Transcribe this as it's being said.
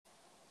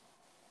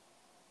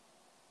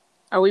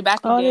Are we back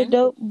All the again?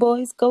 dope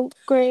boys go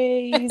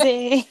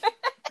crazy.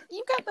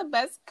 You got the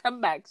best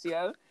comebacks,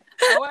 yo.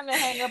 I want to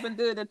hang up and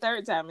do it the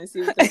third time and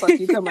see what the fuck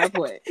you come up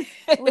with.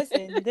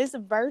 Listen, this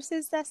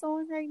versus that's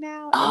on right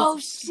now Oh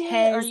shit!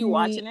 Are has you me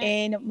watching it?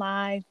 in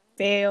my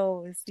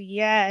feels.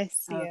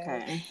 Yes, yeah.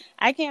 Okay.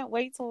 I can't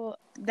wait till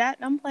that.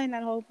 I'm playing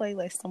that whole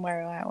playlist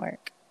tomorrow at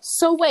work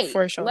So wait,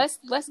 for sure.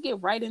 let's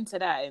get right into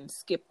that and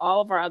skip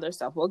all of our other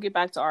stuff. We'll get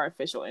back to our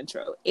official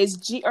intro.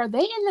 Are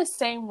they in the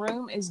same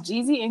room? Is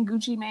Jeezy and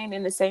Gucci Mane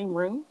in the same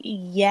room?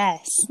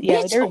 Yes,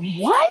 yeah.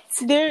 Bitch, what?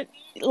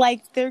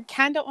 They're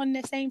kind of on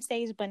the same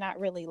stage, but not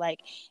really. Like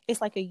it's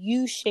like a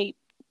U-shaped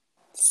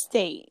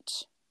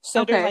stage,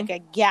 so there's like a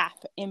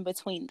gap in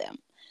between them.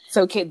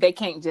 So they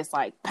can't just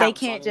like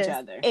pounce on each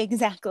other.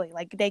 Exactly.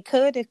 Like they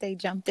could if they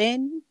jumped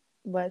in,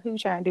 but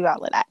who's trying to do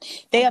all of that?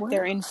 They up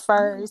there in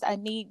furs. I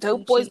need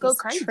dope boys go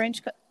crazy.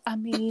 Trench coat. I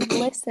mean,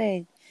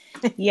 listen.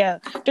 Yeah,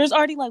 there's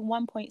already like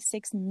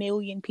 1.6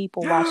 million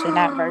people watching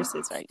that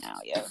versus right now.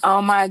 Yeah.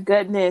 Oh my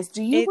goodness!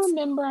 Do you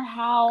remember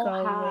how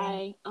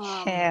high?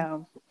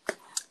 Hell.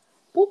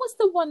 What was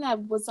the one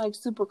that was like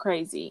super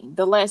crazy?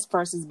 The last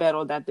versus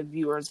battle that the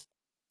viewers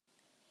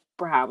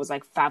high was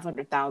like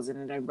 500,000,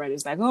 and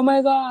everybody's like, "Oh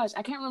my gosh!"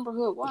 I can't remember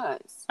who it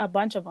was. A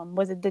bunch of them.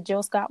 Was it the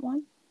Jill Scott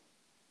one?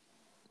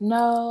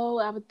 No,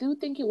 I do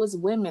think it was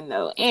women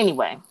though.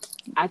 Anyway,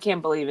 I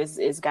can't believe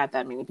it's got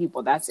that many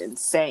people. That's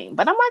insane.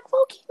 But I'm like,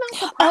 low-key not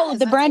surprised. Oh,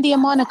 the Brandy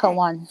and Monica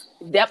one.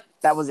 Yep,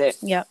 that was it.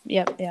 Yep.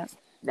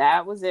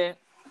 That was it.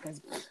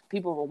 Because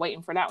people were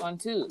waiting for that one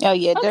too. Oh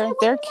yeah,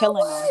 they're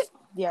killing them.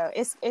 Yeah,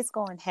 it's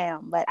going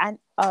ham. But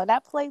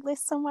that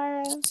playlist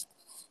somewhere.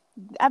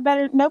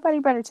 Nobody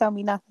better tell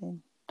me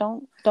nothing.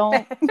 Don't.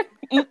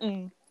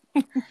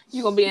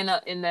 You gonna be in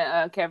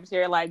the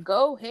cafeteria like,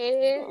 go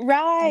ahead,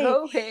 right?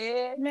 Go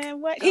ahead,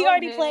 man. What he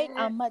already played?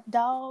 I'm a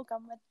dog.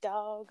 I'm a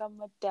dog. I'm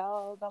a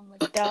dog. I'm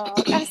a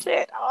dog. I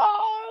said,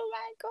 oh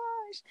my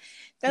gosh,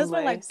 those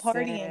were like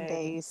partying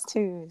days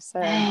too. So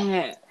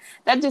man,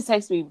 that just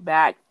takes me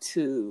back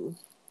to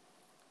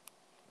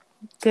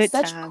good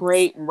such times.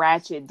 Great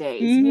ratchet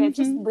days. Mm-hmm. Yeah,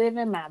 just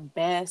living my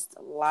best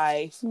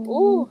life. Mm-hmm.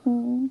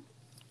 Ooh.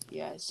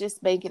 Yeah, it's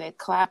just making it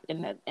clap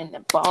in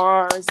the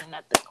bars and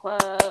at the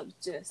clubs.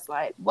 Just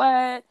like,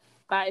 what?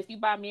 If you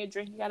buy me a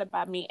drink, you gotta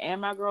buy me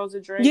and my girls a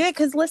drink. Yeah,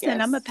 because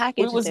listen, I'm a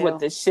package. We was with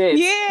the shit.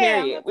 Yeah,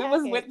 period. We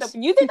was with the.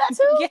 You did that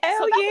too?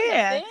 Hell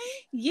yeah.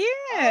 Yeah.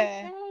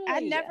 Okay. I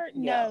never.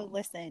 No,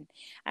 listen.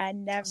 I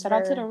never. Shout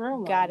out to the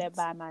real got it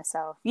by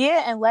myself.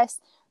 Yeah, unless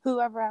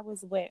whoever I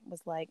was with was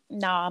like,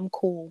 "Nah, I'm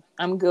cool.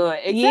 I'm good."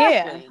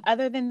 Exactly. Yeah.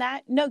 Other than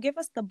that, no. Give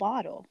us the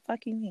bottle.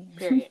 Fuck you mean?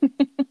 Period.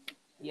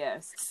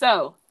 Yes.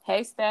 So,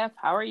 hey, Steph,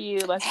 how are you?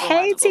 Let's go.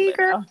 Hey,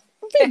 Tigger.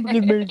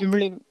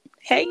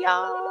 Hey,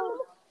 y'all.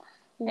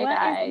 Hey,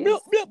 guys.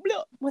 Bloop, bloop,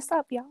 bloop. What's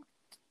up, y'all?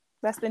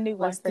 That's the new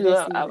one. Let's do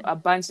a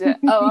bunch of.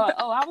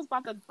 I was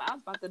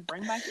about to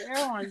bring back your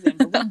air horns in,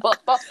 but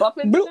we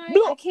bumping tonight.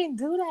 I can't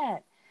do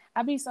that.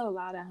 I be so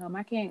loud at home.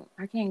 I can't.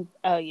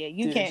 Oh yeah,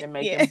 you can't.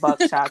 Jamaican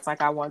buck shots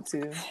like I want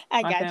to.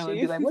 I My got family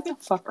you. Would be like, what the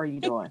fuck are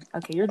you doing?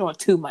 Okay, you're doing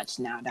too much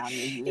now down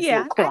in this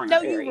little corner I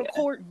know you're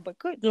recording, but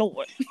good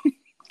lord.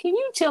 Can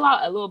you chill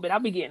out a little bit? I'll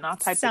be getting all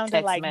types of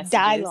text like messages.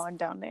 Dylon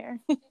down there.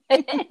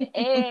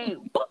 Hey,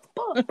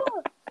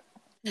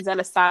 is that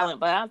a silent?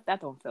 But that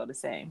don't feel the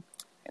same.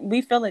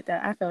 We feel it though.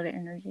 I feel the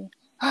energy.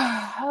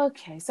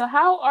 Okay, so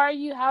how are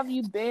you? How have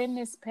you been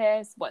this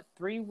past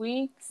 3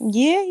 weeks?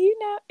 Yeah,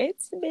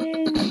 it's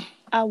been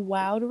a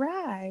wild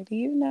ride.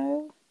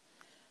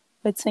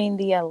 Between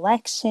the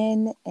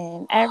election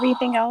and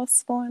everything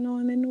else going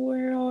on in the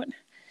world.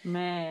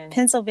 Man,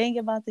 Pennsylvania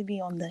about to be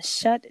on the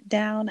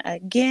shutdown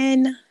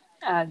again.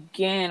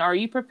 Are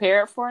you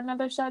prepared for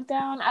another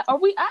shutdown? Are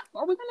we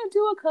gonna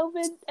do a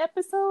COVID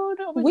episode?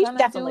 We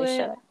definitely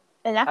should.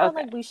 And I feel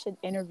like we should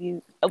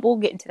interview. We'll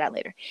get into that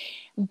later.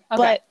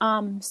 Okay.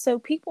 But so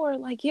people are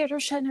like, yeah,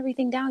 they're shutting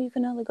everything down. You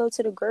can only go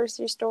to the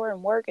grocery store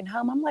and work and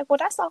home. I'm like, well,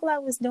 that's all I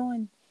was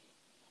doing.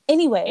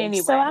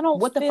 Anyway, so I don't.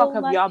 What the fuck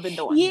have y'all been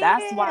doing? Yeah.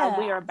 That's why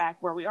we are back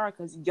where we are,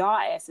 because y'all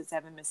asses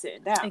haven't been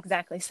sitting down.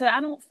 Exactly. So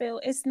I don't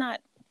feel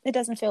it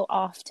doesn't feel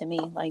off to me.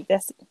 Like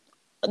that's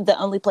the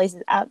only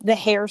places out. The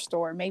hair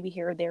store, maybe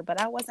here or there,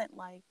 but I wasn't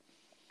like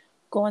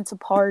going to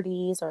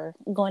parties or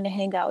going to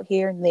hang out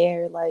here and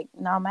there. Like,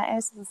 no, my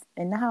ass is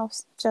in the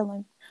house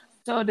chilling.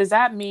 So does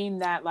that mean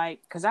that,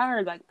 like, because I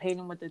heard like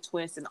Painting with a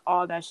Twist and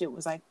all that shit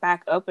was like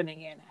back open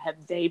again?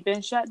 Have they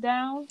been shut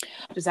down?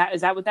 Is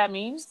that what that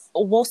means?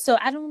 Well, so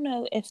I don't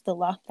know if the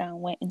lockdown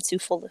went into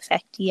full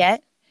effect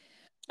yet.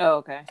 Oh,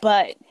 okay.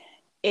 But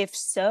if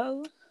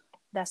so,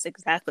 that's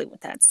exactly what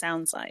that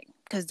sounds like.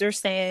 Because they're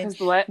saying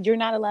you're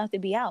not allowed to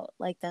be out.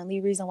 Like, the only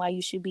reason why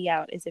you should be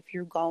out is if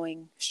you're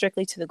going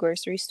strictly to the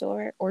grocery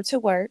store or to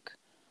work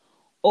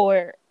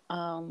or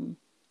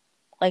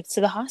like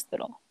to the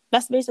hospital.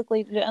 That's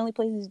basically the only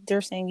places they're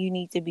saying you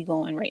need to be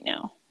going right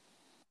now.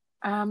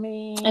 I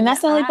mean, and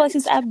that's the only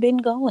places I've been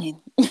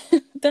going.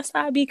 That's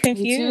why I'd be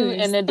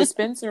confused. And the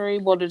dispensary,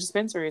 the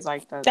dispensary is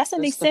like that's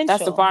an essential.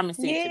 That's the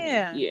pharmacy.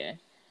 Yeah. To me.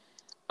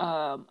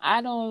 Yeah.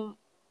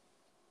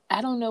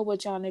 I don't know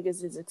what y'all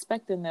niggas is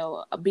expecting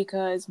though,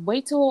 because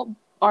wait till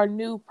our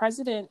new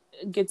president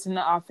gets in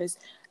the office.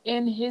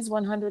 In his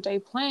 100-day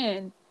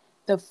plan,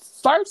 the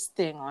first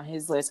thing on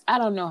his list, I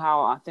don't know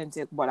how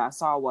authentic what I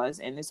saw was,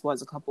 and this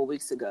was a couple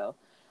weeks ago,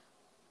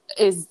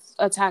 is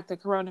attack the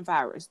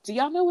coronavirus. Do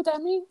y'all know what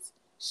that means?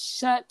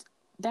 Shut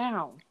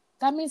down.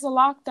 That means a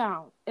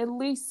lockdown. At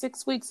least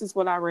 6 weeks is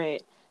what I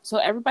read. So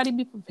everybody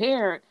be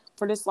prepared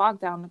for this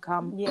lockdown to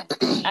come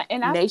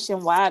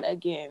nationwide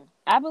again.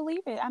 I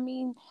believe it. I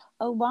mean,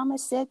 Obama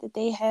said that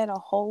they had a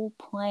whole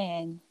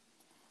plan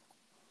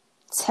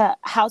to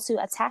how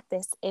to attack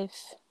this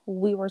if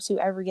we were to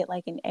ever get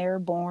like an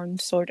airborne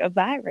sort of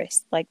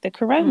virus, like the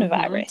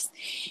coronavirus.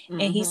 Mm-hmm.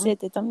 And he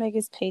said that them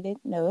niggas paid it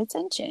no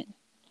attention.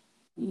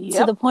 Yep.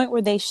 To the point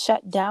where they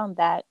shut down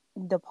that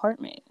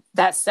department.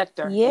 That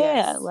sector.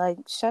 Yeah, like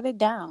shut it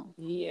down.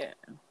 Yeah.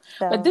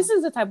 So. But this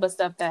is the type of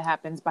stuff that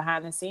happens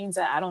behind the scenes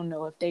that I don't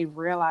know if they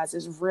realize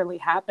is really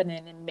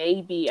happening. And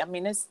maybe, I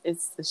mean, it's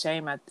a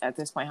shame at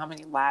this point how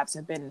many lives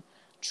have been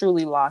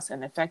truly lost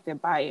and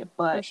affected by it.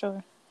 But for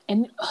sure.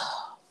 And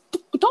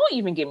don't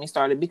even get me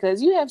started,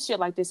 because you have shit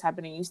like this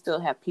happening. You still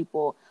have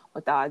people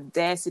with the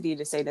audacity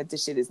to say that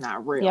this shit is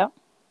not real. Yep.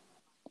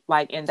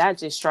 Like, and that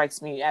just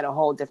strikes me at a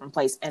whole different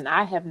place. And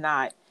I have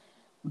not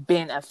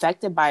been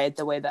affected by it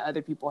the way that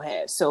other people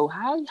have. So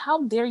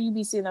how dare you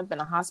be sitting up in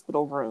a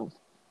hospital room,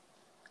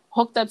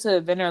 hooked up to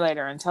a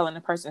ventilator, and telling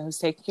the person who's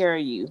taking care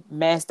of you,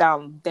 masked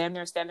down, damn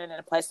near standing in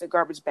a plastic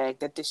garbage bag,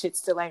 that this shit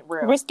still ain't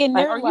real. Risking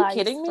their lives. Are you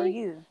kidding me? For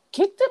you.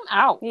 Kick them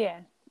out. Yeah.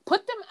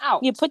 Put them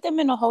out. You put them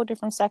in a whole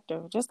different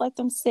sector. Just let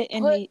them sit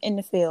in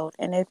the field.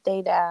 And if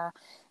they die,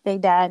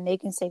 and they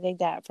can say they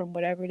died from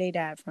whatever they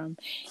died from.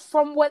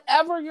 From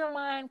whatever your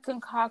mind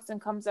concocts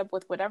and comes up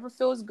with, whatever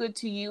feels good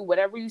to you,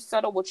 whatever you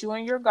settle with you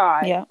and your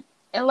God. Yeah.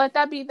 And let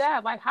that be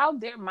that. Like, how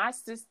dare my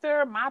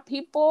sister, my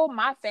people,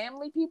 my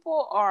family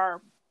people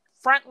are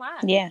front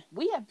line. Yeah.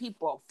 We have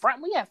people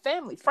we have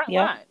family front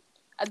line.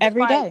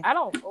 Every day. I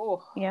don't,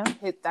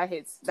 that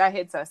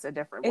hits us a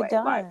different way.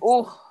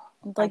 Does.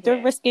 Like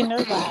they're risking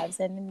their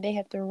lives, and then they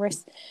have to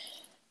risk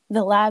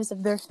the lives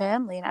of their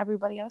family and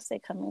everybody else they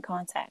come in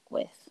contact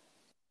with.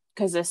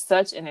 Because it's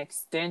such an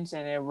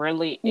extension. It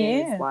really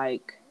is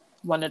like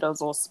one of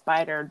those little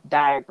spider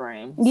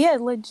diagrams. Yeah,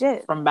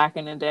 legit. From back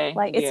in the day.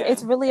 Like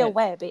it's really a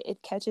web.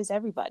 It catches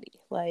everybody.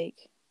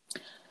 Like,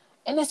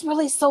 and it's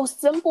really so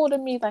simple to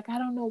me. Like, I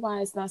don't know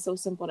why it's not so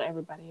simple to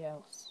everybody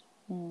else.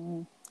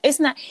 Mm. It's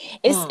not.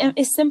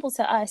 It's simple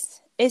to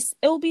us. It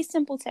will be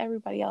simple to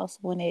everybody else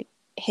when it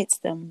hits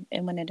them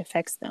and when it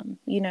affects them,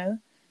 you know.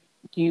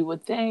 You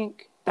would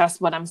think.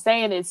 That's what I'm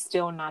saying. It's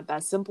still not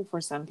that simple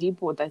for some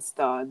people. That's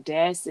the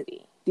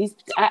audacity.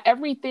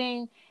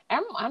 Everything.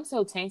 I'm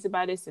so tainted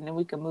by this, and then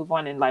we can move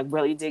on and like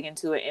really dig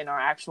into it in our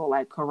actual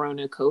like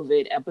Corona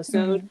COVID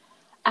episode. Mm-hmm.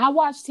 I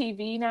watch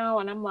TV now,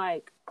 and I'm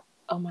like,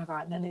 oh my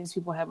God, none of these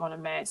people have on a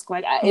mask.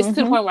 Like, it's to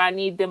the point where I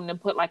need them to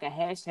put like a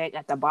hashtag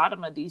at the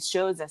bottom of these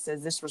shows that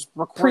says this was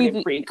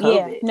recorded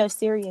pre-COVID. Yeah, no,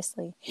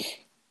 seriously.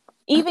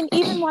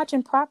 Even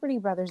watching Property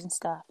Brothers and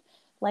stuff.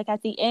 Like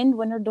at the end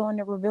when they're doing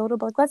the reveal, they'll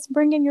be like, let's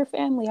bring in your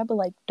family. I'll be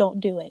like, don't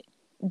do it.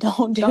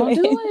 Don't do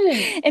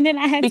it. And then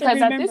I had to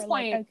remember, at this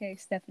point, like, okay,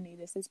 Stephanie,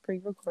 this is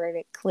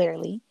pre-recorded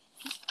clearly.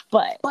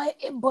 But we're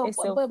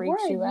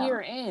a year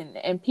in,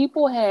 and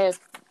people have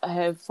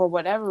for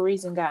whatever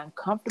reason gotten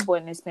comfortable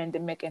in this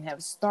pandemic and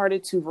have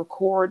started to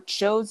record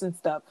shows and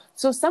stuff.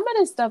 So some of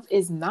this stuff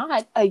is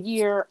not a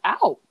year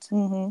out.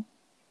 Mm-hmm.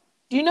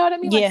 Do you know what I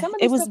mean? Yeah, like some of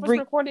this stuff was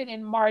recorded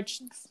in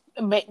March,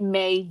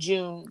 May,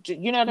 June.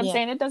 You know what I'm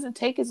saying? It doesn't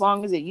take as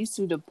long as it used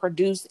to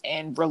produce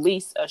and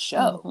release a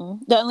show.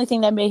 Mm-hmm. The only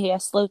thing that may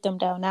have slowed them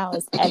down now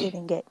is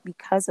editing it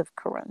because of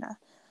Corona.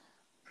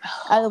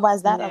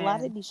 Otherwise, a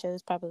lot of these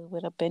shows probably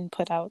would have been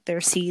put out their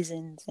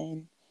seasons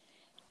and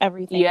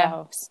everything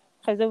else,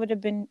 because it would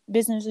have been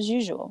business as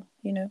usual,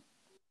 you know.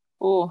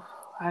 Oh,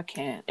 I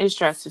can't. It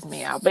stresses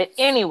me out. But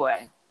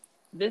anyway,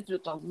 this was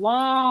a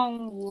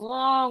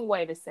long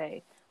way to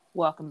say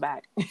welcome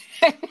back.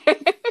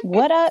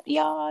 What up,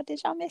 y'all?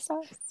 Did y'all miss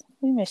us?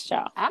 We missed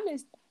y'all. I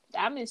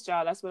missed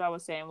y'all. That's what I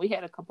was saying. We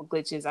had a couple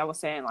glitches. I was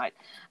saying like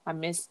I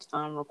missed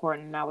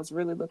recording, and I was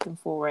really looking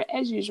forward,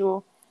 as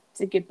usual,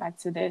 to get back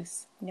to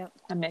this. Yep.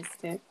 I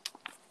missed it.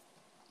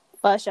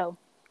 For sure.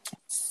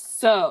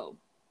 So,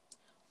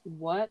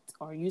 what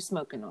are you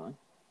smoking on?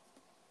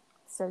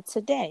 So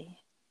today,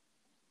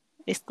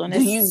 it's gonna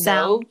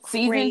sound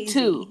crazy.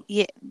 Season 2.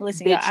 Yeah,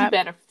 listen, bitch, you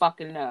better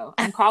fucking know.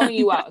 I'm calling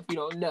you out if you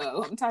don't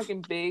know. I'm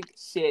talking big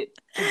shit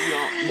if you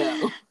don't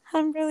know.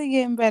 I'm really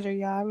getting better,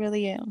 y'all. I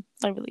really am.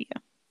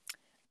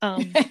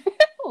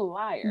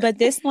 Liar. But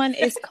this one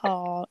is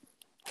called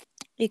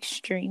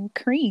Extreme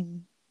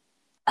Cream.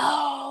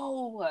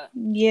 Oh.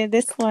 Yeah,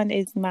 this one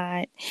is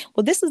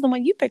this is the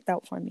one you picked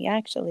out for me,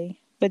 actually.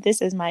 But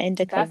this is my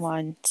indica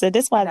one. So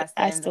this one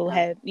I still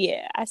have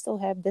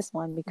this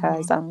one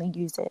because I only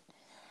use it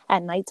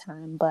at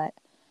nighttime, but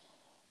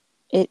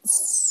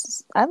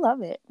I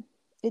love it.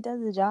 It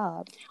does the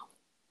job.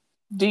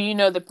 Do you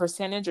know the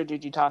percentage, or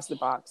did you toss the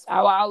box?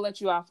 I'll let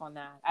you off on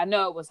that. I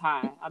know it was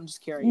high. I'm just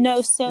curious.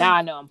 No, so now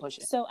I know I'm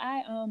pushing. So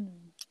I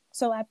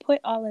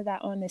put all of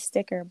that on the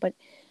sticker, but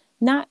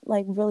not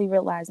like really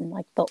realizing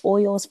like the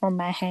oils from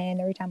my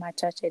hand. Every time I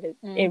touch it,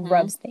 it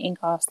rubs the ink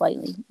off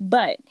slightly.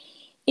 But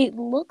it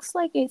looks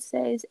like it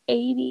says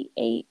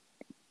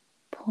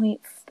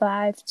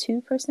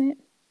 88.52%.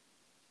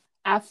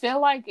 I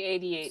feel like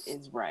 88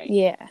 is right.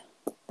 Yeah,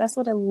 that's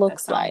what it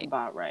looks like.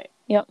 About right.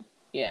 Yep.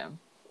 Yeah.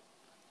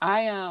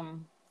 I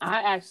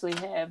actually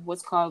have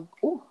what's called,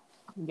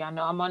 y'all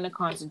know I'm on the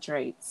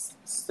concentrates.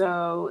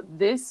 So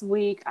this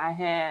week I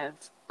have,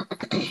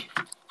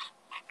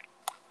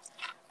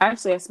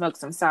 actually I smoked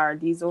some sour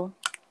diesel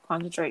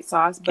concentrate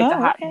sauce,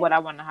 but what I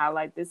want to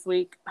highlight this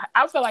week,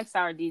 I feel like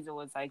sour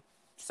diesel is like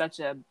such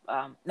a,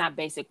 not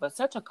basic, but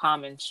such a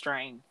common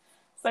strain.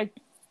 It's like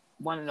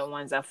one of the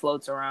ones that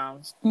floats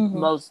around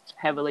most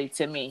heavily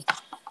to me.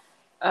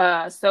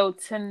 So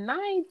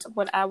tonight,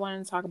 what I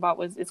wanted to talk about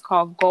it's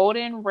called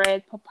Golden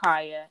Red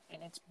Papaya,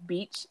 and it's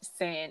beach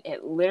sand.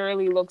 It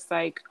literally looks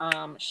like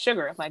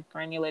sugar, like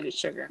granulated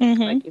sugar.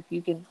 Like if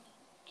you can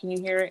you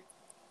hear it?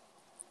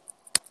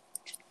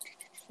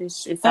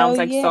 It sounds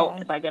like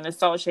salt, like in a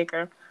salt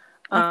shaker.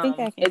 I think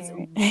I can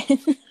hear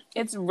it.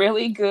 It's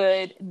really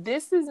good.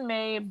 This is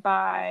made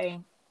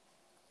by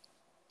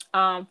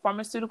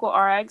Pharmaceutical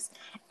RX,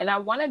 and I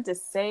wanted to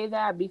say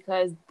that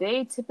because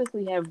they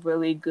typically have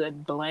really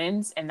good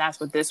blends, and that's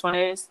what this one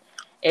is.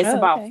 It's this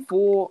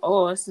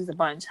is a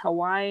bunch.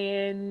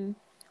 Hawaiian,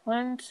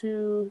 1,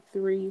 2,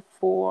 3,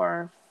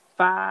 4,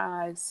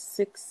 5,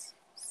 6,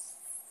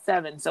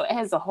 7. So it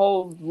has a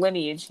whole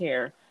lineage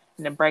here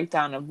and the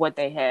breakdown of what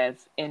they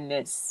have in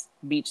this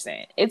beach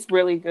sand. It's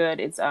really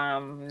good. It's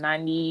about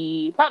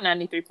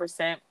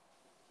 93%.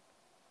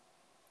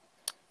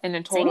 And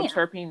the total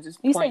terpenes is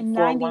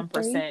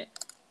 0.41%.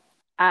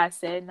 I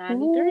said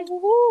 93.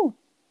 Ooh.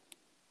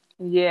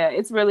 Yeah,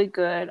 it's really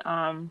good.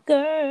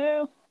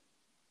 Girl.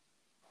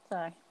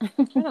 Sorry.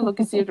 I'm trying to look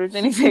and see if there's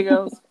anything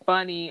else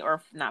funny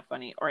or not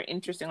funny or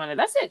interesting on it.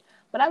 That's it.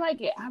 But I like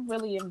it. I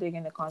really am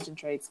digging the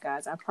concentrates,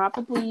 guys. I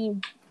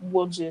probably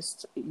will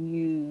just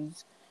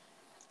use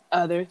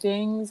other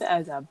things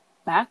as a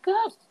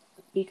backup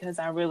because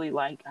I'm really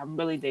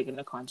digging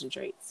the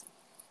concentrates.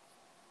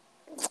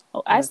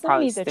 Oh, I still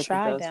need to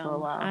try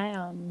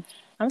them.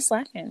 I'm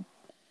slacking.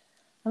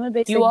 I'm a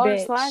basic bitch. You are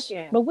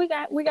slacking. But we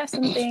got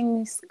some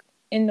things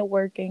in the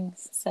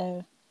workings,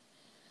 so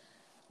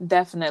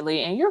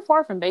definitely. And you're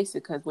far from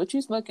basic because what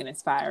you smoking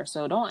is fire,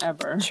 so don't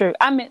ever. True.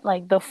 I meant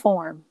like the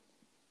form.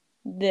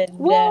 The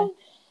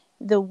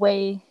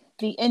way,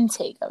 the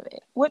intake of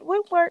it. What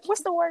word,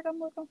 what's the word I'm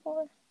looking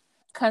for?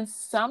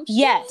 Consumption?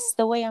 Yes,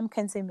 the way I'm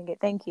consuming it.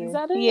 Thank you. Is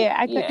that it? Yeah,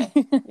 I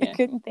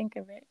couldn't think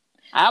of it.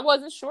 I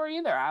wasn't sure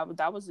either.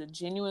 That was a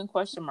genuine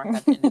question mark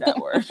at the end of that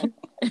word.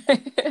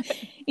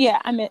 Yeah,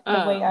 I meant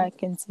the way I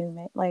consume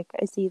it. Like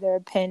it's either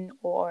a pen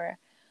or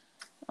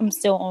I'm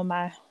still on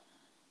my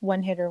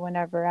one hitter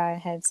whenever I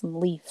had some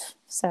leaf.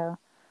 So,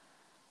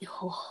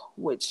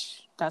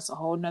 which that's a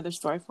whole nother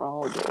story for a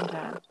whole different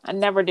time. I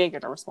never did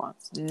get a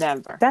response.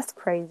 Never. That's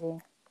crazy.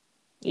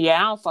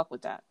 Yeah, I don't fuck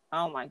with that. I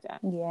don't like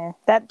that. Yeah,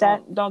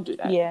 don't do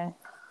that. Yeah.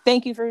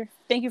 Thank you for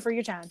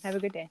your time. Have a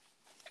good day.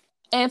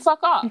 And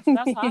fuck off.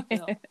 That's how I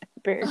feel.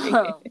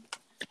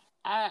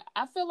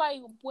 I feel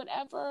like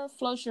whatever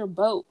floats your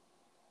boat,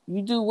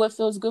 you do what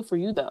feels good for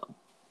you, though.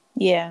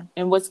 Yeah.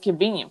 And what's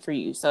convenient for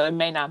you. So it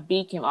may not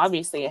be,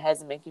 obviously it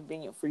hasn't been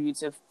convenient for you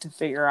to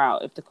figure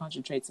out if the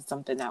concentrates is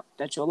something that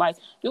you'll like.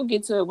 You'll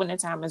get to it when the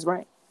time is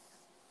right.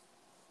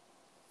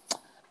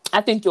 I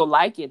think you'll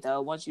like it,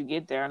 though, once you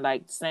get there.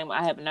 Like,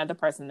 I have another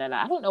person that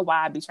I don't know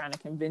why I be trying to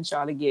convince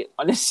y'all to get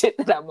on the shit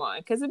that I'm on,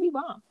 because it'd be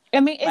bomb. I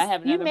mean,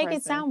 you make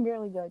it sound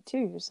really good,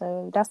 too.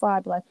 So that's why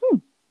I'd be like,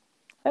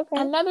 okay.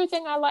 Another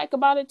thing I like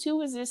about it,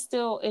 too, is it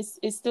still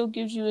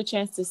gives you a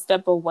chance to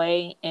step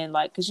away and,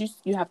 like, because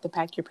you have to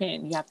pack your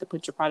pen. You have to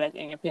put your product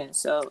in your pen.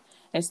 So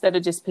instead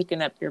of just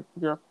picking up your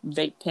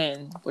vape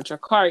pen with your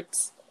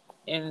carts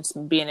and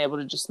being able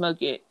to just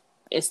smoke it,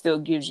 it still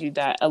gives you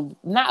that,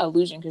 not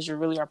illusion, because you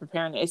really are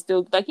preparing it. It's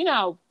still, like,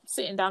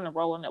 sitting down and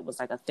rolling it was,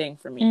 like, a thing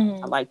for me.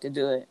 I like to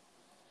do it.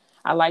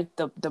 I like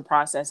the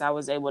process. I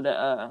was able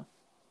to,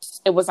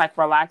 it was, like,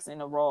 relaxing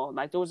to roll.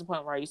 Like, there was a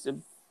point where I used to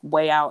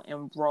weigh out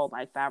and roll,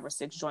 like, 5 or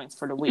 6 joints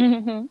for the week.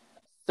 Mm-hmm.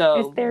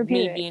 So,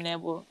 me being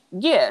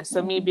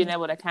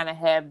able to kind of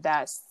have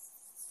that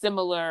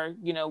similar,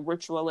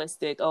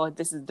 ritualistic,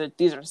 these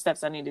are the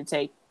steps I need to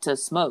take to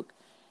smoke.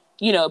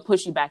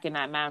 Push you back in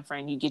that mind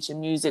frame. You get your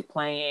music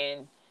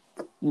playing,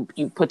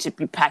 you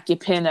pack your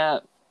pen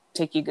up,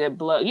 take your good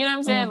blow. You know what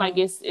I'm saying? Like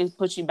it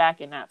puts you back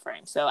in that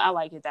frame. So I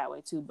like it that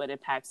way too, but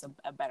it packs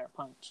a better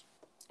punch,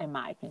 in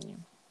my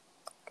opinion.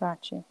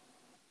 Gotcha.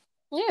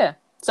 Yeah.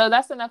 So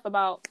that's enough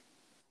about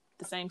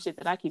the same shit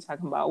that I keep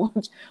talking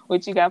about.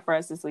 What you got for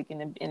us this week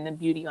in the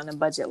beauty on the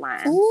budget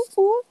line?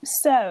 Ooh.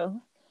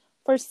 So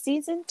for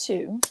season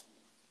 2,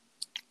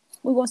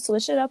 we're gonna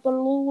switch it up a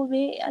little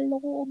bit.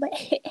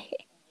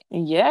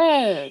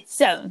 Yes.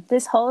 So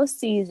this whole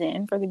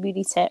season for the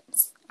beauty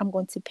tips, I'm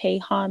going to pay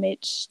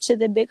homage to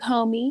the big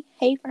homie.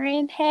 Hey,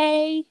 friend.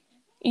 Hey.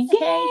 Yay!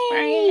 Hey,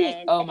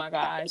 friend. Oh my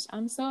gosh,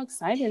 I'm so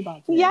excited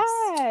about this.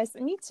 Yes,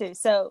 me too.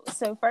 So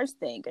first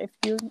thing, if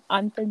you're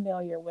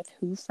unfamiliar with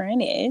who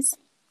Fran is,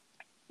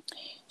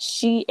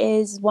 she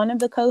is one of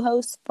the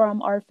co-hosts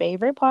from our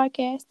favorite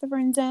podcast, The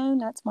Friend Zone.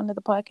 That's one of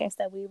the podcasts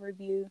that we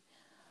review.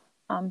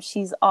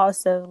 She's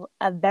also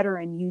a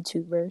veteran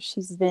YouTuber.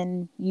 She's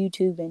been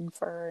YouTubing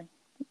for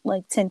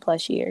like 10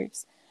 plus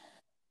years.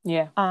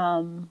 Yeah.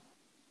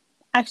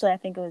 Actually, I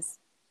think it was,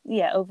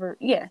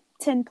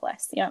 10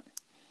 plus. Yeah.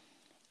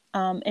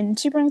 And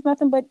she brings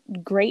nothing but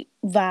great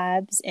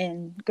vibes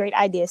and great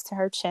ideas to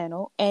her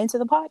channel and to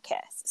the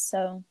podcast.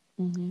 So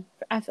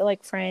I feel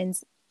like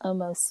Fran's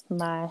almost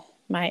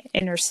my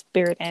inner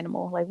spirit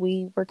animal. Like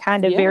we were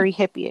kind of very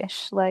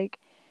hippie-ish. Like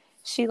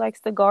she likes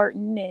the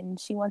garden and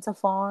she wants a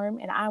farm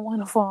and I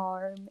want a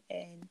farm,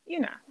 and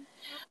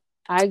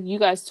you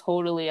guys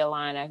totally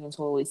align. I can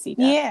totally see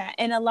that. Yeah,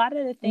 and a lot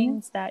of the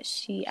things that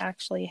she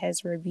actually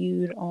has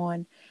reviewed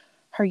on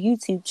her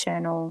YouTube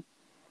channel,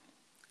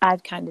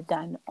 I've kind of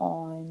done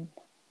on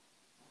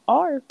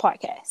our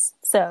podcast.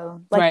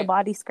 So like the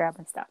body scrub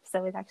and stuff.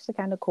 So it's actually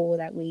kind of cool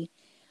that we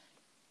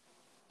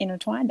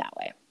intertwined that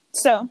way.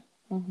 So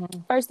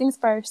first things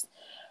first.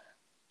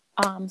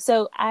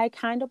 So I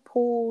kind of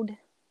pulled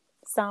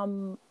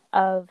some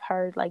of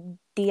her like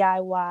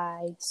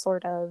DIY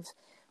sort of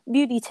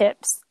beauty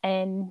tips,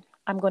 and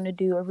I'm going to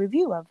do a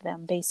review of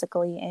them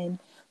basically and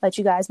let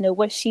you guys know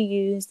what she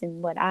used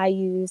and what I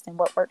used and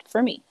what worked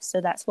for me.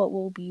 So that's what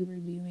we'll be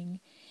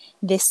reviewing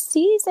this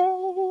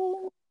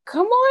season.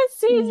 Come on,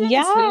 season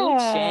 2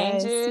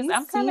 changes.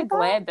 I'm kind of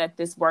glad that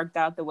this worked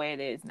out the way it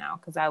is now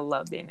because I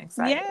love being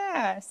excited.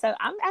 Yeah, so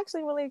I'm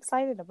actually really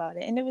excited about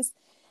it. And it was,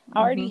 I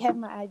already have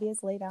my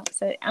ideas laid out,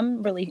 so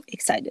I'm really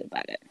excited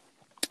about it.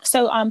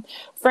 So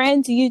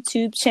Fran's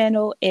YouTube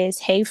channel is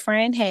Hey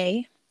Fran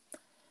Hey.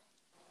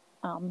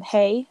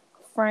 Hey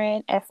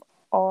Fran,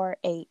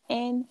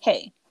 Fran,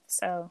 Hey.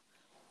 So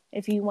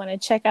if you want to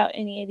check out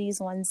any of these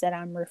ones that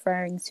I'm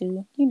referring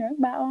to,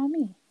 by all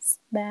means.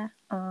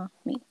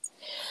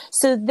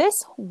 So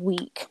this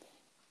week,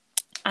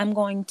 I'm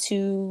going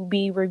to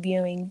be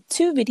reviewing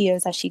 2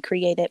 videos that she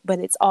created, but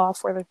it's all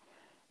for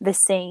the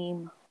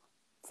same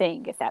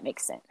thing, if that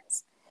makes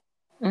sense.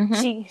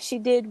 She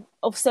did,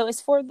 so it's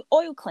for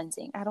oil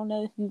cleansing. I don't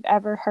know if you've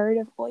ever heard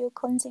of oil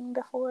cleansing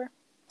before.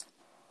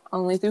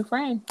 Only through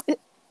Fran.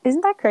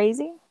 Isn't that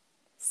crazy?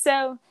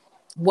 So,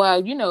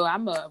 well,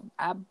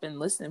 I've been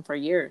listening for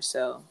years,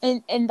 so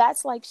and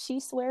that's like she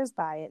swears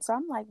by it. So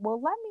I'm like,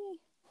 well,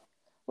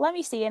 let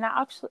me see. And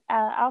I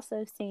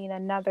also seen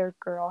another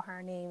girl.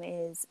 Her name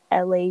is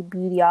LA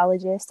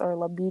Beautyologist or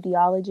La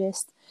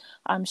Beautyologist.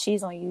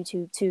 She's on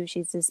YouTube too.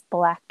 She's this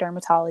Black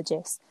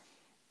dermatologist,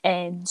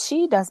 and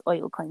she does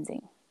oil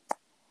cleansing.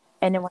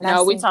 And then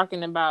are we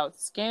talking about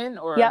skin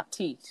or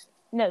teeth?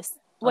 No,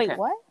 wait,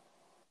 what?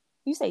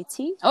 You say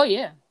teeth? Oh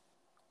yeah,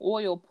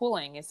 oil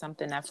pulling is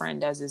something that Fran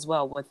does as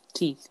well with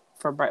teeth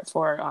for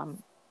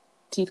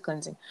teeth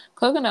cleansing.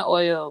 Coconut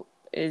oil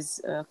is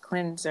a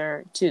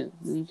cleanser too.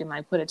 You can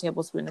like put a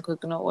tablespoon of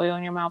coconut oil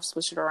in your mouth,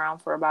 swish it around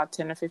for about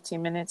 10 or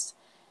 15 minutes,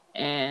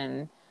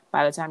 and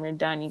by the time you're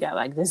done, you got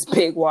like this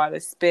big wad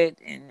of spit,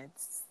 and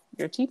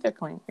your teeth are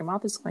clean, your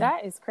mouth is clean.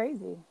 That is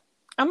crazy.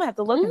 I'm gonna have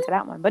to look into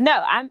that one, but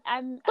no,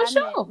 I'm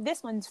sure.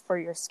 This one's for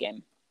your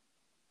skin.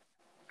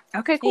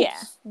 Okay, cool. Yeah,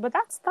 but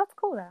that's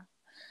cool though.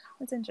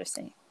 That's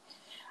interesting.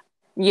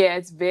 Yeah,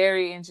 it's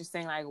very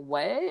interesting. Like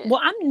what?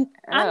 Well,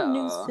 I'm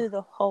new to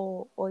the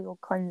whole oil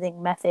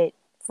cleansing method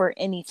for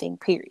anything,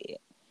 period.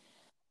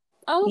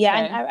 Oh, okay. Yeah,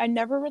 and I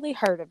never really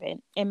heard of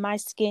it, and my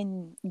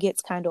skin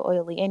gets kind of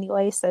oily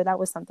anyway, so that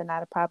was something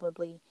I'd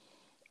probably,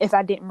 if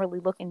I didn't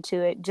really look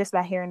into it, just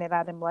by hearing it,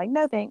 I'd be like,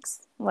 no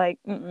thanks, like,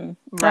 I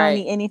don't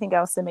need anything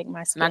else to make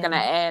my skin. I'm not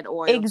gonna add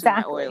oil to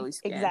my oily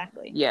skin.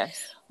 Exactly.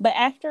 Yes. But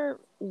after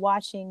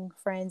watching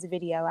Fran's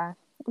video, I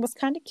was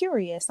kind of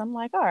curious. I'm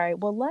like, all right,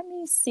 well, let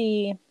me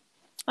see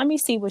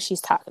what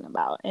she's talking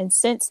about. And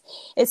since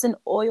it's an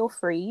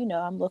oil-free,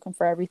 I'm looking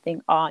for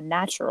everything all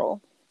natural.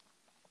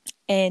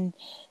 And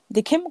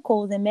the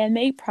chemicals and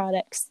man-made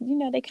products,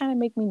 they kind of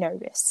make me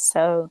nervous.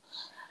 So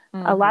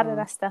a lot of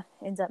that stuff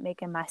ends up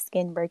making my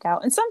skin break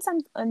out. And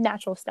sometimes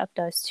natural stuff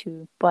does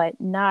too,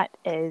 but not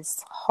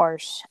as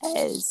harsh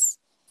as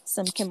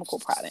some chemical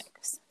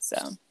products.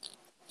 So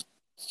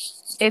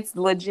it's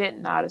legit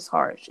not as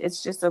harsh.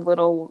 It's just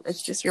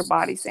your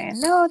body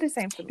saying, no, this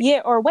ain't for me.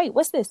 Yeah, or wait,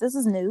 what's this? This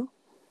is new.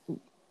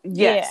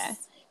 Yes. Yeah,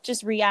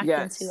 just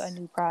reacting to a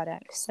new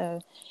product.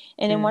 So,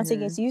 and then once it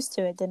gets used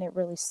to it, then it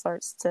really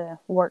starts to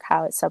work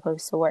how it's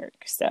supposed to work.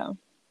 So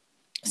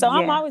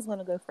I'm always going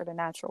to go for the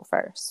natural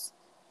first.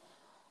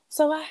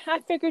 So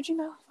I figured,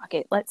 fuck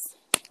it, let's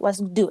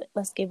do it.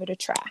 Let's give it a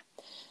try.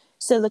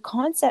 So the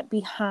concept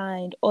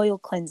behind oil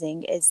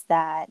cleansing is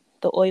that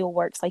the oil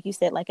works, like you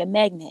said, like a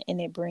magnet, and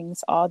it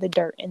brings all the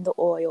dirt in the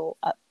oil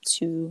up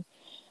to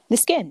the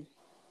skin,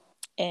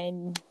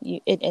 and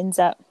it ends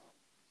up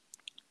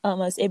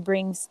it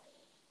brings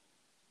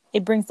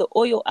it brings the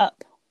oil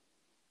up.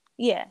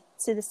 Yeah,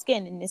 to the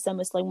skin. And it's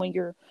almost like when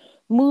you're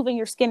moving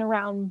your skin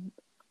around,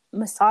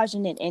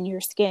 massaging it in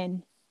your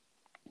skin,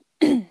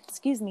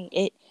 excuse me,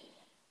 it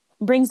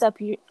brings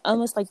up your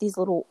almost like these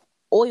little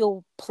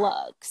oil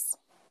plugs.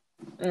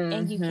 Mm-hmm.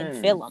 And you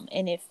can feel them.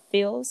 And it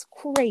feels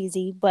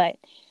crazy, but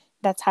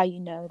that's how you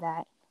know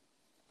that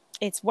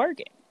it's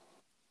working.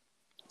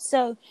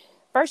 So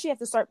first you have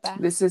to start back.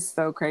 This is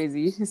so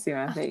crazy. You can see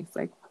my face.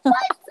 Like, what?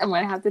 I'm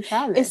going to have to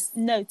try this.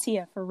 No,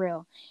 Tia, for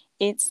real.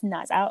 It's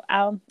nuts.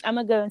 I'm going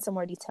to go into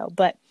more detail.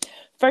 But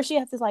first you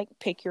have to like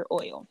pick your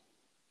oil.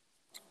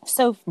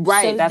 So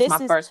that's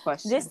my first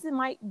question. This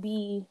might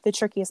be the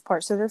trickiest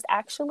part. So there's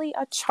actually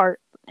a chart,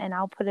 and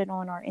I'll put it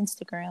on our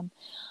Instagram,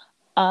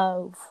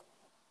 of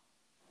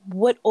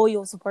what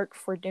oils work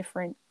for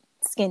different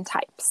skin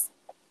types.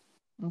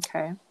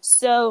 Okay.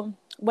 So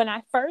when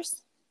I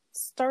first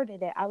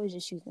started it, I was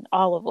just using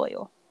olive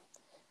oil.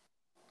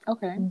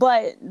 Okay.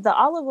 But the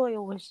olive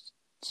oil was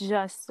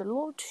just a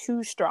little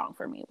too strong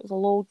for me. It was a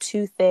little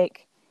too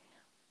thick.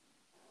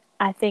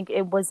 I think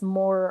it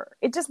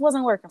just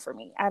wasn't working for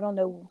me. I don't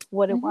know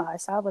what it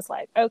was. So I was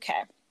like,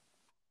 okay.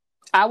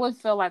 I would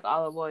feel like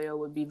olive oil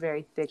would be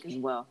very thick as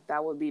well.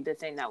 That would be the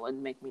thing that would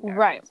make me nervous.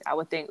 Right. I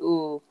would think,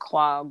 ooh,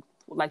 clogged.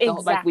 Like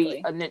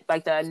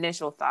the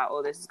initial thought,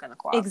 oh, this is going to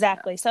clog.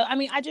 Exactly. So, I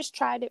mean, I just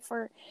tried it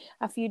for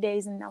a few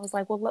days and I was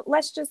like, well,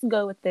 let's just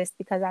go with this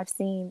because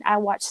I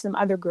watched some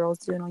other girls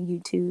do it on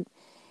YouTube.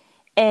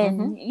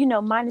 And, you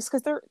know, mine is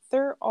because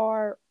there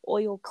are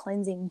oil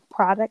cleansing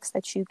products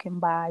that you can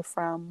buy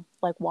from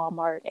like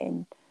Walmart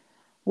and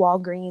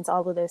Walgreens,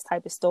 all of those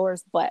type of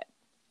stores. But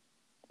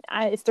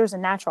if there's a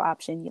natural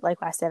option, like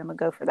I said, I'm going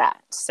to go for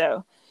that.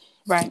 So,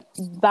 right.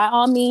 By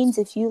all means,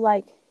 if you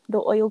like the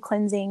oil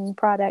cleansing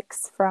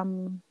products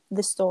from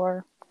the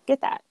store,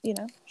 get that, you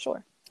know,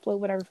 sure.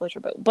 Whatever floats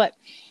your boat. But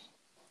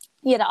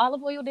yeah, the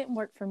olive oil didn't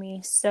work for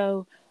me.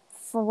 So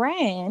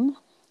Fran,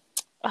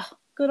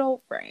 good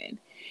old Fran,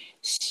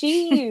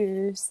 she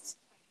used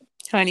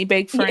honey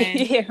baked Fran.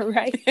 Yeah,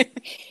 right.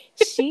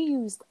 She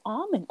used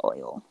almond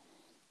oil.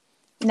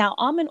 Now,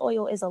 almond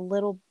oil is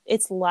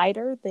it's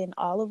lighter than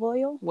olive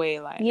oil. Way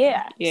lighter.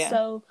 Yeah.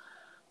 So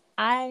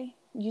I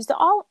used the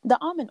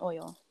almond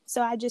oil.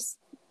 So I just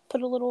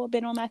put a little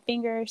bit on my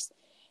fingers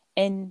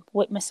and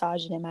would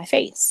massage it in my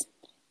face.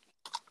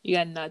 You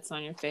got nuts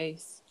on your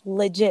face.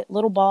 Legit,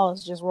 little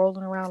balls just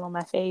rolling around on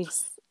my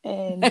face.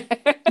 And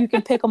you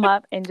can pick them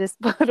up and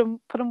just put them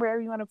wherever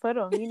you want to put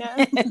them, you know?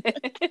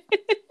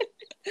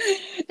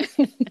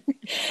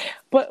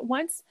 But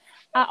once,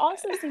 I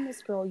also seen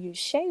this girl use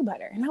shea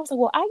butter. And I was like,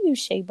 well, I use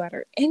shea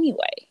butter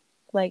anyway,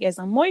 like as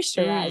a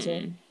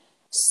moisturizer.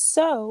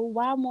 So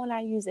why won't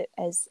I use it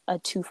as a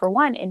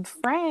 2-for-1? And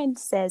Fran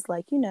says,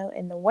 like, you know,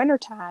 in the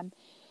wintertime,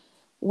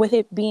 with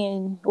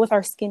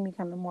our skin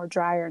becoming more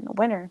drier in the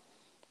winter,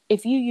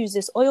 if you use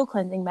this oil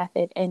cleansing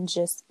method and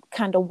just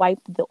kind of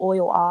wipe the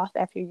oil off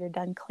after you're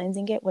done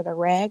cleansing it with a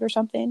rag or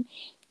something,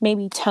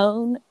 maybe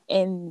tone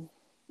and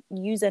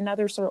use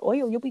another sort of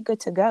oil, you'll be good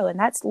to go. And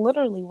that's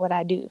literally what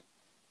I do.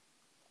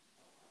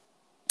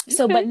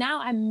 So, but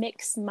now I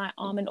mix my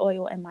almond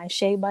oil and my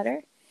shea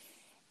butter,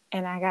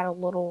 and I got a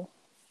little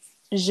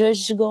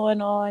zhuzh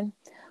going on,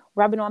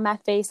 rubbing on my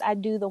face. I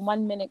do the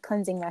 1-minute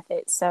cleansing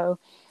method. So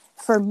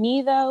for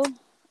me though,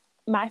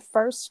 my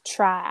first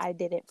try, I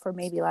did it for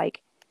maybe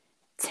like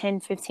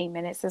 10-15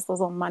 minutes. This was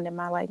on Monday,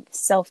 my like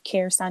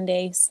self-care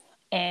Sundays,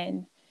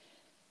 and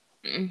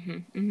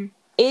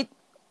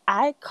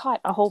I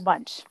caught a whole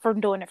bunch from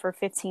doing it for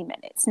 15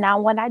 minutes. Now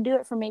when I do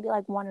it for maybe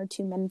like 1 or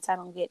 2 minutes, I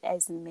don't get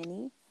as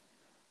many,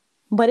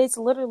 but it's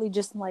literally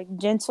just like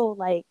gentle,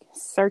 like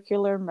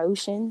circular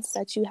motions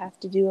that you have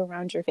to do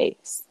around your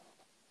face.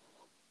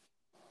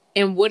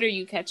 And what are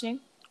you catching?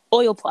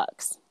 Oil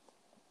plugs.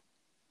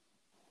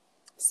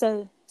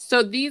 So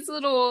these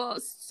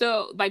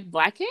like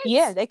blackheads?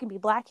 Yeah, they can be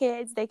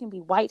blackheads. They can be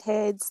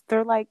whiteheads.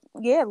 They're like,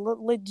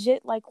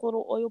 legit like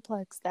little oil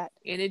plugs that.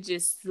 And it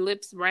just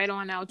slips right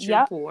on out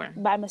your pore.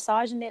 By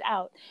massaging it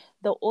out,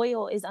 the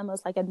oil is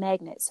almost like a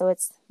magnet. So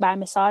it's by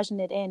massaging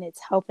it in,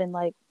 it's helping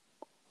like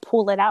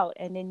pull it out,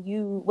 and then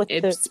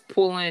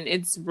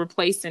it's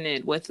replacing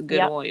it with good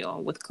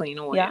oil, with clean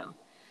oil. Yep.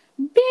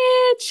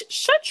 Bitch,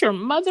 shut your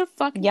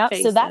motherfucking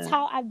face. So that's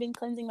how I've been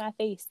cleansing my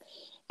face,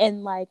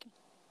 and like,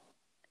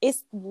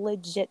 it's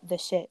legit the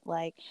shit.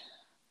 Like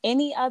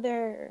any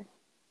other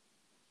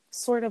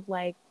sort of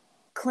like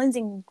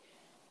cleansing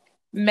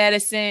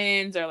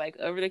medicines or like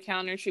over the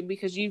counter shit,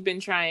 because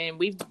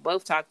we've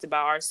both talked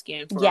about our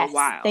skin for a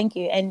while. Thank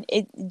you. And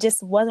it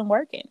just wasn't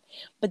working.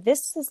 But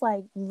this has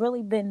like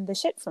really been the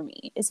shit for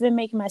me. It's been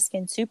making my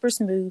skin super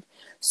smooth,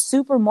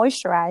 super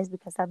moisturized,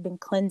 because I've been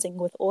cleansing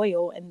with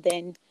oil and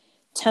then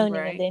toning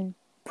and then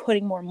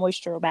putting more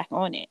moisture back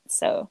on it.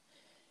 So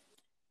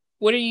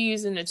what are you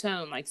using to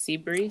tone? Like Sea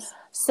Breeze?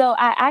 So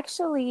I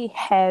actually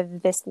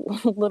have this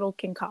little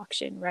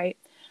concoction, right?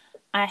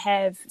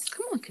 Come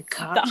on,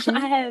 concoction.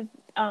 I have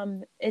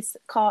it's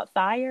called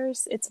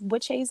Fires. It's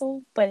witch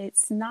hazel, but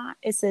it's not.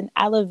 It's an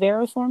aloe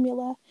vera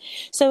formula,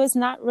 so it's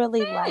not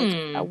really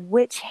like a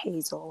witch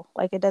hazel.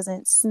 Like, it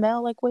doesn't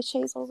smell like witch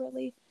hazel,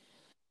 really.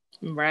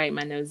 Right,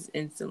 my nose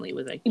instantly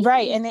was like,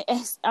 right, and it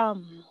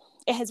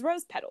has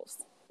rose petals.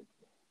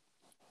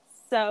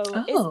 So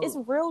it's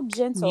real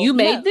gentle. You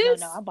made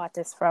this? No, I bought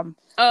this from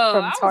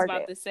I Target. was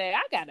about to say,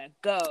 I gotta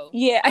go.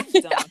 Yeah, I'm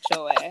done with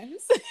your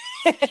ass.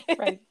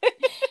 Right.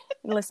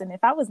 Listen,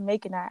 if I was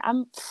making that,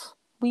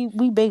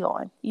 we big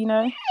on,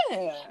 Yeah.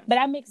 But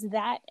I mixed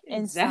that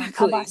and I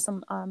bought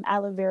some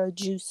aloe vera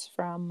juice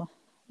from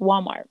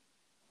Walmart,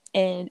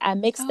 and I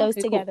mixed those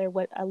together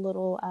with a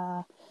little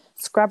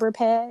scrubber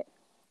pad,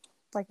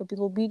 like a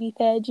little beauty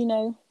pad,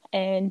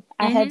 and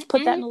I had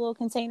put that in a little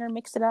container,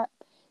 mix it up,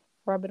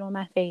 rub it on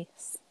my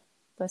face.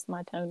 That's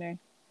my toner.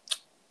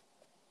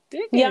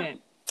 Yeah.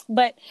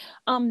 But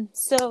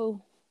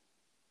so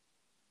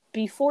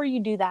before you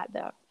do that,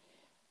 though,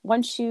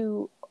 once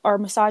you are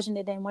massaging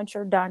it in, once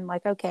you're done,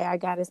 like, okay, I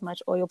got as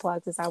much oil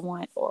plugs as I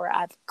want, or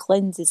I've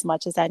cleansed as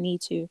much as I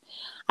need to,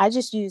 I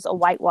just use a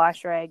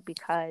whitewash rag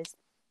because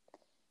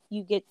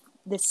you get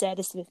the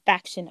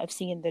satisfaction of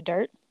seeing the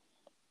dirt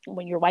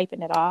when you're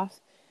wiping it off.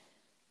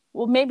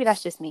 Well, maybe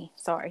that's just me,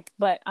 sorry.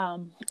 But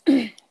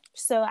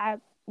so I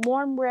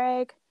warm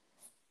rag,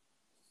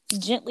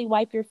 gently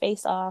wipe your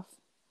face off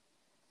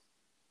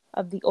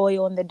of the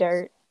oil and the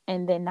dirt,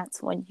 and then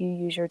that's when you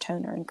use your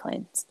toner and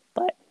cleanse.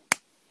 But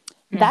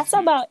that's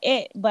about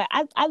it. But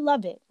I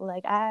love it.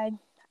 Like, I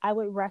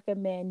would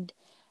recommend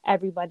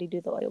everybody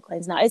do the oil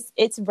cleanse. Now,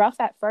 it's rough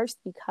at first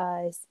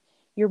because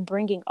you're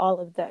bringing all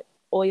of the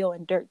oil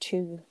and dirt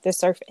to the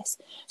surface.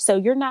 So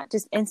you're not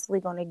just instantly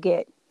going to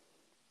get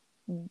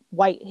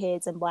white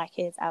heads and black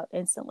heads out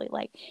instantly.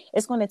 Like,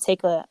 it's going to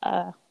take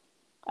a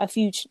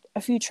few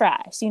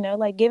tries,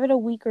 like, give it a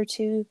week or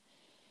two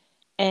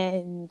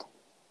and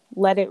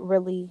let it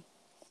really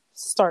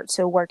start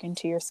to work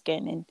into your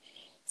skin and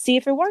see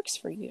if it works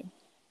for you.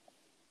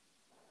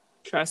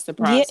 Trust the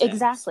process. Yeah,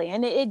 exactly.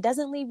 And it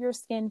doesn't leave your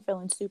skin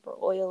feeling super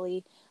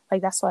oily.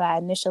 Like, that's what I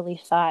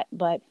initially thought,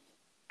 but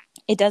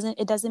it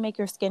doesn't make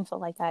your skin feel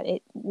like that.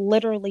 It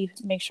literally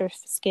makes your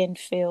skin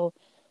feel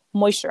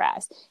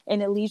moisturized,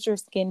 and it leaves your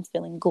skin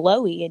feeling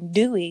glowy and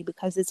dewy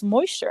because it's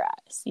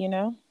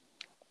moisturized,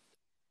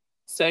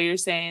 So you're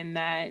saying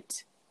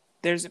that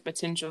there's a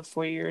potential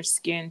for your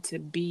skin to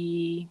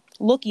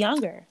look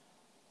younger.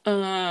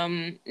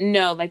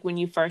 No, like when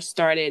you first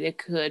started, it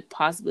could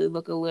possibly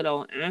look a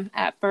little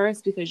at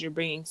first because you're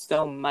bringing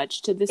so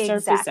much to the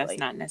surface that's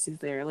not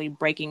necessarily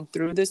breaking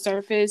through the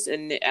surface.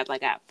 And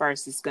like at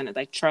first, it's gonna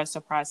like trust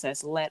the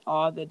process, let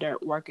all the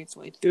dirt work its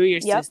way through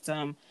your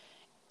system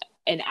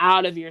and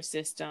out of your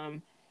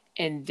system,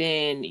 and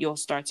then you'll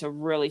start to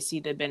really see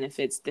the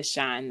benefits, the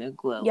shine, the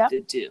glow,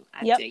 the dew.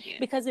 I dig it.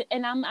 Because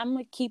and I'm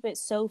gonna keep it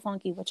so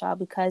funky with y'all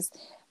because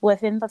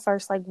within the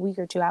first like week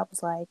or two, I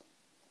was like,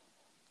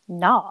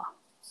 nah,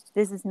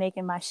 this is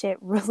making my shit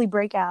really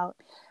break out.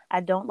 I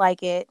don't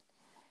like it.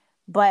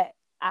 But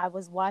I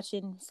was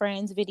watching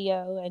Fran's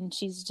video and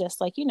she's just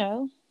like,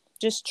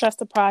 just trust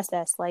the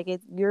process. Like,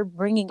 you're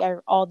bringing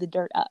all the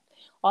dirt up.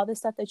 All the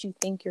stuff that you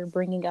think you're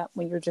bringing up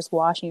when you're just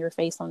washing your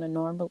face on a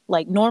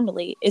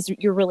normally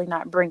you're really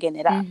not bringing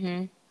it up.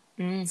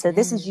 So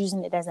this is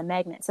using it as a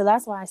magnet. So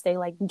that's why I say,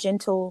 like,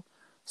 gentle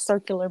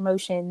circular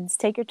motions.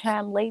 Take your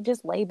time,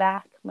 just lay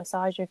back,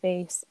 massage your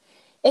face.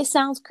 It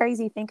sounds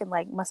crazy thinking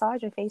like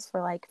massage your face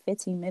for like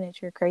 15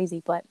 minutes. You're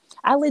crazy, but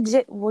I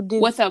legit will do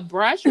with a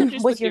brush or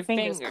just with your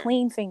fingers. Finger?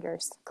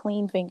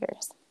 Clean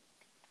fingers.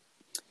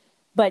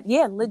 But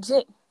yeah,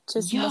 legit.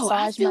 Just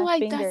massage my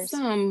fingers.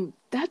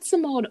 That's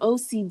some old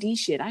OCD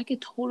shit. I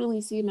could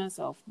totally see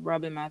myself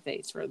rubbing my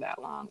face for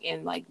that long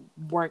and like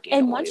working.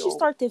 And once you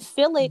start to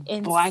feel it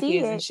and see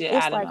it, and shit,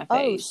 it's out like, of my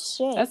face.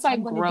 Oh shit, that's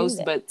like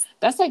gross, but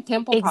that's like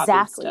pimple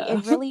popping stuff.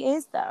 It really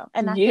is though,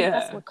 and I think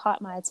that's what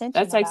caught my attention.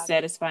 That's like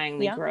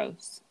satisfyingly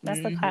gross.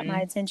 That's what caught my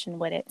attention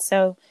with it.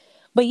 So,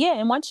 but yeah,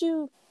 and once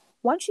you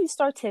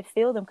start to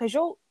feel them, because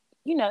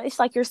it's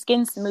like your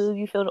skin's smooth.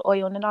 You feel the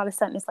oil, and then all of a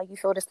sudden, it's like you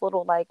feel this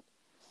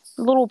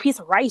little piece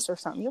of rice or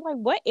something. You're like,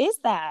 what is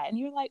that? And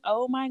you're like,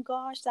 oh my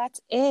gosh, that's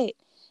it.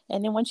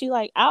 And then once you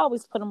I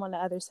always put them on the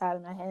other side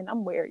of my hand.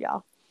 I'm weird,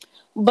 y'all,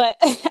 but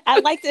I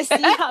like to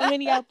see how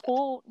many I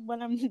pull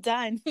when I'm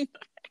done.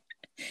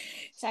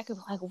 So I could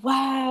be like,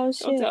 wow,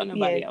 shit. Don't tell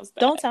nobody else that.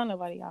 Don't tell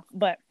nobody else.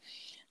 But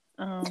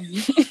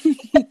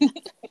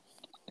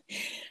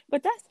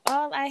but that's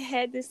all I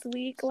had this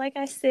week. Like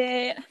I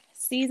said,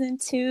 season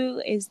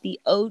 2 is the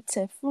ode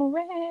to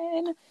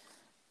Fran,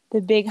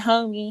 the big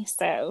homie.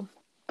 So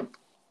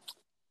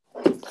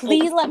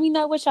please let me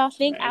know what y'all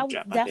think. I will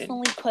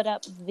definitely put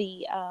up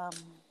the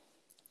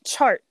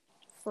chart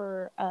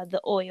for the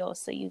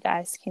oils so you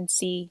guys can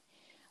see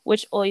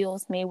which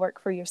oils may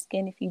work for your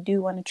skin if you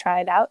do want to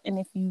try it out. And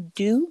if you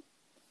do,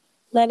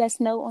 let us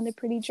know on the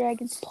Pretty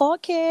Dragons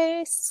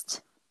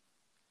podcast.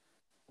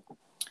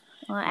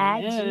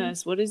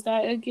 Yes, what is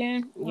that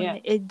again?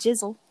 It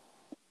jizzle.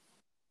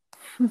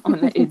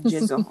 On the egg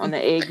jizzle. On the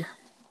egg.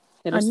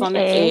 Hit us on the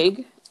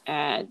egg.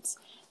 at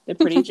the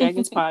Pretty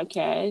Dragons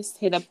Podcast.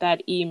 Hit up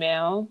that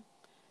email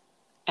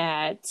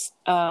at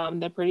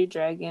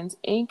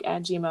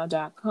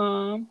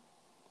theprettydragonsinc@gmail.com.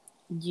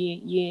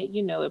 Yeah,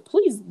 you know it.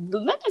 Please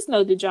let us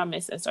know, did y'all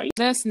miss us? Or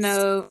let us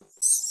know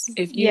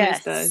if you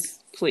missed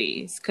us,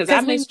 please. Because I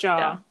missed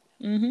y'all.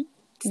 Mm-hmm.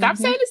 Stop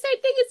saying the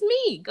same thing as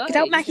me. Go ahead.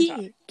 Get out my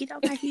head. Get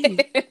out my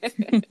head.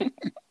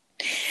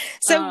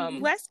 So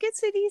let's get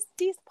to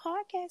these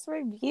podcast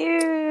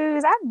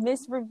reviews.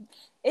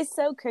 It's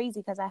so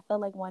crazy because I feel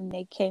like when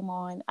they came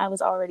on, I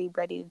was already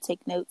ready to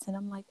take notes, and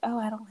I'm like, oh,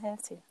 I don't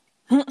have to.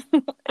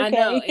 Okay. I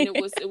know, and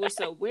it was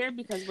so weird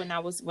because when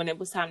it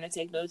was time to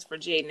take notes for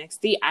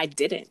JNXT, I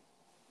didn't,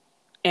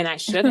 and I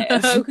should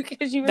have.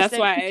 That's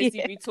why I asked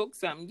if you took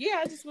some.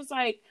 Yeah, I just was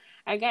like,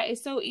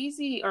 it's so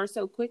easy or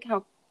so quick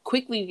how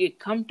quickly you get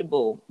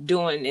comfortable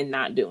doing and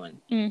not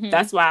doing. Mm-hmm.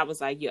 That's why I was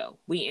like, yo,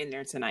 we in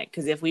there tonight,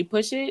 because if we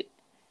push it,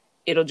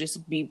 it'll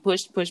just be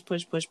push.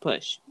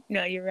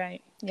 No, you're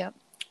right. Yep.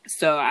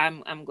 So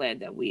I'm glad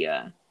that we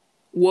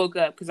woke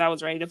up, because I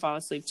was ready to fall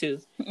asleep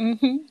too.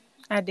 Mm-hmm.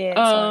 I did.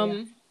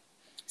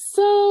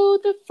 So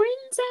the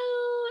friend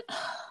zone,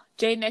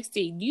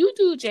 JNXT. You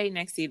do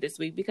JNXT this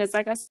week, because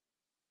like I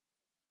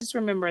just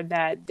remember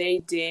that they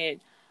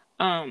did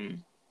their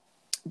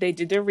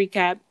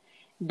recap.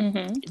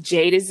 Mm-hmm.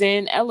 Jade is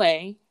in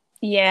LA.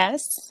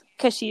 Yes,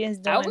 because she is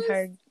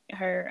doing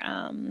her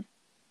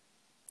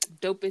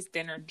dopest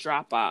dinner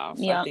drop off.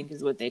 Yep. I think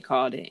is what they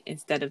called it,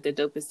 instead of the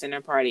dopest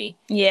dinner party.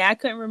 Yeah, I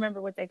couldn't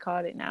remember what they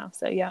called it now.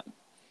 So yeah.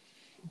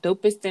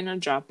 Dopest dinner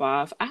drop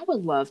off. I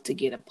would love to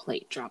get a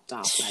plate dropped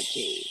off by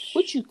Jade.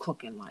 What you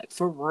cooking like,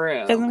 for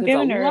real? Because I'm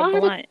giving her a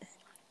blunt.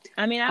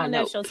 I mean, I don't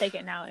know if she'll take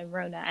it now in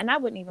Rona, and I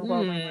wouldn't even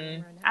roll my one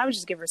in Rona. I would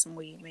just give her some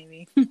weed,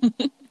 maybe.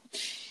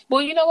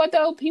 Well, you know what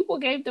though? People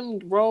gave them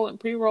roll and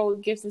pre-roll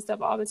gifts and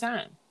stuff all the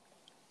time,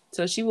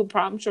 so I'm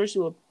sure she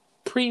would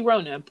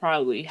pre-Rona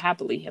probably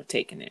happily have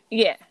taken it.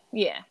 Yeah,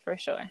 for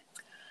sure.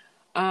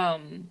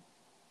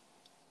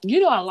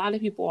 You know, a lot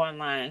of people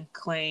online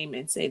claim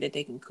and say that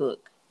they can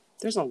cook.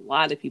 There's a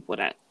lot of people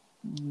that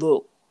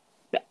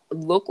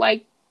look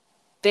like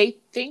they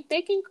think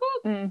they can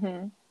cook. Mm-hmm.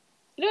 You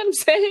know what I'm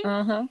saying?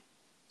 Uh-huh.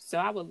 So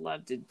I would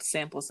love to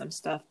sample some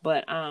stuff.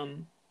 But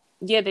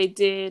yeah, they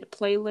did a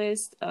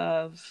playlist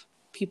of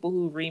people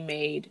who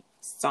remade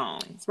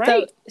songs,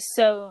 right?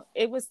 So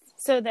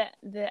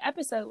the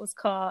episode was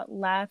called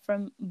Live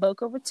from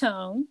Boca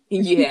Raton.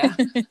 Yeah.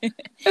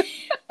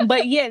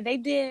 But yeah, they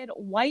did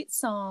white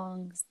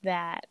songs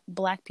that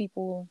Black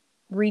people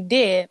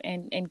redid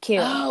and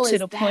killed to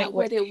the point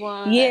where it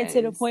was. Yeah,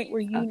 to the point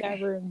where you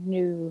never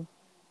knew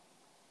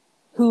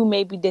who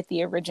maybe did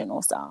the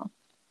original song.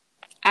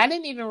 I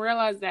didn't even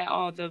realize that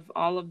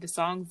all of the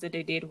songs that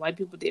they did, white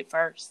people did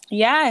first.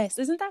 Yes,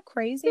 isn't that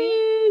crazy?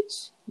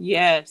 Bitch.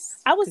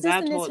 Yes, I was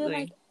listening to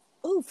like,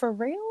 ooh, for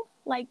real?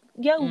 Like,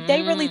 yo,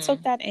 they really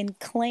took that and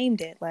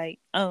claimed it, like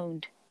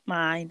owned.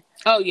 Mine.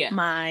 Oh yeah,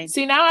 mine.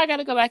 See, now I got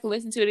to go back and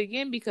listen to it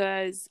again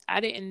because I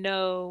didn't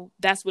know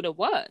that's what it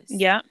was.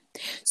 Yeah.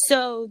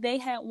 So they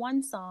had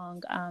one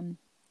song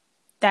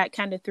that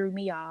kind of threw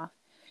me off.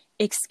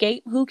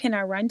 Escape. Who Can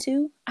I Run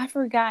To? I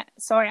forgot.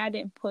 Sorry, I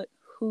didn't put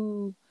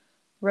who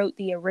wrote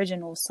the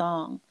original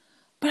song,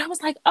 but I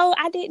was like, oh,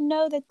 I didn't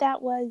know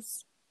that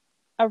was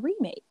a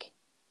remake.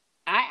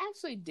 I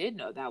actually did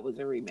know that was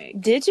a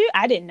remake. Did you?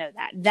 I didn't know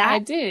that. I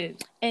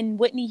did. And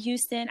Whitney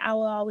Houston, I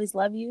Will Always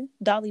Love You.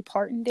 Dolly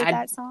Parton did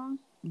that song.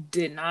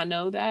 Did not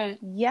know that.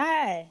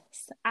 Yes.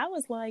 I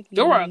was like,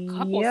 there were a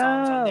couple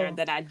songs on there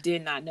that I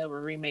did not know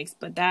were remakes,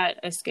 but that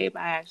Escape,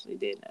 I actually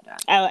did know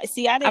that. Oh,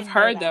 see, I've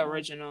heard the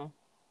original.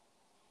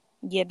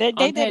 Yeah, they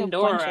did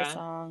Pandora. A bunch of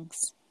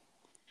songs.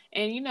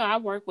 And, you know, I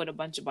work with a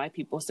bunch of white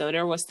people, so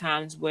there was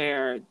times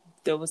where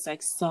there was,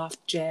 like,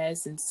 soft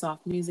jazz and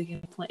soft music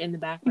in the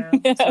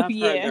background. So I've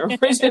heard the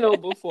original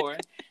before.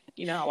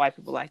 You know how white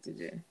people like to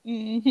do.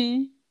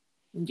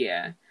 Mm-hmm.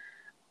 Yeah.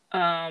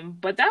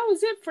 But that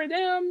was it for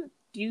them.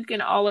 You can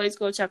always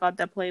go check out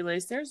that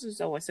playlist. Theirs is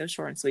always so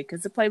short and sweet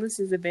because the playlist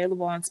is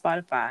available on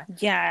Spotify.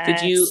 Yeah,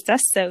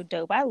 that's so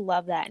dope. I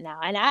love that now.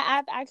 And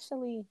I've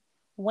actually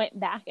went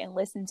back and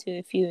listened to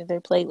a few of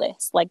their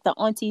playlists, like the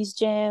Auntie's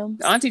Jams.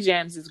 The Auntie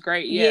Jams is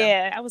great.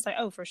 Yeah, I was like,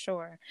 oh, for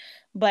sure.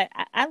 But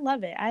I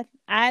love it.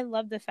 I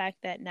love the fact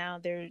that now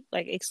they're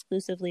like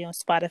exclusively on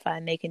Spotify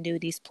and they can do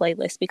these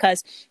playlists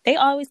because they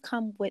always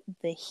come with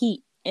the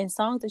heat and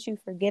songs that you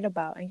forget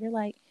about, and you're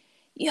like,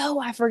 yo,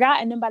 I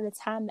forgot. And then by the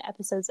time the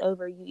episode's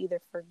over, you either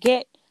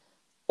forget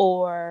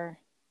or,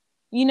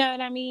 you know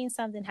what I mean?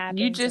 Something happens.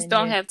 You just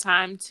don't have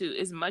time to,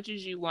 as much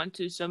as you want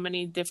to. So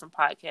many different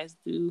podcasts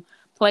do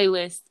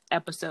playlist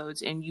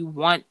episodes, and you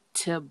want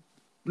to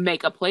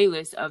make a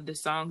playlist of the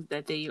songs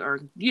that they are,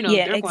 you know,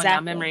 they're going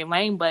down memory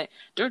lane, but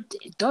they're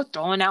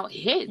throwing out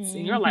hits. Mm-hmm.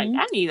 And you're like,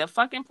 I need a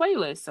fucking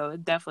playlist. So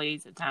it definitely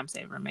is a time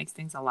saver. It makes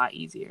things a lot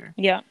easier.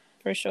 Yeah,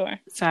 for sure.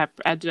 So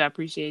I do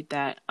appreciate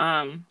that.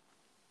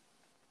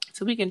 So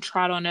so we can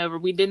trot on over.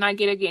 We did not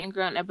get a Getting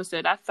Grown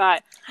episode. I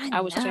thought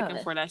I was checking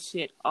for that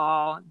shit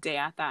all day.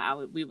 I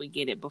thought we would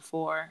get it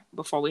before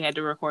we had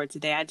to record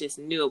today. I just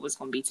knew it was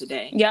going to be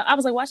today. Yeah, I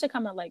was like, watch it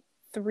come at like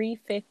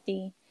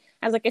 3:50.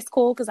 I was like, it's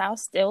cool because I'll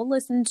still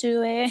listen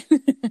to it.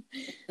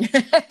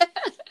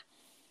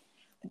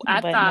 I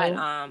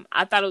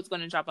thought it was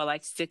going to drop at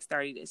like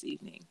 6:30 this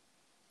evening.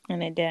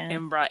 And it did.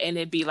 And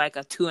it'd be like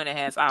a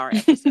 2.5 hour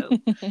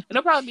episode.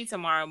 It'll probably be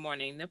tomorrow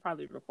morning. They'll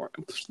probably record.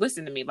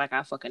 Listen to me like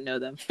I fucking know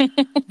them.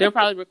 They're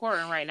probably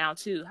recording right now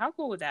too. How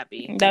cool would that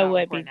be? That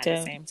would be too. At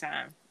the same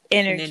time.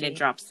 Energy. And then it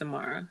drops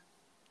tomorrow.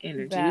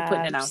 Energy. We're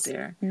putting it out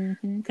there.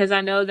 Because I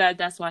know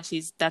that's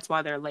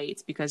why they're late.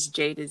 It's because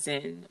Jade is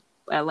in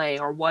LA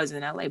or was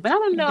in LA. But I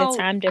don't know. The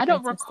time difference, I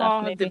don't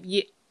recall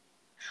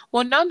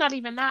well, no, not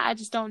even that. I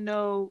just don't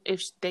know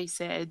if they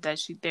said that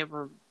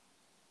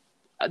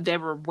they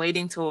were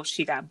waiting till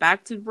she got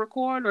back to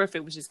record, or if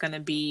it was just going to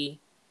be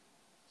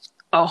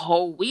a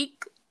whole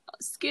week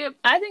skip.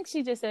 I think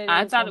she just said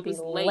I thought it was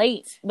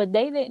late, but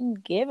they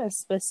didn't give a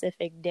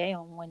specific day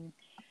on when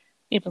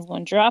it was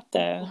going to drop,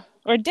 though,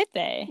 or did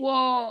they?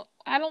 Well,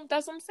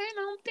 that's what I'm saying.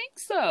 I don't think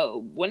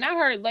so. When I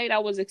heard late, I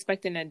was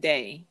expecting a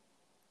day.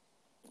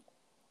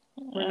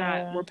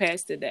 We're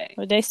past the day.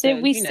 Well, they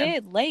said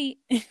said late.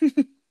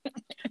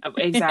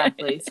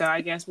 Exactly. So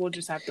I guess we'll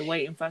just have to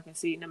wait and fucking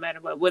see no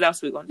matter what. What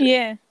else we gonna do?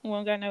 Yeah, we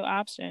don't got no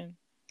option.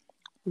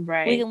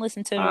 Right. We can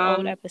listen to the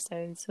old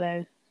episodes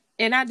though.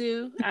 And I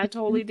do. I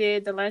totally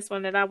did. The last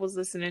one that I was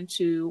listening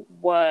to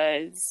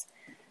was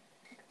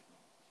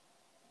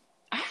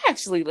I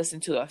actually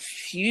listened to a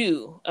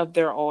few of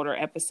their older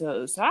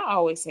episodes. So I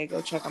always say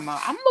go check them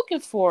out. I'm looking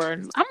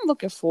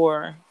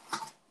for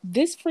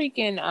this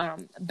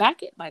freaking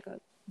back at like a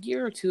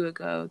year or two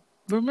ago.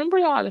 Remember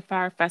y'all the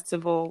Fire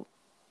Festival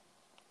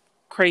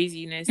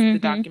craziness, the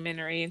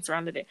documentary and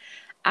surrounded it.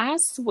 I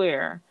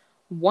swear,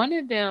 one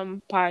of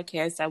them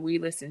podcasts that we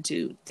listened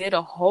to did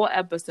a whole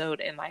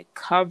episode and like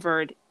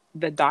covered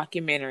the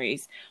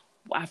documentaries.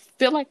 I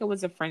feel like it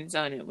was a Friend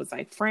Zone. It was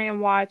like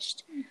Fran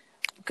watched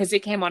because it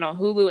came out on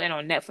Hulu and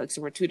on Netflix.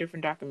 There were two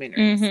different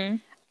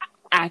documentaries.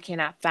 I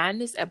cannot find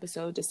this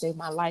episode to save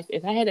my life.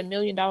 If I had $1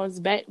 million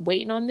bet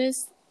waiting on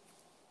this,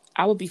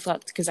 I would be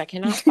fucked because I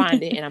cannot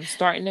find it, and I'm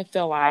starting to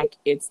feel like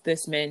it's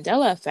this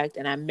Mandela effect,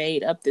 and I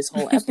made up this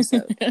whole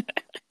episode.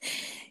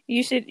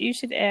 You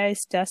should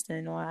ask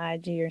Dustin on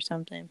IG or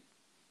something.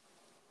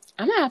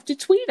 I'm gonna have to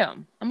tweet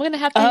him. I'm gonna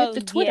have to hit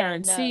the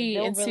Twitter see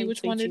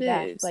which one it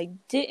is. Like,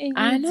 didn't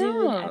you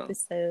do an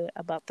episode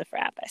about the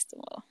Fry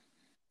Festival?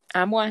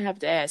 I'm gonna have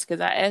to ask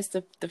because I asked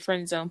the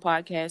Friend Zone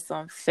podcast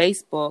on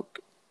Facebook,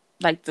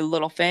 like the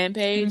little fan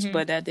page,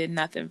 but that did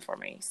nothing for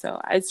me.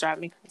 So it's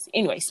driving me crazy.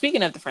 Anyway,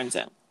 speaking of the Friend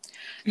Zone.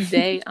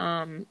 They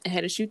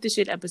had a shoot the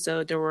shit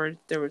episode.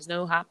 There was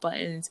no hot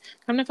buttons.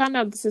 Come to find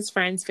out, this is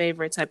Fran's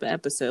favorite type of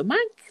episode. Mine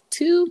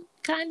too,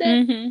 kind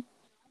of.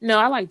 No,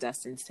 I like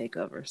Dustin's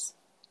takeovers.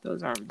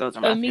 Those are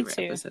my favorite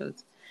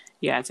episodes.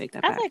 Yeah, I take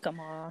that back. I like them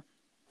all.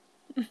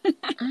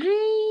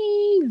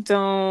 I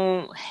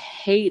don't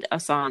hate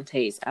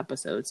Asante's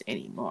episodes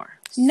anymore.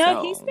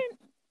 No, he's been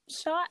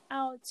shout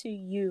out to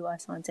you,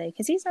 Asante,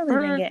 because he's really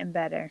been getting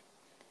better.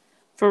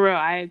 For real,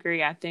 I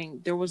agree. I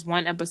think there was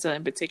one episode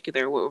in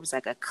particular where it was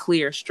like a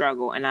clear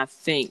struggle, and I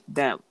think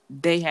that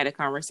they had a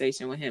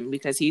conversation with him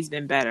because he's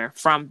been better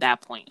from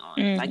that point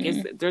on. Like,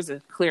 there's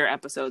a clear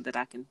episode that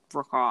I can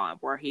recall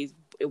where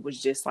it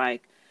was just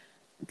like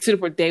to the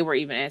point they were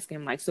even asking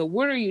him like, "So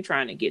what are you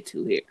trying to get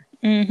to here?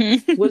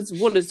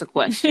 What is the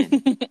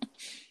question?"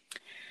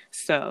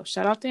 So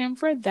shout out to him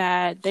for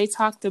that. They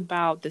talked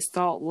about the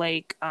Salt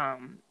Lake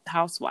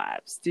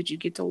Housewives. Did you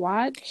get to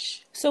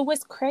watch? So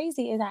what's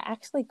crazy is I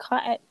actually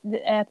caught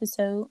the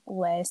episode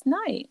last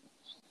night.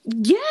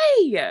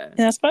 Yay! And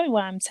that's probably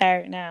why I'm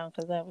tired now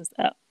because I was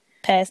up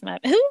past my.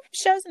 Who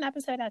shows an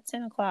episode at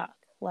 10:00?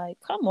 Like,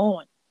 come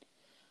on.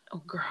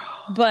 Oh, girl.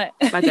 But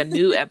like a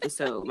new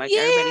episode. Like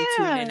everybody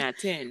tuning in at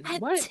 10.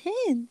 At what?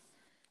 10.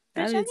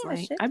 That is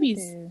like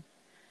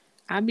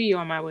I'd be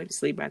on my way to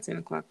sleep by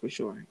 10:00 for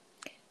sure.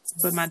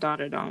 But my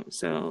daughter don't.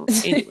 So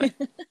anyway.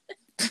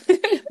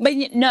 But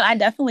no, I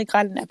definitely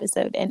caught an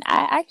episode, and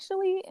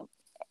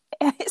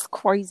it's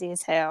crazy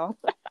as hell.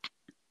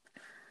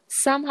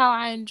 Somehow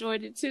I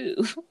enjoyed it too.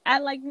 I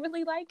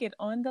really like it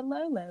on the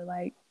low.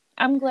 Like,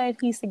 I'm glad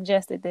he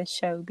suggested this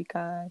show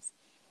because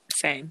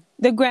same.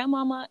 The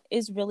grandmama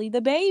is really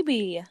the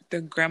baby.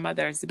 The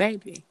grandmother is the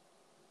baby.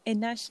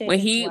 And that shit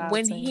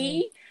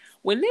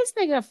when this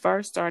nigga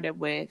first started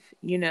with,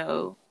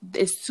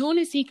 as soon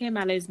as he came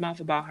out of his mouth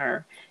about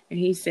her, and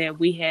he said,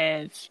 we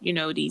have,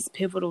 these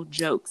pivotal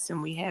jokes,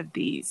 and we have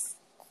these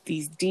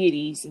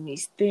deities and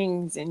these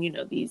things, and,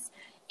 these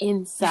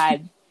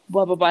inside,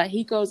 blah, blah, blah.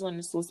 He goes on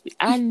this little speech.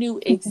 I knew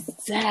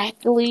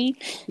exactly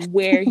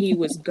where he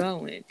was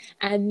going.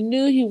 I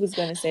knew he was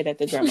going to say that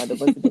the grandmother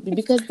was the baby,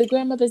 because the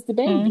grandmother's the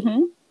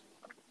baby.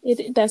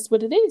 That's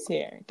what it is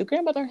here. The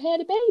grandmother had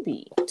a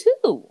baby,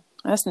 too.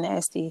 That's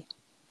nasty.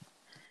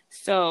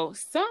 So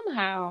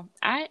somehow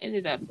I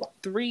ended up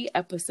 3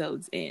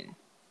 episodes in.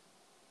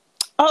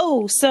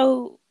 Oh,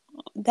 so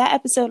that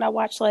episode I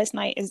watched last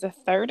night is the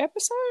 3rd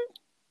episode.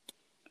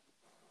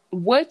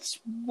 What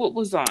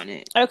was on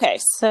it? Okay,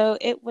 so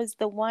it was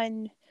the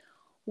one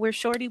where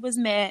Shorty was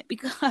mad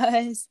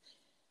because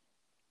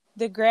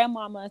the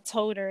grandmama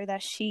told her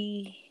that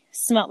she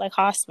smelled like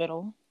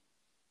hospital.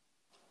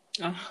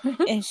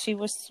 And she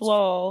was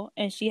swole,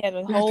 and she had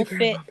a whole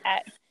fit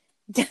at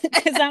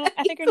because I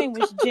think her name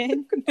was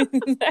Jen.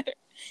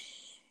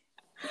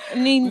 I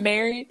mean,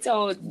 Mary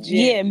told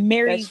Jen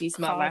that she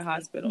smelled like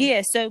hospital.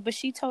 Yeah, but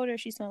she told her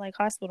she smelled like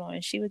hospital,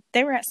 and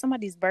they were at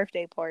somebody's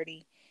birthday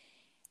party,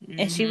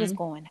 and she was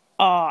going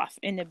off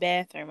in the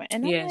bathroom.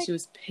 And yeah, she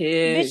was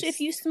pissed. Bitch,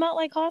 if you smelled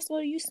like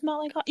hospital, you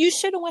smelled like you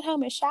should have went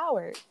home and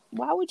showered.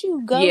 Why would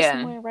you go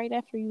somewhere right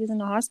after you was in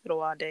the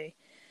hospital all day?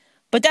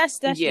 But that's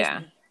just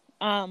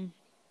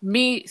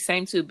me,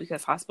 same too,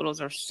 because hospitals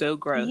are so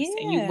gross,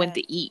 and you went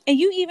to eat, and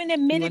you even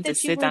admitted that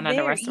you sit down at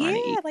a restaurant.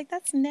 Yeah, like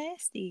that's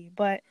nasty,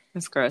 but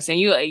it's gross, and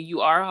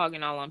you are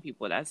hogging all on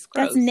people. That's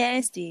gross. That's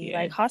nasty. Yeah.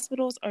 Like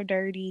hospitals are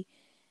dirty.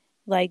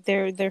 Like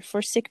they're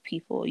for sick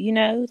people, you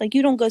know. Like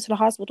you don't go to the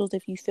hospitals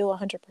if you feel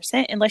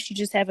 100%, unless you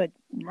just have a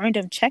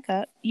random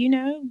checkup, you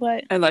know.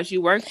 But unless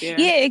you work there,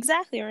 yeah,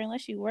 exactly, or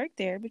unless you work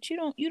there. But you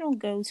don't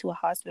go to a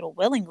hospital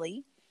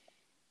willingly.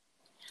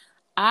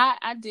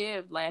 I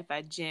did laugh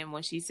at Jen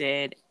when she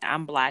said,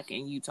 "I'm black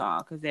in Utah,"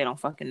 because they don't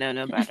fucking know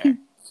no better.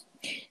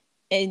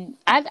 And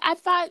I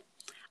thought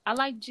I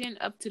liked Jen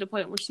up to the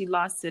point where she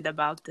lost it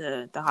about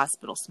the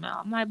hospital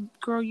smell. I'm like,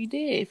 girl, you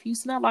did. If you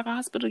smell like a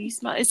hospital, you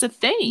smell. It's a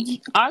thing.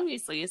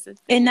 Obviously, it's a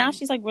thing. And now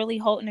she's like really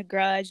holding a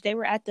grudge. They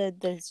were at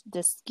the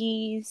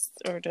skis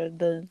or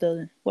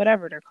the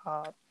whatever they're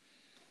called,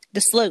 the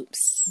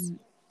slopes.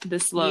 The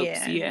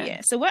slopes,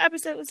 yeah. So what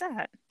episode was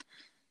that?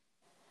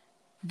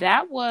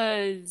 That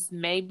was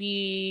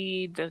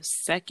maybe the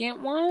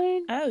second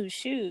one. Oh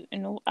shoot!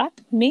 And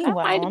meanwhile,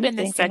 that might have been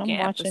the second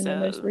episode. The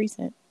most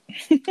recent.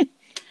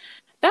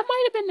 That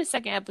might have been the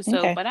second episode,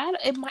 okay. But I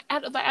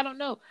don't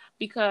know,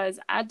 because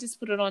I just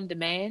put it on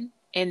demand,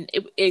 and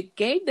it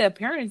gave the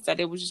appearance that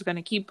it was just going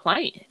to keep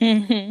playing.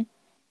 Mm-hmm.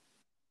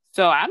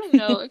 So I don't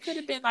know. It could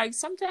have been like,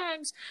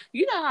 sometimes,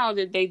 you know how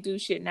they do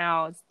shit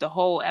now. It's the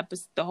whole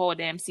episode, the whole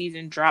damn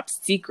season drops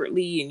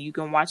secretly, and you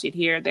can watch it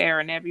here, there,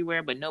 and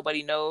everywhere, but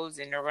nobody knows,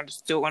 and they're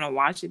still going to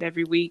watch it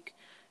every week.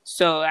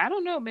 So I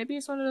don't know. Maybe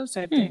it's one of those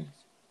type things.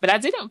 But I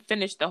didn't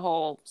finish the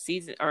whole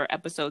season or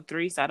episode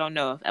 3, so I don't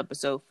know if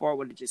episode 4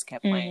 would have just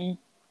kept playing.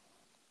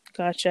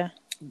 Gotcha.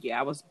 Yeah,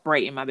 I was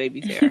braiding my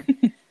baby's hair.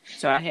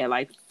 So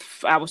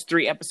I was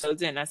 3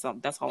 episodes in. That's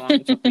how long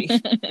it took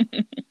me.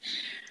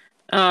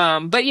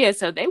 But yeah,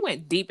 so they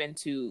went deep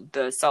into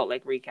the Salt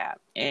Lake recap,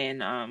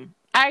 and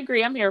I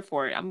agree. I'm here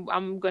for it.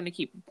 I'm going to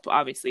keep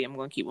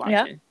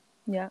watching.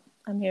 Yeah,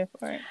 I'm here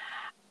for it.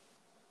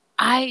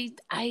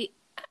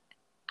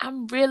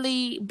 I'm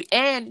really,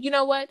 and you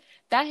know what?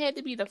 That had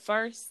to be the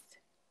first.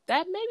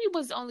 That maybe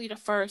was only the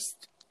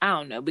first. I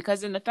don't know,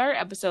 because in the 3rd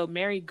episode,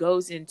 Mary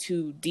goes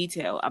into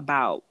detail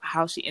about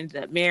how she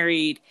ended up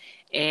married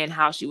and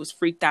how she was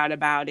freaked out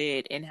about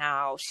it and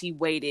how she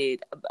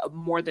waited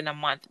more than a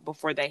month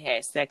before they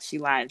had sex. She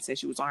lied and said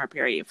she was on her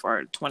period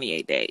for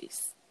 28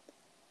 days.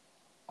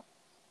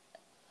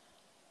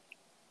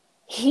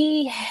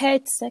 He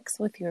had sex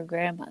with your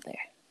grandmother.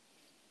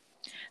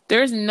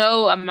 There's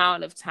no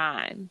amount of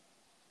time.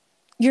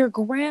 Your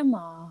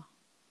grandma.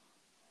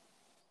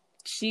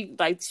 She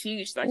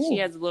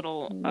has a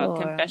little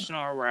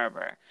confessional or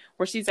whatever,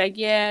 where she's like,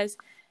 yes,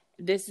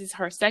 this is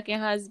her second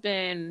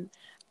husband.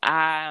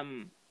 I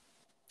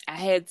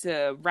had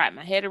to wrap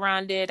my head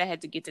around it. I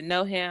had to get to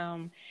know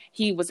him.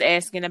 He was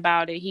asking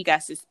about it. He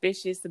got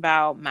suspicious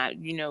about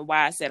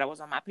why I said I was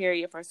on my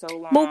period for so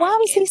long. But why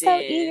was he so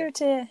eager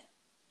to?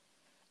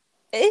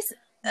 It's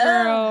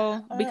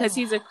girl, because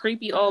he's a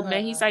creepy old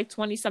man. He's like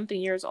 20-something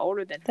years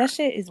older than her. That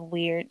shit is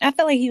weird. I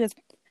feel like he was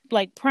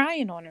like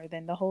prying on her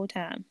then the whole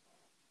time.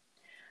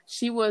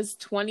 She was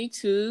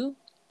 22.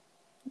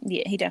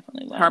 Yeah, he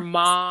definitely was. Her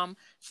mom,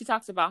 she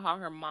talks about how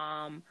her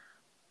mom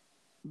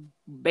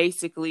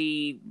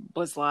basically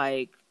was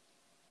like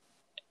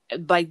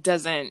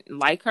doesn't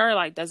like her,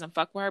 like doesn't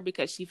fuck with her,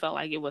 because she felt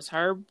like it was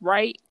her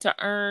right to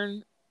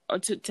earn or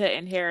to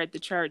inherit the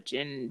church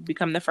and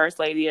become the first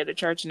lady of the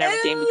church and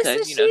everything. Ew,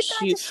 because so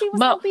she was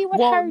gonna be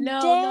with her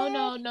dad?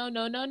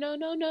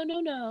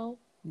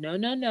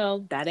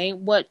 No. That ain't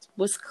what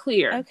was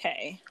clear.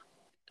 Okay.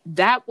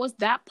 That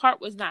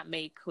part was not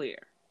made clear.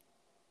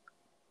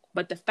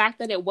 But the fact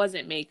that it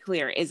wasn't made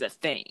clear is a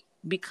thing,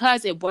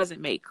 because it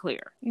wasn't made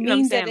clear. You know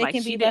what I'm saying? That it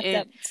can be left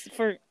up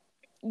for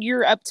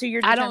up to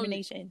your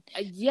determination.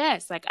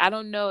 Yes, like I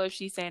don't know if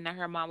she's saying that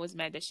her mom was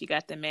mad that she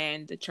got the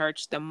man, the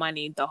church, the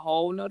money, the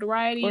whole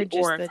notoriety,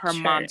 or if her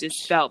mom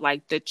just felt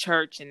like the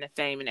church and the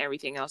fame and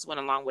everything else went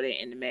along with it,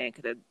 and the man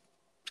could have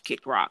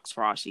kicked rocks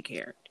for all she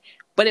cared.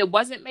 But it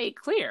wasn't made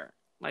clear.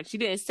 Like, she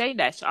didn't say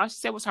that. All she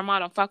said was her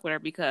mom don't fuck with her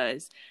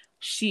because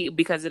of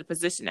the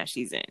position that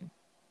she's in.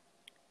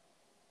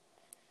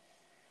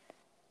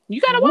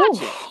 You gotta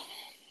watch it.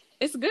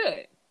 It's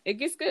good. It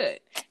gets good.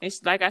 And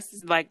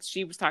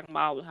she was talking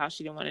about how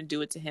she didn't want to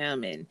do it to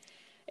him, and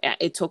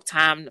it took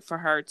time for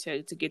her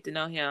to get to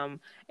know him.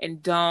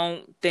 And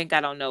don't think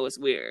I don't know it's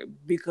weird,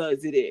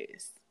 because it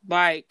is.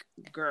 Like,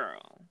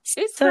 girl,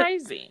 it's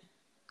crazy.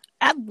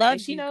 I love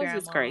she knows Grandma,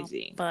 it's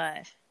crazy,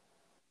 but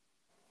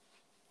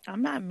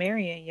I'm not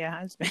marrying your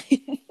husband.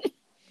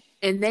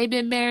 And they've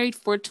been married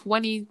for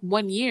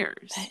 21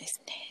 years. That is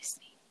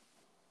nasty.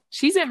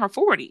 She's in her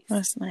 40s.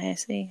 That's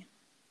nasty.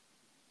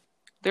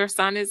 Their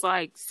son is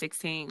like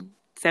 16,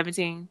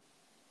 17.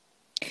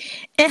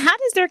 And how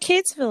does their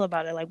kids feel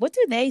about it? Like, what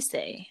do they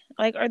say?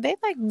 Like, are they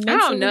like mentally I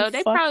don't know.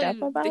 They fucked probably,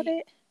 up about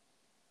it?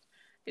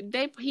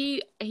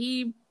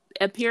 He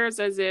appears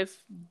as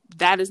if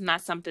that is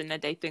not something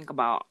that they think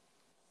about.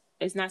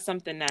 It's not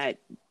something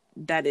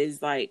that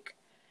is like,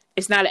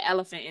 it's not an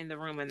elephant in the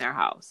room in their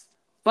house.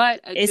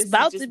 But it's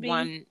about to be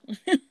one.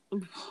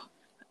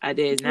 It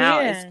is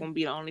now. Yeah. It's going to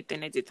be the only thing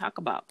that they talk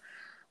about.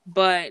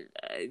 But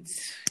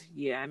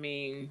yeah, I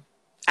mean,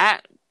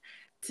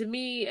 to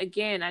me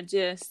again, I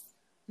just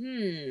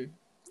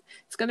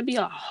it's going to be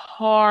a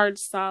hard,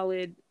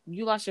 solid.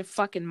 You lost your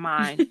fucking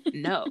mind.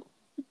 No,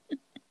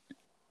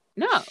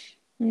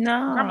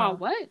 Grandma,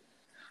 what?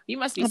 You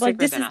must be sicker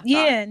than I thought.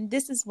 Yeah, and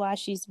this is why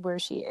she's where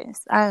she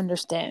is. I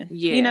understand.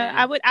 Yeah, you know,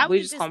 I would.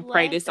 We just gonna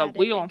pray this up.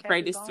 We gonna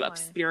pray this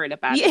spirit up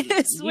out of you.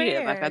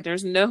 Yeah, like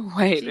there's no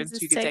way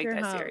that you can take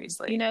that home,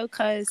 seriously. You know,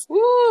 because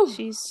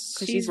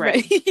she's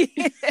ready.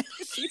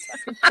 She's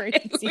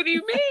crazy. What do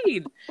you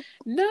mean?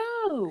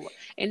 No,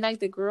 and like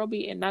the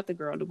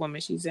woman.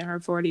 She's in her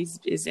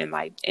 40s. Is in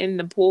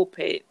the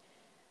pulpit,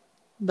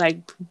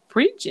 like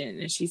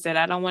preaching, and she said,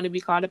 "I don't want to be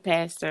called a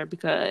pastor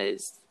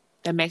because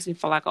that makes me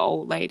feel like an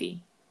old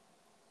lady."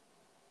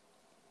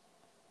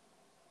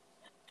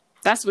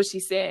 That's what she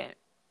said.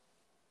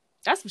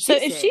 That's what she said.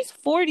 So if she's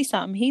 40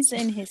 something, he's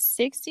in his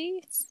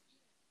 60s?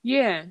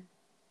 Yeah.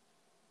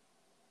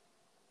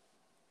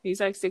 He's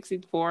like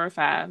 64 or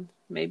 5,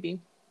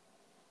 maybe.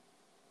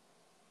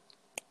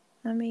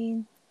 I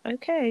mean,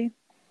 okay.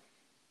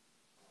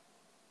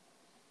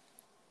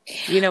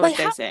 You know what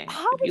they say.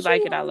 If you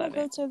like it, I love it.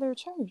 Go to their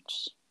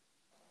church.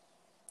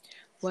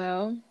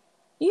 Well,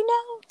 you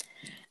know,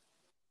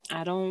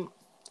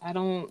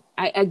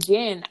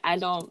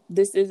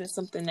 this isn't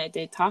something that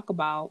they talk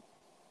about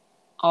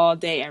all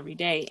day, every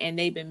day. And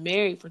they've been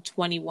married for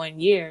 21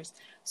 years.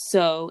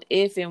 So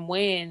if and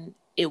when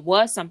it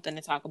was something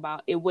to talk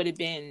about, it would have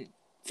been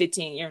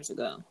 15 years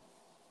ago.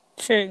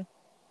 True.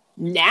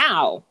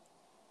 Now,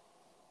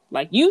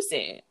 like you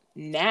said,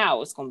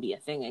 now it's going to be a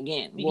thing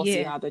again. We'll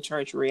see how the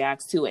church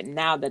reacts to it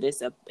now that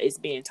it's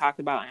being talked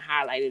about and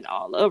highlighted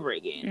all over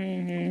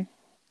again.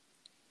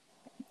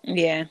 Mm-hmm.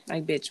 Yeah.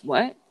 Like, bitch,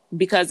 what?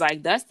 Because,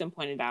 like Dustin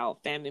pointed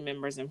out, family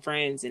members and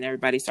friends and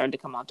everybody started to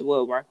come out the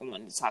woodwork and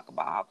wanted to talk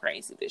about how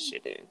crazy this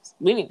shit is.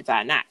 We need to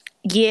find out.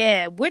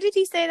 Yeah. Where did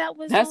he say that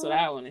was? That's what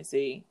I want to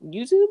see.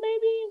 YouTube,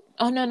 maybe?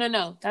 Oh,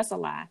 no. That's a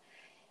lie.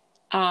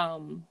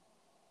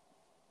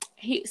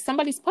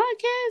 Somebody's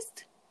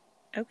podcast?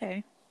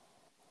 Okay.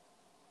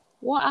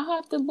 Well, I'll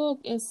have to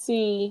look and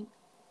see.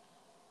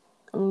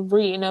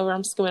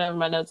 I'm skimming over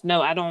my notes.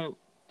 No, I don't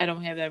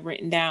have that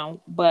written down,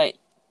 but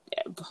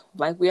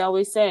like we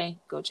always say,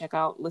 go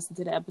listen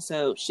to the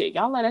episode. Shit,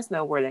 y'all let us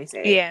know where they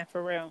say. Yeah,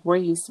 for real. Where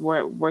he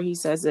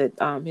says that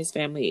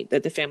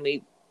the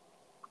family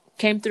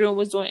came through and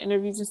was doing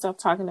interviews and stuff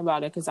talking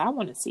about it, because I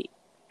want to see.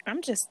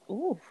 I'm just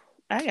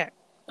I got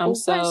I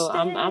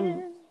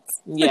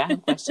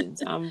have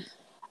questions. My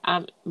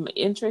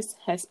interest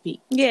has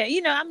peaked. Yeah,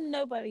 I'm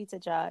nobody to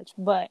judge,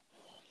 but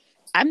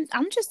I'm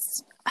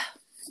just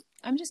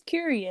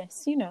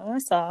curious,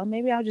 that's all.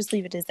 Maybe I'll just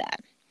leave it as that.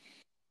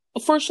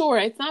 For sure.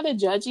 It's not a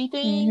judgy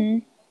thing.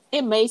 Mm-hmm.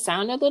 It may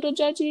sound a little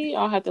judgy.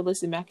 I'll have to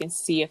listen back and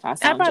see if I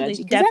sound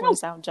judgy. Definitely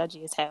sound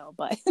judgy as hell,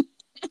 but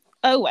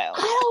oh well.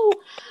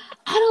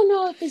 I don't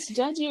know if it's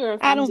judgy or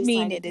if I don't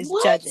mean like, it is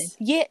judging.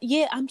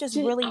 Yeah, I'm just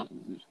really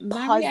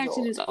my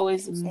reaction is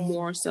always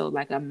more so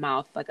like a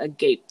mouth, like a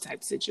gape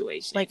type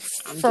situation. Like,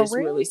 I'm just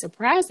really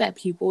surprised that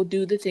people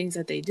do the things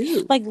that they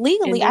do. Like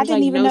legally, I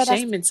didn't even know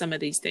shame in some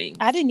of these things.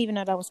 I didn't even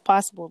know that was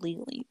possible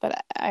legally,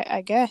 but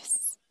I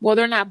guess. Well,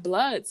 they're not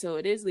blood, so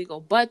it is legal,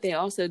 but they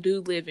also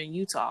do live in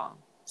Utah.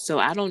 So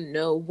I don't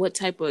know what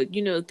type of,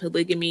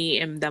 polygamy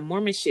and the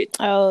Mormon shit.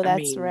 Oh,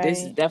 that's right.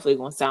 This is definitely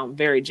going to sound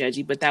very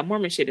judgy, but that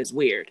Mormon shit is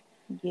weird.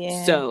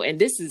 Yeah. So, and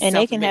this is and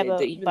they can have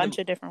a bunch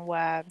of different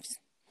wives.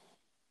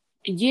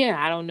 Yeah,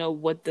 I don't know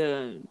what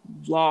the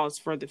laws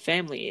for the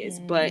family is,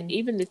 but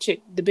even the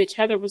bitch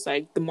Heather was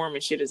like, the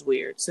Mormon shit is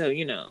weird. So,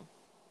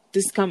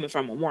 this is coming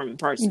from a Mormon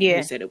person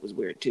who said it was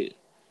weird too.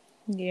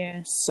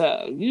 Yeah.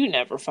 So you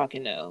never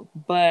fucking know,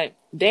 but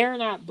they're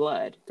not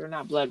blood. They're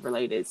not blood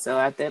related. So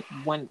at that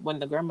when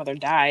the grandmother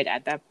died,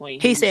 at that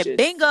point he said,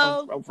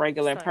 "Bingo, a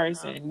regular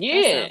person."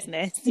 Yeah,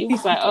 he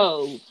was like,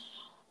 "Oh,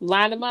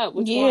 line them up."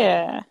 Which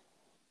one?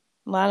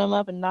 Line them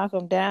up and knock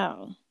them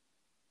down.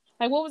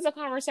 Like, what was the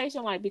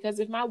conversation like? Because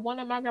if one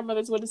of my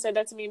grandmothers would have said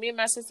that to me and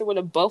my sister would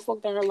have both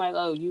looked at her like,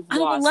 "Oh, you've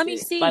lost let me it."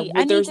 see. Like,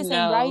 I need this in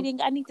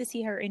writing. I need to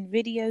see her in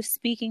video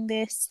speaking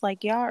this.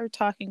 Like, y'all are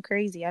talking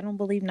crazy. I don't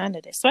believe none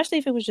of this. Especially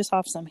if it was just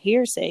off some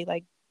hearsay.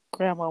 Like,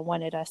 grandma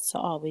wanted us to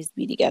always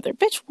be together.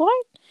 Bitch,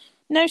 what?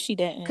 No, she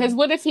didn't. Because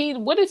what if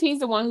he's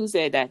the one who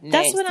said that nasty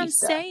That's what I'm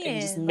stuff saying.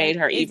 and just made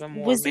her even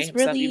more, made himself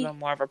really even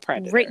more of a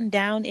predator? Written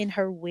down in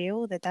her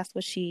will that that's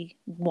what she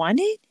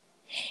wanted?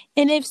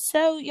 And if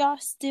so, y'all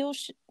still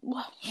should.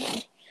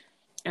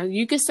 And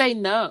you could say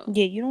no.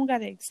 Yeah, you don't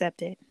gotta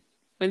accept it.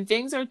 When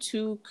things are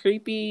too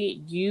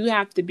creepy, you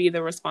have to be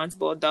the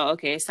responsible adult.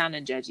 Okay, it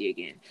sounded judgy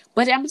again,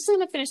 but I'm just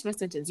gonna finish my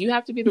sentence. You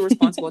have to be the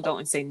responsible adult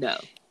and say no.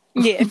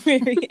 Yeah,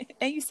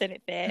 and you said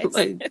it fast.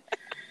 Like,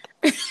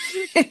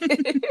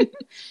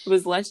 it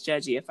was less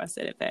judgy if I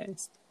said it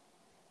fast.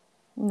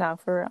 No,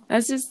 for real.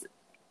 That's just,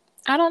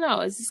 I don't know.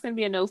 It's just gonna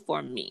be a no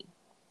for me.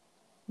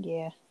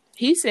 Yeah.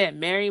 He said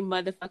Mary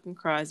motherfucking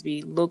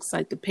Crosby looks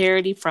like the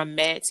parody from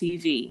Mad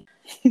TV.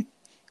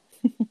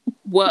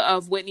 What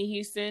of Whitney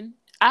Houston?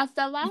 I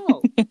fell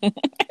out.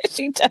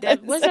 She does.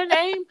 What's her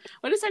name?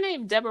 What is her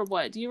name? Deborah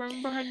what? Do you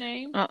remember her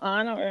name?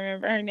 I don't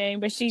remember her name,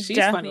 but she's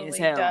funny as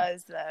hell.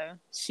 Does though.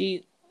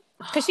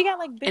 Because she got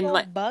like big old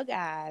like, bug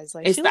eyes.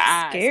 Like, it's she the looks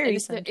eyes. Scary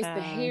it's the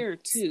hair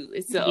too.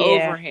 It's the yeah.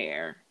 over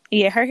hair.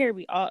 Yeah, her hair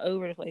be all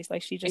over the place.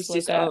 Like she just.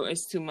 It's just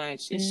it's too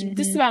much. This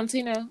is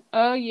Valentino.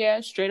 Oh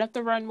yeah, straight off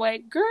the runway,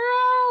 girl.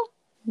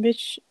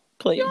 Bitch,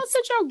 please. You don't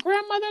sit your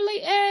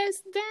grandmotherly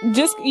ass down.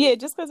 Just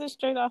because it's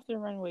straight off the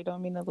runway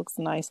don't mean it looks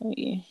nice on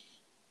you.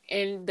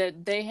 And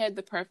they had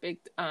the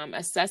perfect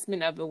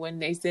assessment of it when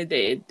they said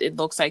that it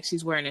looks like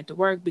she's wearing it to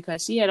work,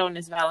 because she had on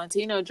this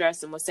Valentino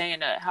dress and was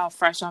saying how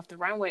fresh off the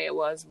runway it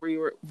was,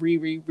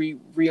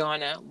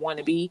 Rihanna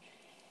wannabe,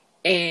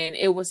 and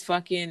it was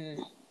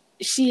fucking.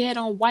 She had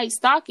on white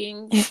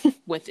stockings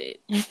with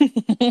it.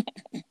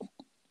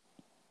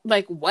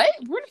 Like what?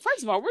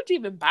 First of all, where'd you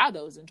even buy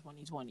those in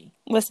 2020?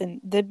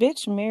 Listen, the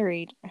bitch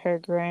married her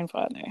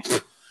grandfather.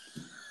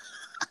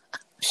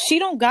 She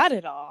don't got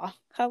it all.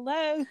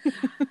 Hello.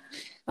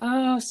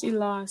 Oh, she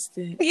lost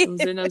it. It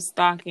was in those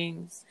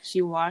stockings.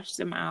 She washed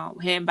them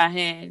out hand by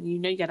hand. You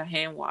know you gotta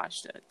hand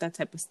wash that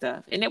type of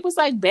stuff. And it was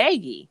like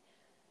baggy.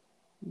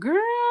 Girl.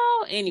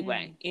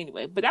 Anyway.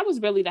 But that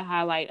was really the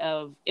highlight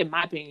of, in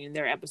my opinion,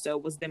 their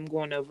episode, was them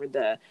going over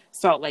the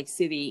Salt Lake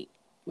City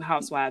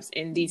housewives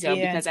in detail,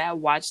 because I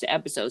watched the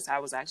episodes, so I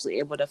was actually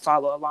able to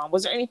follow along.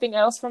 Was there anything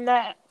else from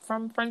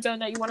Friend Zone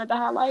that you wanted to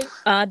highlight?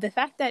 The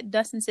fact that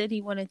Dustin said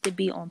he wanted to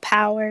be on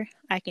Power,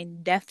 I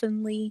can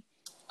definitely.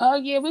 Oh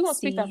yeah, we're gonna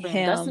speak that for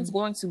him. Dustin's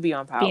going to be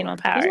on Power. Being on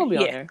Power, he's gonna be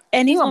on there,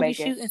 and he's gonna be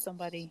shooting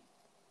somebody.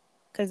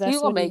 Because that's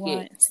what he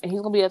wants. And he's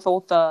gonna be a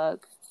full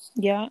thug.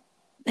 Yeah,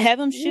 have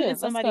him shooting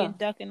somebody and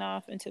ducking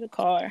off into the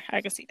car.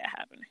 I can see that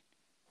happening.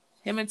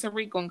 Him and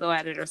Tariq gonna go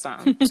at it or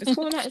something. It's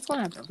gonna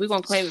happen. We're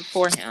gonna claim it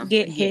for him.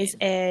 Get his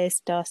ass,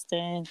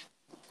 Dustin.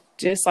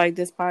 Just like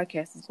this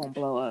podcast is gonna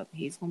blow up.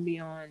 He's gonna be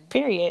on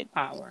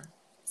Power.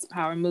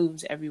 Power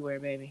moves everywhere,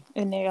 baby.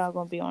 And they are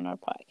gonna be on our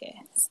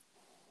podcast.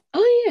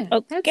 Oh yeah.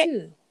 Okay. That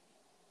too.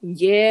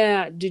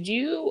 Yeah. Did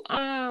you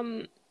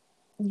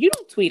you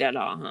don't tweet at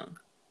all, huh?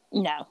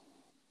 No.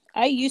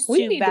 I used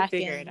to back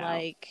in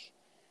like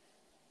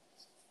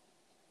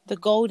the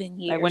golden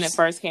years. Like when it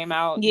first came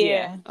out?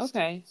 Yeah.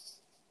 Okay.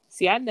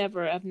 See, I've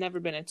never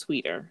been a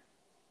tweeter.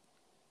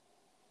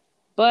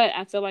 But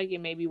I feel like it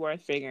may be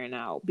worth figuring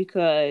out,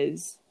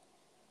 because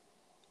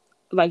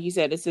like you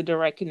said, it's a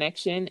direct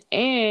connection,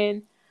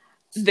 and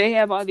they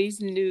have all these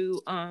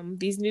new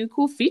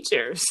cool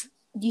features.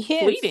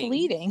 Yeah,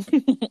 fleeting.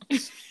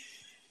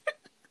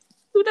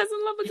 Who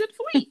doesn't love a good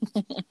fleet?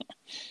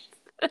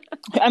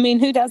 I mean,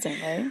 who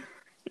doesn't, right?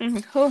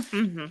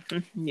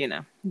 You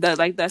know,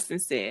 like Dustin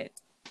said,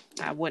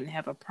 I wouldn't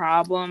have a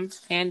problem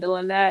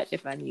handling that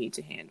if I need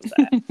to handle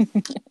that.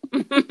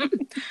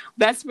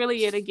 That's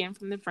really it again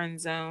from the Friend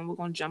Zone. We're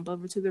going to jump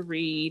over to the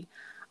read.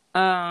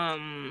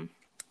 RNC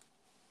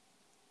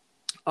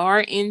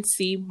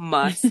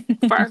Musk.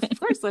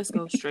 First, let's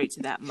go straight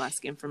to that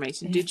Musk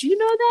information. Did you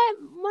know that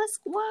Musk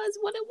was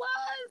what it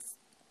was?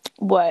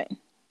 What?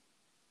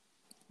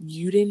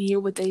 You didn't hear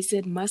what they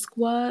said Musk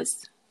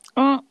was?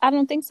 I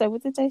don't think so.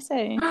 What did they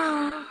say?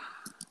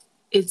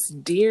 It's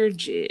deer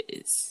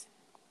jizz.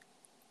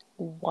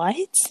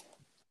 What?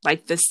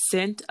 Like the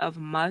scent of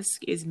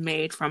musk is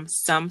made from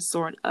some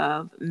sort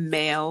of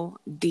male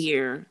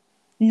deer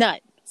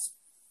nut.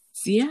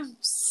 Yeah,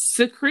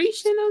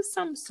 secretion of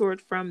some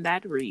sort from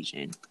that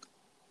region.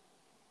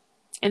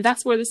 And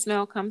that's where the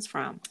smell comes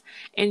from.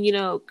 And, you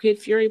know, Kid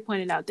Fury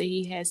pointed out that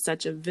he has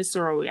such a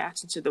visceral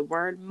reaction to the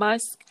word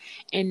musk.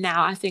 And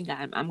now I think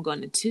I'm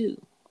going to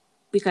too,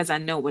 because I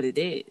know what it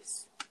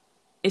is.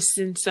 It's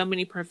in so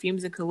many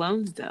perfumes and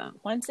colognes, though.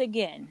 Once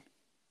again,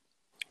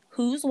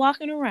 who's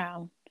walking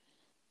around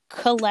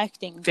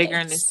collecting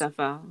figuring this stuff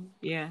out?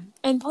 Yeah.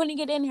 And putting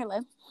it in here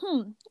like,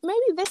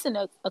 maybe this in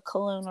a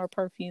cologne or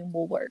perfume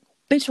will work.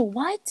 Bitch,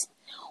 what?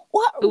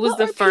 Who was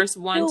the first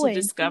one to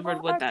discover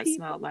what that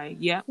smelled like?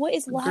 Yeah. What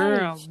is life?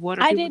 Girl, what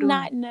are I people did doing?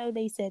 not know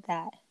they said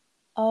that.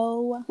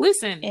 Oh.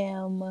 Listen.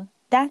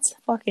 That's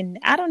fucking...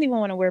 I don't even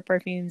want to wear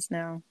perfumes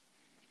now.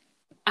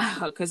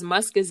 Because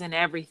musk is in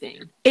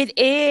everything. It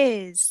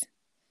is.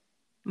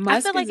 Musk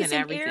I feel like is it's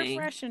in in air everything.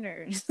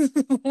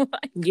 fresheners.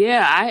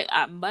 Yeah,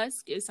 I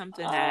musk is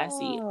something that I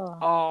see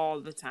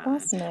all the time.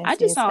 I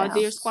just saw a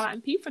deer squat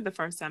and pee for the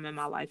first time in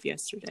my life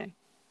yesterday.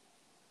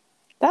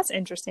 That's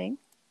interesting.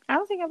 I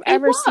don't think I've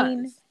ever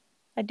seen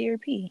a deer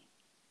pee.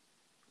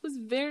 It was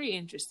very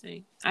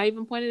interesting. I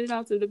even pointed it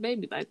out to the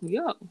baby, like,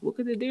 yo, look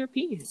at the deer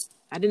peeing.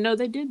 I didn't know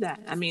they did that.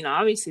 I mean,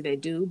 obviously they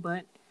do,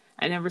 but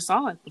I never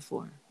saw it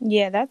before.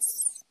 Yeah,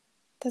 that's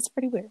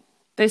pretty weird.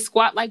 They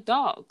squat like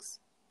dogs.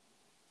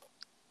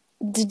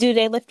 Do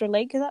they lift their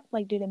legs up?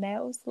 Like, do the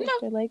males lift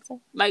their legs up?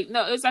 Like,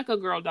 no, it's like a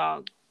girl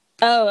dog.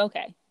 Oh,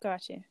 okay.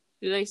 Gotcha.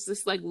 They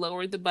just, like,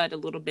 lower the butt a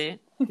little bit.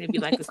 Maybe,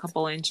 like, a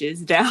couple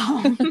inches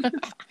down.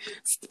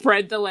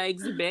 Spread the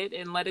legs a bit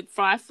and let it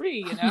fly free,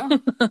 you know?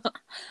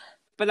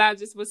 But I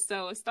just was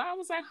so astonished. I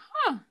was like,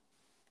 huh.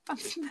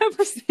 I've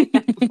never seen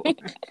that before.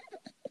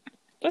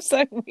 That's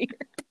so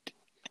weird.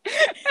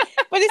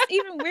 But it's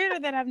even weirder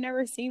that I've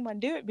never seen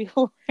one do it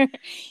before. As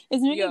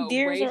many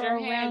deers are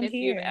around if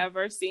here. You've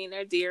ever seen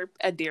a deer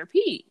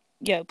pee.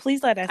 Yo,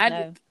 please let us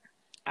know.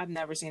 I've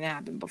never seen it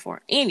happen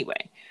before.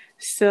 Anyway,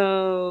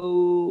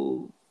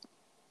 so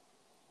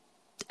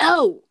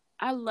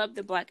I love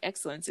the Black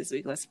Excellence this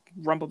week. Let's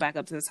rumble back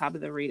up to the top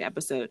of the read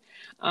episode.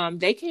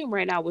 They came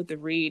right out with the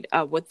read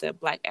with the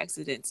Black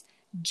Excellence.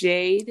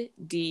 Jade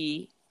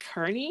D.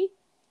 Kearney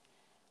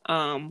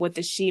with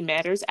the She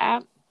Matters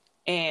app.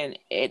 And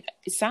it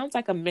sounds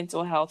like a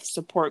mental health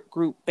support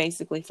group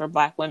basically for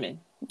Black women.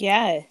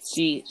 Yes.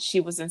 She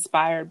was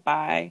inspired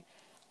by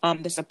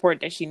the support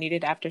that she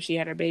needed after she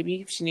had her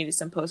baby. She needed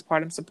some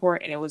postpartum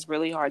support, and it was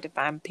really hard to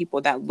find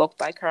people that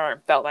looked like her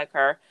and felt like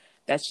her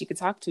that she could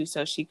talk to.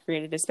 So she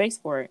created a space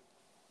for it.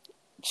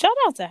 Shout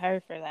out to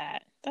her for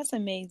that. That's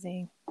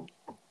amazing.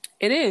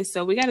 It is.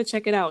 So we got to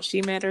check it out.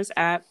 She Matters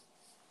app.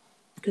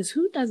 Because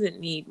who doesn't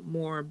need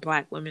more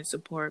Black women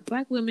support?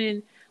 Black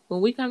women,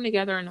 when we come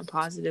together in a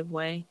positive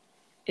way,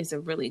 it's a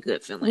really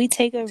good feeling. We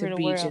take over the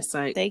world. Just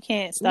like, they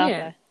can't stop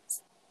us.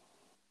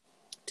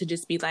 To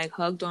just be like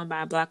hugged on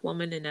by a Black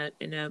woman in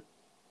a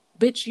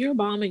bitch, you're a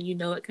bomb and you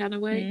know it kind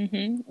of way.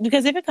 Mm-hmm.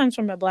 Because if it comes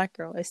from a Black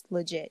girl, it's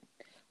legit.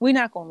 We're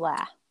not gonna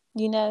lie,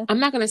 you know. I'm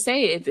not gonna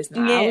say it if it's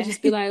not. Yeah. I would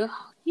just be like,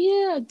 oh,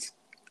 yeah,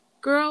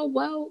 girl.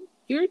 Well,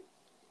 your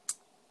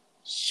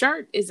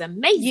shirt is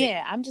amazing.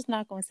 Yeah, I'm just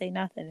not gonna say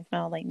nothing if I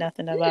don't like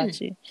nothing about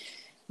you.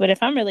 But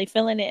if I'm really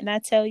feeling it and I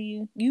tell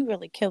you, you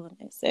really killing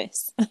it,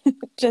 sis.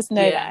 Just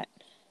know that.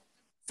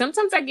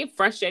 Sometimes I get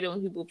frustrated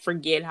when people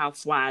forget how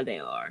fly they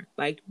are.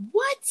 Like,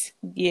 what?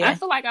 Yeah. I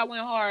feel like I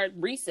went hard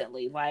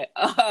recently. Like,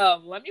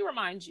 let me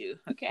remind you,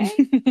 okay?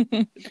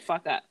 Get the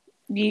fuck up.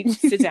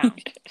 Sit down.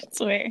 I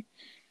swear.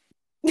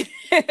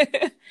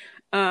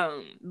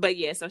 But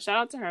yeah, so shout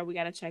out to her. We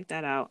gotta check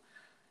that out.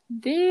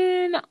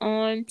 Then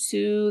on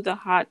to the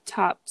Hot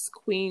Tops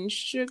Queen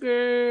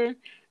Sugar.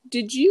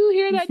 Did you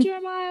hear that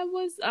Jeremiah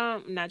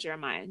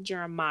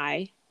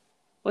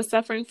was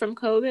suffering from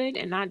COVID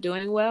and not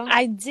doing well?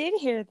 I did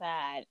hear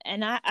that.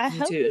 And I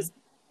hope he's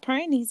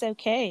praying he's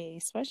okay.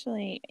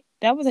 Especially,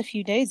 that was a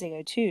few days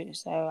ago too.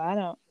 So I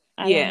don't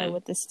know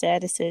what the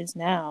status is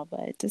now,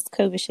 but this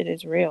COVID shit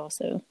is real.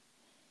 So,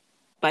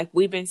 like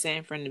we've been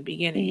saying from the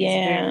beginning,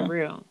 it's very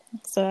real.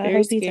 So I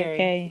hope he's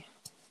okay.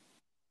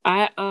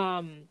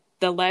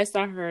 The last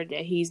I heard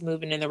that he's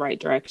moving in the right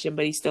direction,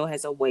 but he still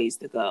has a ways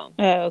to go.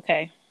 Oh,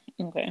 okay.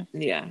 Okay.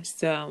 Yeah.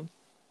 So,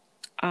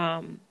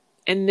 and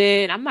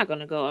then I'm not going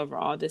to go over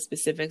all the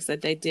specifics that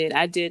they did.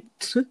 I did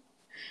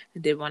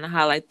want to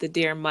highlight the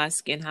Dear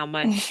Musk and how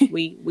much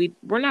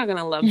we're not going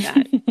to love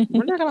that.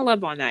 We're not going to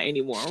love on that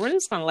anymore. We're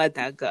just going to let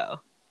that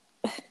go.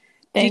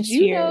 Thanks, did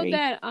you know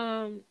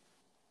that,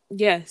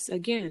 yes,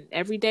 again,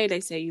 every day they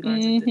say you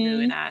learn something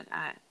new, and I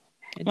had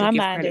to give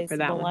credit for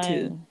that one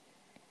too.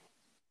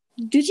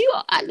 Did you,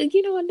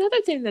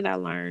 another thing that I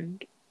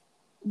learned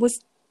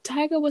was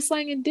Tyga was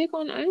slanging dick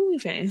on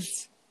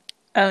OnlyFans.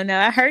 Oh no,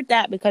 I heard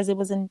that because it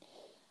was in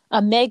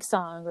a Meg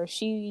song, or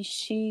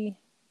she.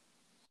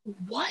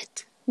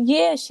 What?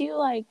 Yeah, she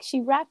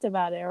rapped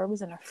about it, or it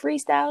was in a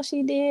freestyle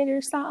she did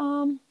or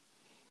something.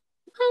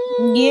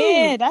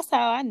 Yeah, that's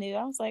how I knew.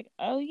 I was like,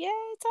 oh yeah,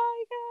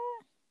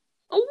 Tyga.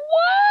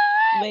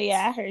 What? But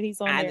yeah, I heard he's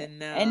on there. I didn't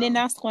know. And then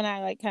that's when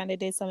I kind of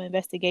did some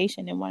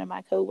investigation, and one of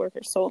my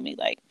coworkers told me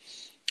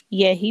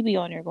yeah, he be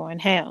on there going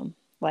ham,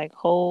 like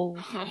whole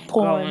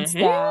porn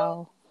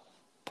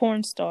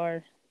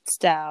star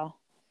style.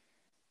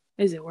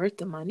 Is it worth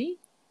the money?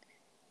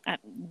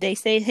 They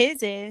say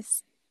his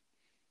is.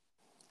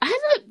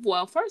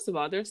 Well, first of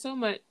all, there's so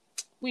much.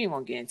 We ain't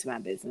gonna get into my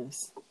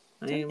business.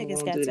 I think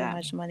it's got too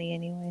much money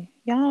anyway.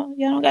 Y'all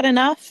don't got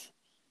enough.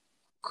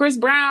 Chris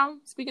Brown,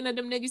 speaking of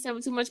them niggas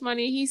having too much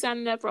money, he's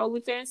signing up for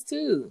OnlyFans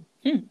too.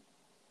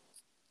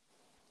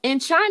 In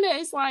China,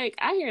 it's like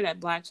I hear that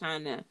Blac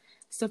Chyna,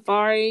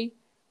 Safari,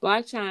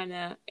 Blac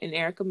Chyna, and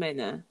Erica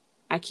Mena.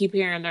 I keep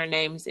hearing their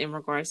names in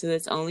regards to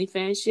this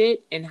OnlyFans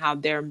shit and how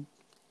they're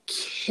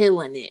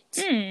killing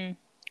it.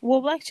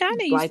 Well, Blac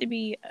Chyna used to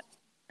be.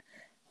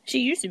 She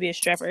used to be a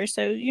stripper,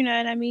 so you know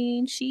what I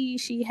mean.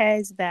 She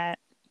has that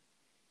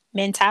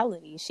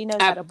mentality. She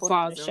knows how to put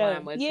on a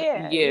show.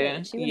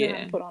 Yeah. She would know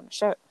how to put on a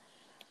show.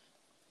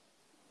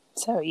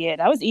 So yeah,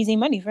 that was easy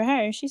money for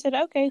her. She said,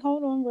 "Okay,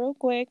 hold on, real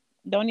quick.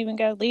 Don't even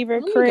go leave her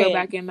crib. Go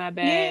back in my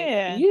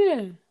bag.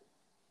 Yeah.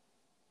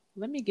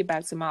 Let me get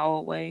back to my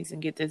old ways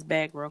and get this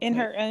bag real quick. In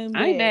her own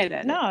bed. I ain't mad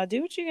at it. No,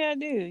 do what you gotta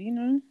do. You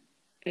know.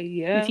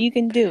 Yeah. If you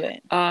can do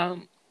it.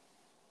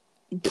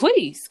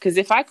 Please, because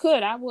if I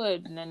could, I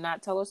would, and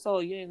not tell a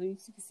soul. You at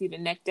least you can see the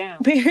neck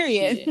down.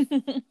 Period.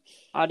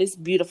 All this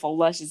beautiful,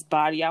 luscious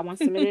body. I want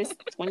some of this.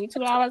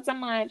 $22 a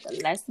month.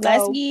 Let's go.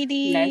 Let's get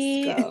it.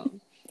 Let's go.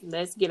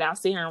 Let's get out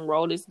here and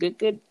roll this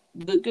good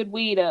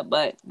weed up,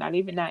 but not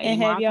even that and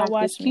anymore. Have y'all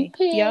watch me?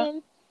 Yep.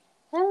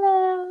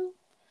 Hello.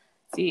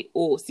 See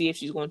if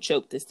she's gonna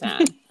choke this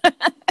time.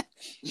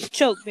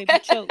 Choke, baby,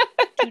 choke.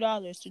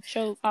 $2 to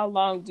choke. How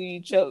long do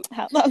you choke?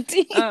 How long do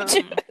you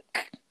choke?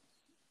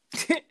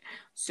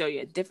 Show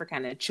you a different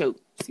kind of choke.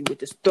 See what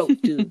this throat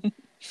do.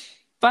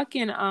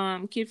 Fucking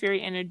Kid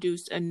Fury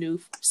introduced a new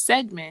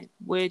segment,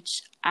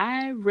 which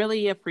I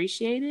really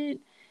appreciated.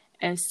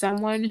 As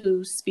someone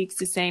who speaks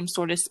the same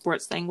sort of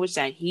sports language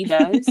that he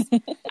does,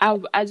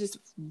 I just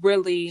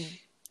really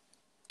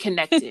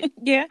connected.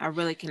 Yeah, I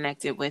really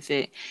connected with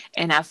it,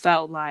 and I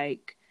felt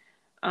like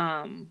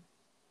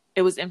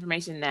it was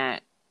information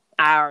that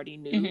I already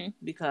knew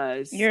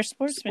because you're a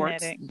sports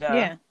fanatic.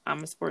 Yeah,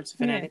 I'm a sports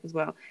fanatic as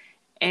well.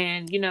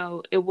 And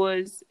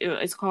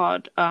it's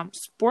called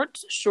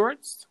Sports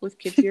Shorts with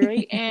Kid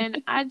Fury,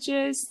 and I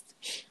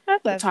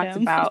talked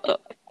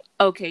about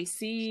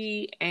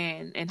OKC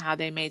and how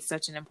they made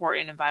such an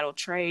important and vital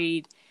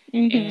trade,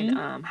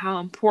 and how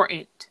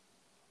important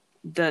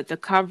the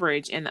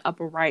coverage in the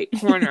upper right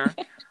corner,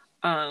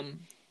 how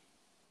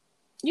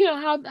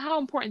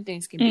important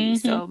things can be.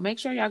 So make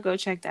sure y'all go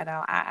check that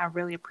out. I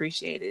really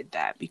appreciated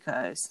that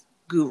because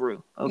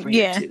Guru over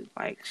here too.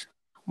 Like,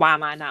 why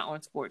am I not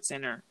on Sports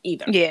Center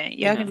either? Yeah,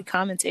 y'all can be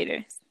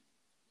commentators.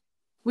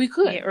 We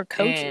could. Or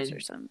coaches or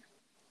something.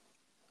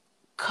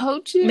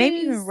 Coaches? Maybe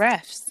even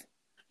refs,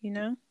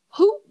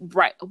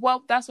 Right.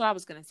 Well, that's what I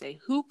was going to say.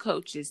 Who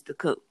coaches the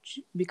coach?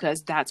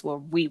 Because that's where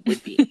we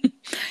would be.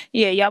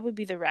 Yeah, y'all would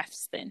be the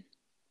refs then.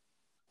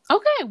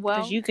 Okay, well.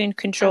 Because you can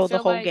control the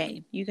whole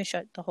game. You can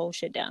shut the whole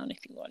shit down if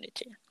you wanted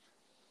to.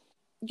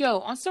 Yo,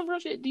 on some real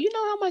shit, do you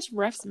know how much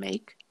refs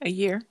make a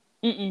year?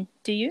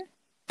 Do you?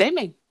 They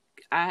make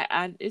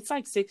it's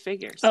like 6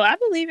 figures. Oh, I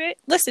believe it.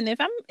 Listen, if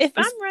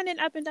I'm running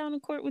up and down the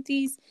court with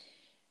these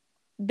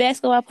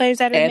basketball players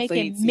that are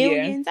making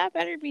millions, I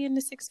better be in the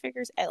 6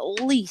 figures at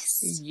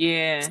least.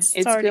 Yeah, it's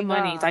good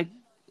money. Like,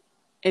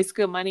 it's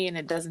good money, and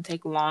it doesn't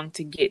take long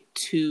to get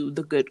to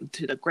the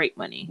great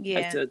money.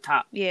 Yeah, like to the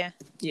top. Yeah.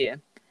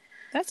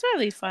 That's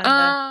really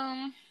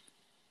fun.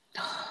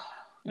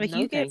 Like,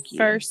 you get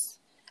first.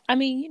 I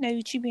mean,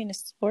 you being a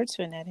sports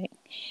fanatic,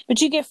 but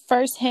you get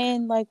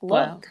firsthand look.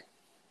 Well,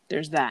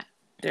 there's that.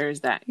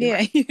 There's that.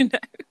 Yeah,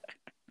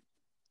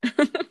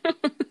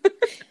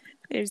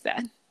 There's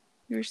that.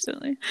 You're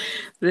silly.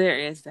 There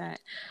is that.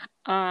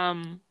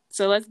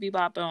 So let's be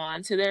bopping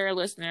on to their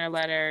listener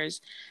letters.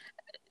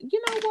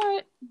 You know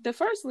what? The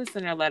first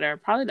listener letter,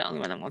 probably the only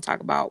one I'm going to talk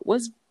about,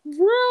 was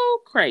real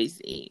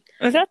crazy.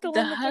 Was that the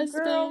one with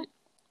husband, the girl?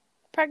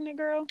 Pregnant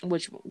girl?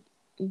 Which one?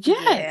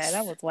 Yes. Yeah,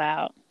 that was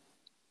loud.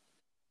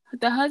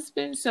 The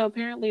husband, so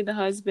apparently the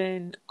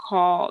husband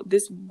called,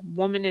 this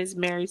woman is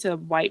married to a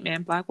white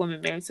man, black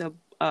woman married to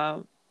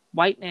a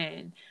white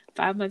man,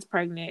 5 months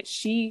pregnant.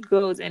 She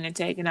goes and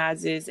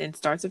antagonizes and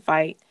starts a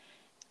fight,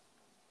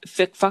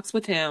 fucks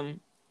with him,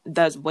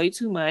 does way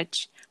too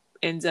much,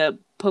 ends up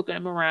poking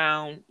him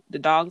around. The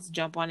dogs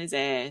jump on his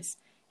ass.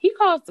 He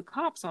calls the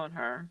cops on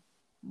her.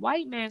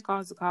 White man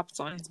calls the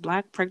cops on his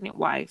black pregnant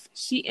wife.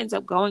 She ends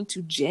up going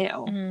to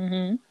jail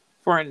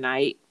for a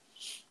night.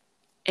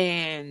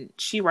 And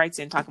she writes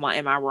in talking about,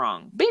 am I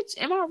wrong? Bitch,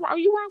 am I wrong? Are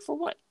you wrong for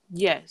what?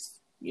 Yes.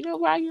 You know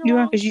why you're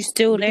wrong? Because you're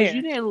still there.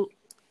 You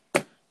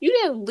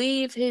didn't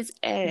leave his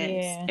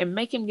ass and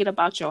make him get up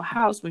out your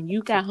house when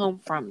you got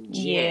home from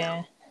jail.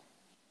 Yeah.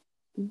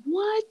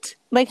 What?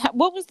 Like,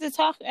 what was the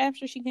talk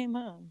after she came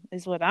home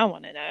is what I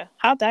want to know.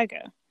 How'd that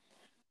go?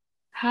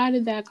 How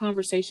did that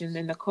conversation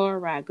in the car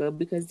ride go?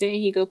 Because didn't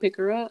he go pick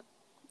her up?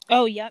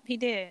 Oh, yep, he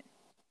did.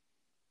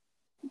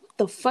 What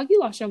the fuck?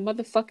 You lost your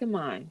motherfucking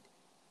mind.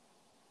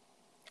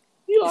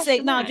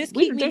 No, just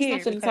keep me here.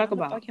 There's nothing to talk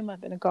about. Fuck him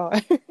up in a car.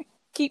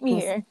 Keep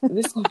me here.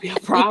 This is going to be a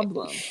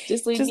problem.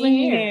 Just leave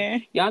me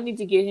here. Y'all need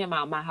to get him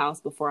out of my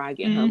house before I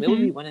get home. It would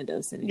be one of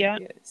those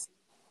scenarios.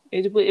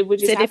 It would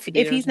just have to be.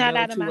 If he's not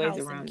out of my house,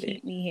 then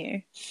keep me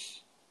here.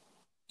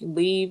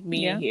 Leave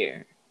me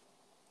here.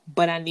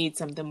 But I need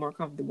something more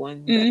comfortable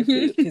and better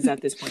food. Because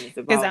at this point, it's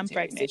a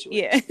voluntary situation.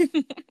 Yeah.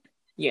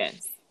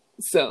 Yes.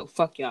 So,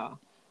 fuck y'all.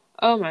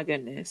 Oh, my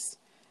goodness.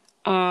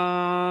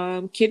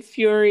 Kid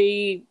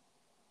Fury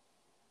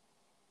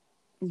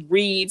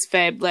reads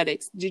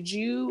Fabletics. Did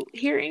you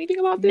hear anything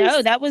about this?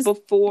 No, that was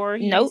before.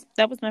 Nope,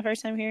 that was my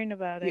first time hearing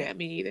about it. Yeah,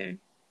 me either.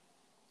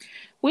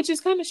 Which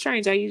is kind of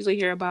strange. I usually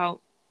hear about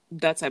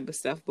that type of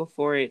stuff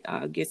before it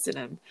gets to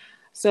them.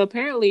 So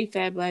apparently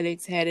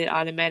Fabletics had it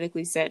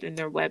automatically set in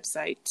their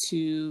website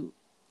to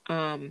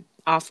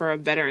offer a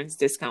veterans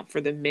discount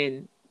for the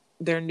men,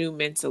 their new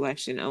men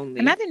selection only.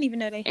 And I didn't even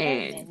know they had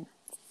men.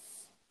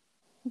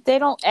 They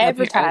don't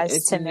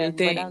advertise to men,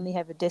 but only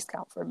have a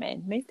discount for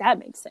men. That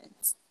makes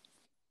sense.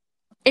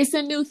 It's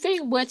a new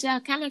thing, which I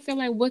kind of feel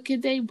like, what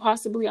could they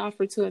possibly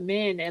offer to a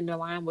man and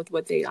align with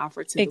what they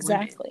offer to the women?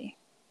 Exactly.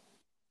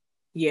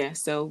 Yeah,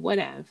 so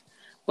whatever.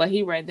 Well,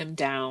 he read them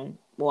down.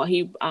 Well,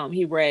 he passed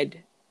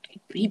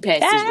his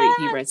read.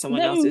 He read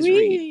someone else's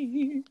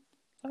read.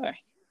 All right.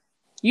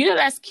 You know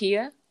that's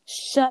Kia.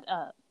 Shut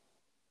up.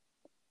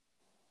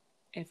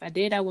 If I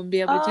did, I wouldn't be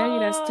able to tell you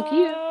that's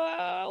Takia.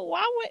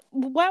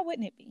 Why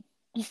wouldn't it be?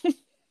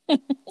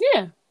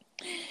 Yeah.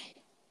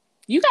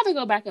 You got to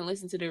go back and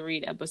listen to the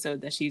Read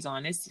episode that she's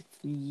on. It's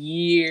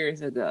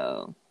years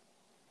ago.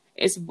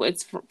 It's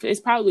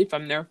probably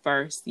from their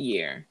first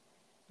year.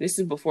 This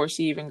is before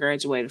she even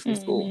graduated from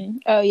school.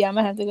 Oh yeah, I'm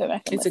gonna have to go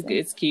back and listen.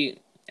 It's cute.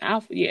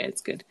 Yeah,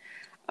 it's good.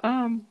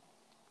 And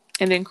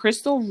then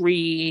Crystal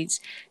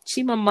reads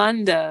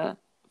Chimamanda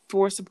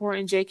for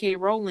supporting J.K.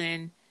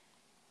 Rowling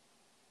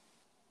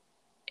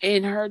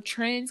in her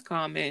trans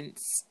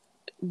comments,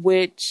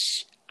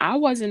 which I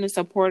wasn't a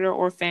supporter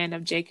or fan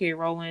of J.K.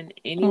 Rowling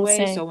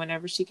anyway. So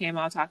whenever she came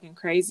out talking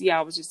crazy,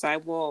 I was just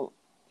like, well,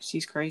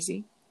 she's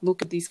crazy.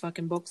 Look at these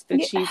fucking books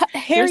that she's...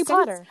 Harry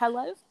Potter,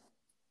 hello?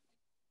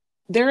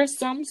 There is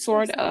some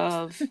sort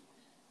of...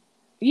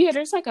 Yeah,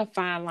 there's like a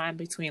fine line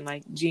between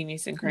like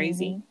genius and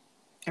crazy.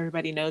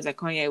 Everybody knows that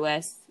Kanye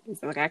West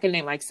is like, I can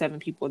name like 7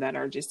 people that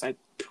are just like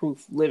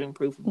living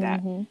proof of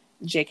that.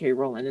 J.K.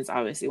 Rowling is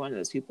obviously one of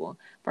those people.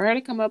 For her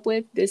to come up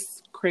with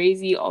this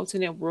crazy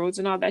alternate worlds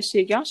and all that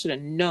shit, y'all should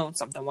have known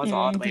something wasn't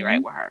all the way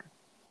right with her.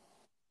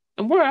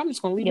 And I'm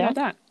just going to leave it at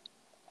that.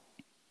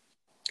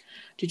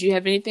 Did you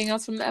have anything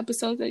else from the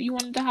episode that you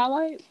wanted to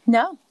highlight?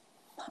 No.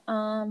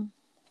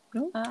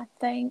 No? I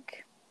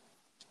think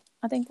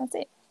that's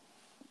it.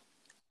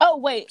 Oh,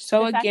 wait.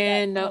 So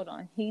again... hold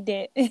on. He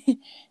did...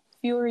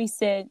 Fury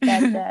said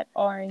that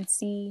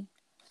RNC...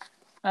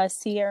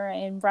 Sierra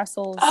and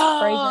Russell's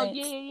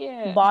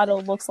fragrance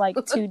bottle looks like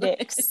 2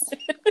 dicks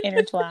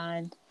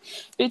intertwined.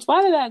 Bitch,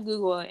 why did I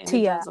Google it?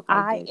 Tia,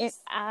 I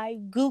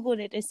Googled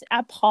it.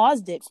 I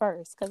paused it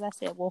first because I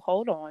said, well,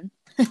 hold on.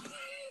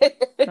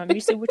 Let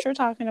me see what you're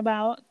talking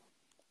about.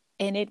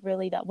 And it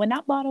really does. When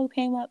that bottle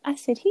came up, I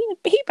said, he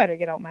better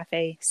get out my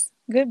face.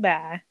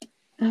 Goodbye.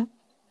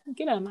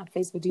 Get out of my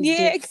face with these dicks.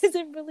 Yeah, because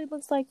it really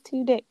looks like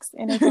 2 dicks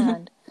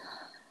intertwined.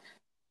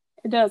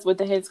 It does, with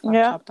the heads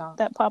chopped off.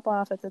 That pop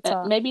off at the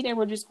top. Maybe they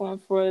were just going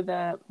for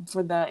the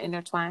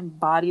intertwined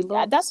body look.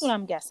 Yeah, that's what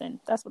I'm guessing.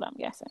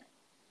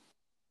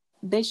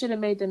 They should have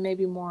made them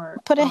maybe more...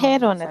 Put a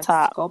head on the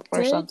top sculpted.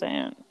 Or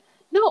something.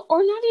 No,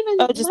 or not even...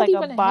 Oh, just like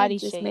a body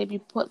shape. Just maybe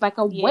put like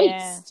a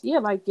waist. Yeah,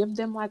 like give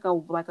them like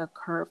a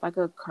curve, like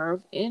a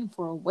curve in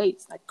for a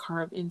waist, like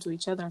curve into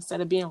each other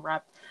instead of being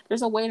wrapped.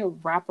 There's a way to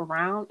wrap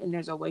around, and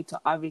there's a way to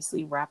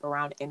obviously wrap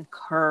around and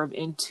curve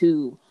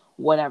into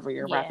whatever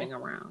you're wrapping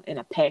around in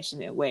a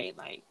passionate way.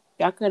 Like,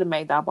 y'all could have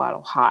made that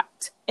bottle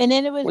hot. And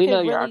then it was... We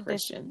know you're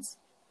Christians.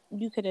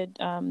 You could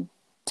have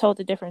told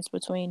the difference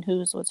between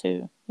who's with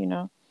who, you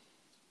know?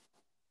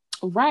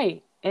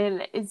 Right.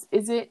 And is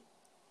it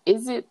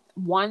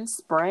one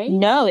spray?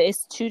 No,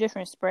 it's 2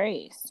 different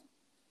sprays.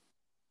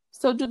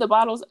 So do the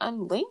bottles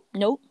unlink?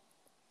 Nope.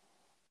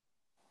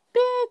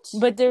 Bitch.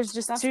 But there's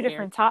just 2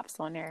 different tops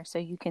on there, so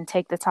you can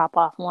take the top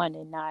off one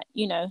and not,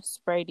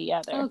 spray the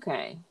other.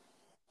 Okay,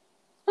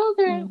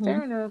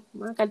 fair enough.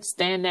 I got to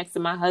stand next to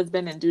my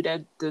husband and do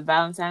the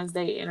Valentine's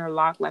Day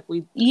interlock like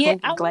we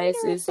clink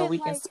glasses so we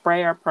can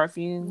spray our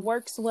perfume.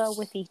 Works well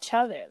with each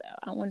other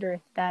though. I wonder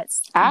if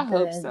that's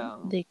hope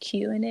so. The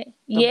cue in it.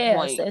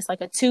 So it's like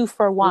a 2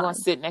 for 1. We're gonna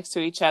sit next to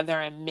each other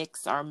and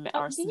mix our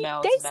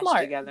smells mesh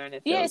together, and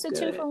it feels it's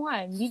a good. 2 for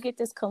 1. You get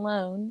this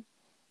cologne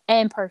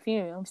and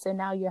perfume, so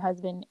now your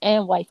husband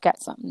and wife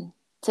got something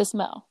to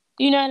smell.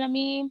 You know what I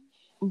mean?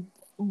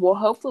 Well,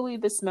 hopefully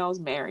the smells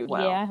marry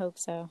well. Yeah, I hope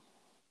so.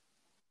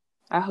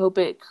 I hope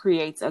it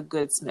creates a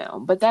good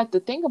smell. But the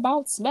thing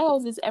about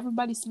smells is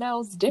everybody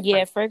smells different.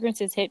 Yeah,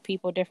 fragrances hit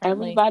people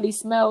differently. Everybody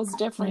smells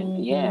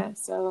different. Yeah,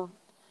 so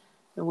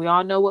we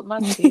all know what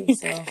musk is.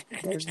 So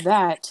there's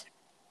that.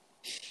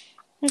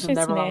 I'm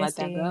never going to let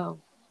that go.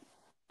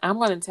 I'm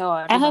going to tell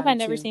everybody. I hope I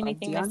never see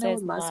anything that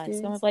says musk.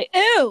 Someone's like,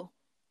 ew!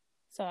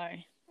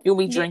 Sorry. You'll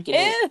be drinking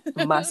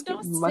it. Musk.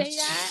 Don't say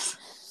that.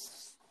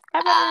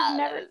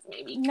 I've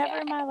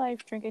never in my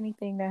life drink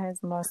anything that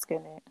has musk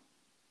in it.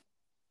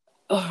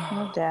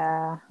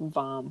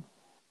 Vom.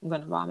 I'm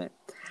gonna vomit.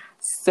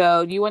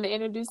 So, do you want to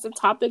introduce the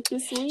topic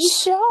this week?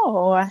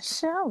 Sure.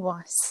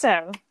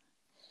 So,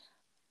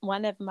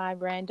 one of my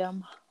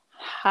random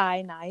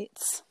high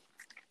nights,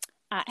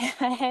 I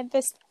had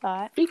this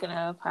thought. Speaking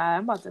of high,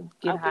 I'm about to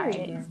get high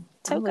again.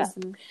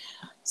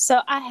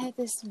 So, I had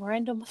this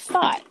random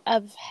thought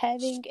of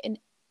having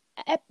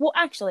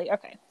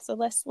so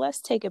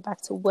let's take it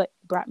back to what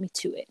brought me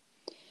to it.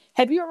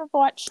 Have you ever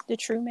watched The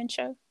Truman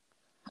Show?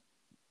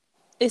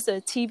 It's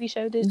a TV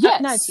show.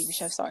 Yes. Not a TV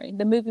show, sorry.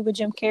 The movie with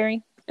Jim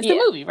Carrey. It's the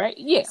movie, right?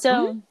 Yeah.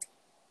 So,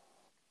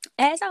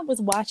 as I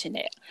was watching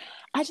it,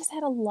 I just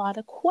had a lot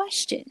of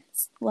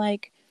questions.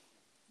 Like,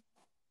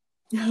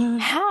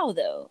 how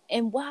though?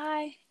 And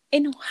why?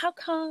 And how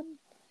come?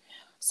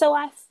 So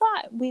I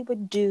thought we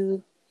would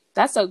do...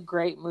 That's a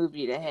great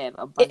movie to have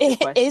a bunch of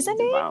questions isn't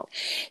it? about.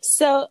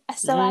 So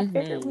I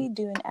figured we'd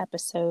do an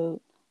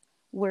episode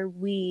where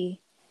we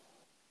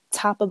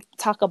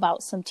talk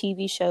about some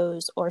TV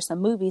shows or some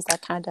movies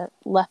that kind of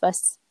left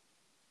us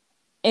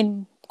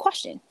in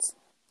questions.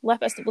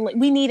 Left us,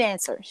 we need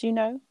answers, you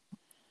know?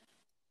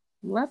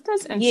 Left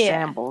us in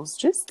shambles.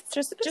 Just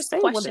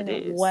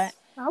questioning what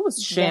I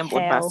was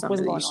shambled by some of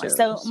these shows.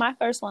 So my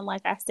first one,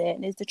 like I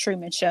said, is The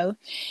Truman Show.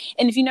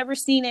 And if you've never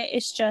seen it,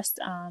 it's just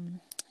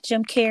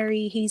Jim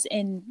Carrey. He's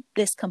in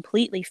this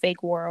completely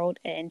fake world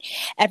and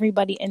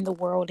everybody in the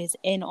world is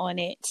in on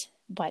it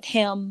but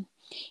him.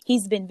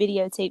 He's been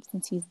videotaped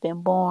since he's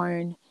been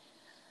born.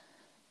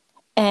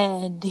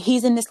 And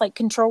he's in this like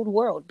controlled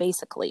world,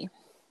 basically.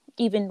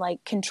 Even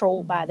like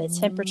controlled by the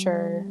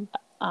temperature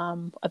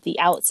of the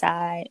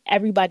outside.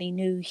 Everybody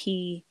knew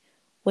he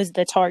was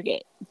the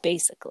target,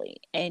 basically.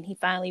 And he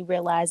finally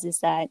realizes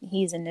that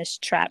he's in this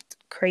trapped,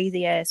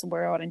 crazy ass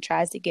world and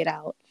tries to get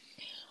out.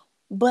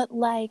 But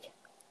like,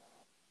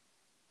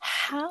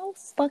 how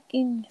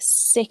fucking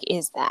sick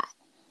is that?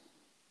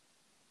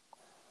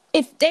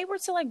 If they were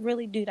to like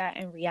really do that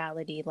in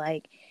reality,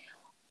 like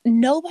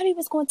nobody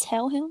was going to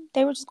tell him.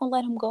 They were just going to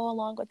let him go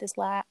along with this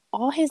lie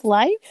all his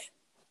life.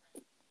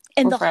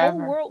 And whole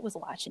world was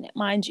watching it,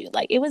 mind you.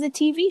 Like, it was a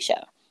TV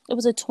show. It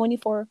was a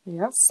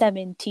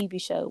 24/7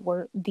 TV show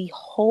where the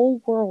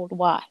whole world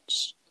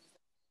watched.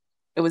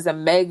 It was a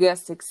mega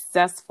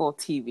successful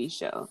TV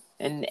show.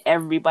 And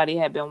everybody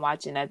had been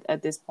watching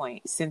at this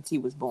point since he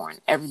was born.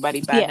 Everybody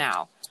by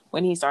now,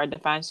 when he started to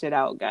find shit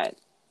out, got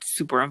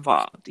super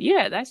involved.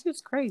 Yeah, that's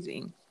just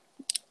crazy.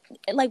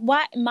 Like,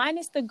 why?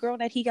 Minus the girl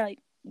that he got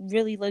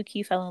really low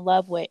key fell in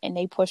love with, and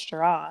they pushed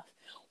her off.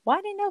 Why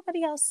didn't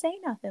nobody else say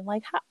nothing?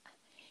 Like, how?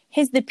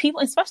 The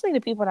people, especially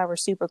the people that were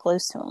super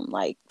close to him,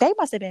 like they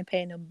must have been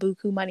paying him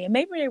buku money, and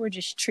maybe they were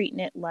just treating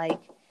it like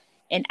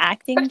an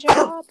acting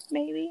job,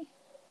 maybe.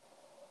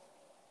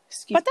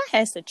 But that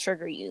has to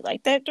trigger you,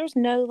 like that. There's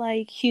no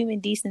like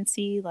human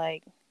decency,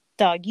 like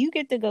dog. You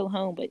get to go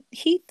home, but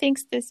he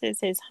thinks this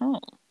is his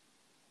home.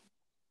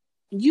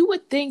 You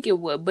would think it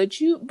would, but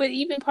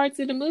even parts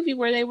of the movie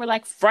where they were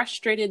like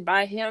frustrated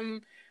by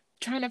him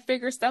trying to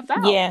figure stuff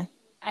out. Yeah.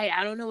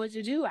 I don't know what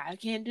to do. I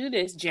can't do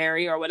this,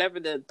 Jerry, or whatever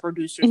the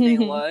producer's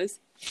name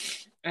was.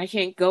 I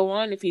can't go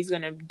on if he's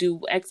going to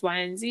do X, Y,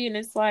 and Z. And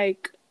it's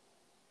like,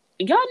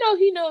 y'all know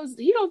he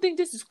don't think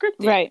this is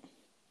scripted. Right.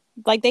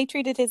 Like, they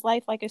treated his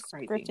life like a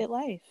scripted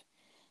life.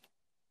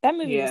 That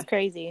movie was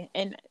crazy.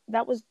 And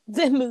that was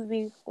the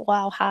movie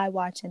while high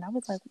watching. I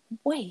was like,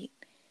 wait,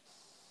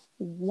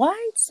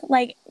 what?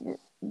 Like,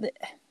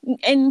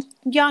 and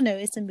y'all know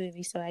it's a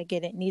movie, so I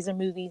get it. And these are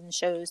movies and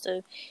shows,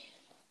 so...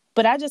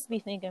 But I just be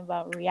thinking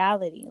about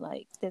reality,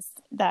 like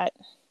that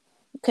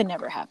could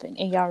never happen.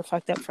 And y'all are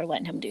fucked up for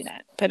letting him do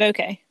that. But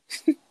okay.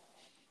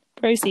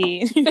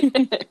 Proceed.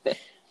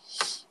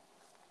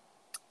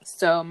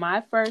 So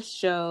my first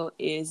show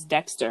is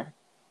Dexter.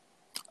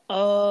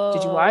 Oh.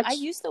 Did you watch?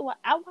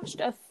 I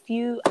watched a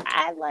few.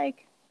 I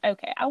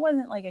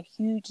wasn't like a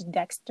huge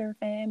Dexter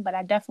fan, but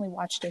I definitely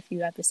watched a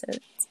few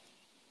episodes.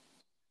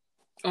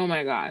 Oh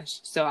my gosh.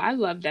 So I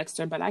love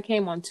Dexter, but I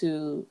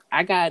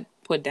got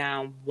put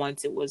down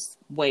once it was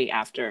way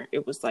after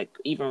it was like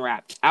even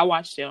wrapped. I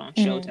watched it on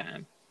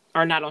Showtime,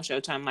 or not on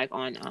Showtime, like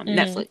on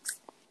Netflix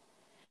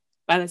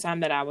by the time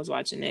that I was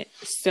watching it.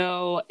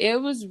 So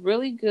it was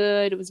really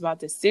good. It was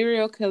about the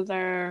serial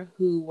killer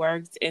who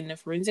worked in the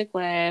forensic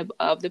lab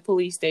of the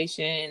police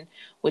station,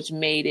 which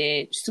made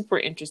it super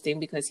interesting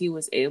because he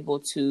was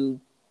able to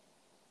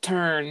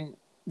turn,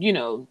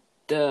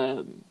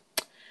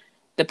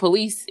 the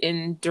police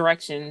in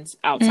directions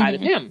outside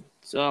of him.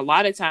 So a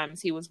lot of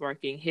times he was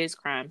working his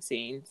crime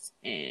scenes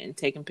and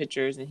taking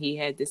pictures, and he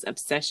had this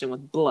obsession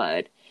with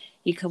blood.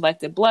 He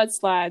collected blood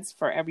slides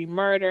for every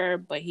murder,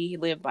 but he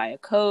lived by a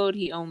code.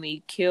 He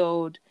only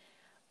killed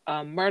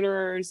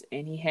murderers,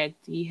 and he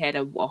had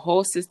a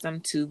whole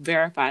system to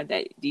verify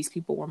that these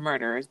people were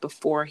murderers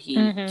before he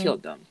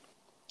killed them.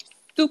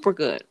 Super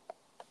good.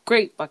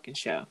 Great fucking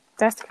show.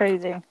 That's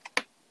crazy.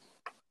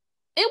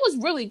 It was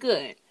really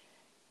good.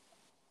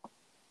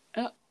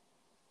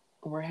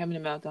 We're having a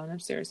meltdown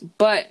upstairs.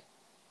 But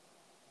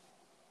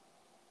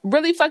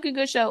really fucking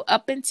good show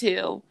up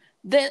until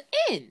the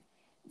end.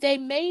 They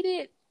made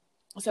it.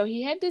 So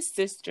he had this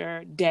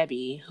sister,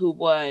 Debbie, who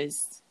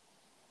was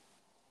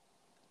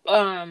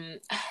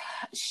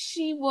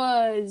she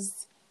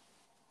was,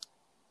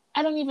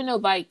 I don't even know,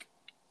 like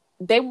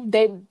they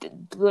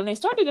when they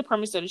started the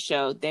premise of the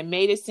show, they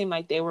made it seem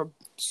like they were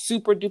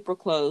super duper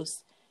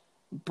close,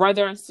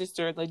 brother and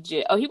sister,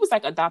 legit. Oh, he was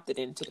like adopted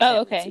into the family.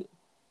 Oh, okay. Too.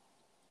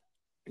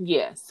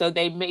 Yeah, so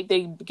they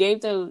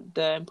gave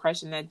the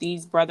impression that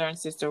these brother and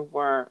sister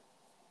were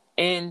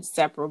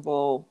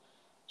inseparable,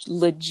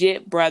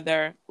 legit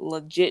brother,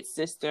 legit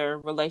sister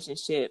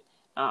relationship.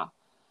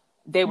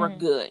 They were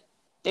good.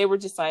 They were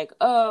just like,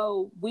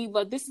 oh,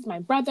 this is my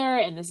brother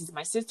and this is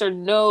my sister.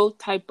 No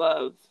type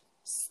of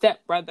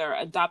step brother,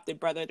 adopted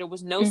brother. There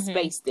was no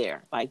space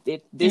there. Like,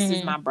 this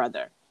is my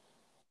brother.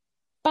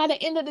 By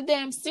the end of the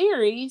damn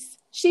series,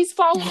 she's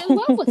falling in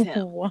love with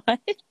him. What?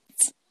 Like,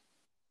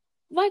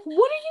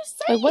 what are you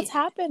saying? Like, what's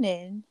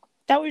happening?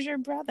 That was your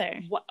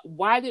brother.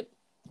 Why did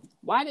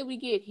we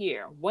get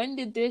here? When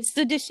did this?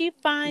 So did she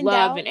find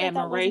love out and that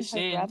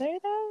admiration? That wasn't her brother,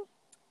 though?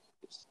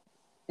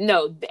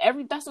 No,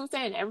 that's what I'm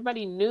saying.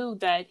 Everybody knew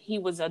that he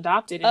was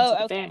adopted into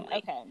the family.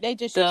 Okay, they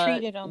just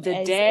treated him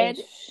as dad.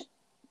 If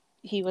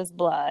he was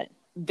blood.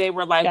 They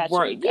were like,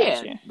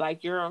 gotcha.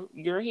 Like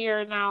you're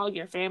here now.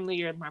 Your family.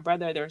 You're my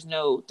brother. There's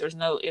no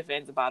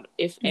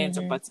ifs, ands,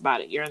 or buts about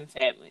it. You're in the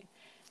family.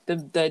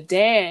 The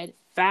dad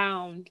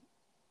found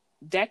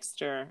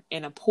Dexter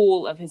in a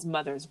pool of his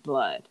mother's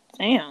blood.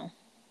 Damn.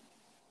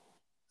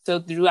 So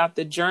throughout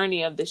the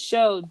journey of the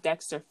show,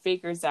 Dexter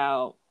figures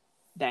out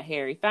that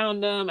Harry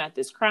found him at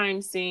this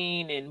crime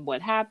scene and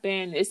what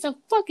happened. It's a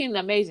fucking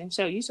amazing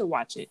show. You should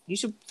watch it. You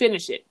should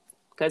finish it.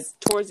 Because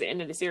towards the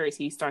end of the series,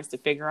 he starts to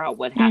figure out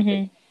what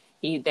happened.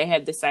 They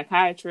had the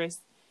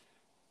psychiatrist,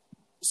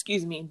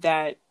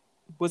 that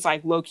was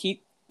like low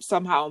key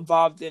somehow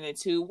involved in it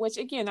too. Which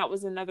again, that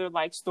was another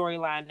like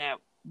storyline that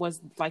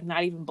was like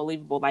not even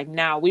believable. Like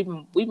now we've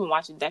been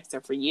watching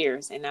Dexter for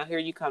years, and now here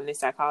you come, this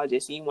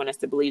psychologist, and you want us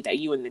to believe that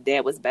you and the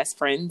dad was best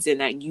friends,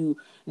 and that you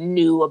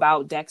knew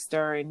about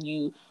Dexter, and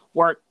you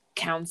were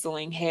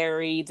counseling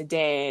Harry, the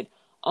dad,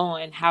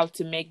 on how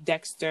to make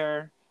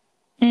Dexter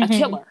a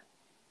killer.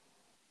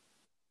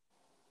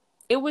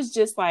 It was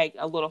just like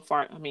a little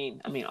fart. I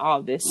mean, all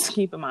of this.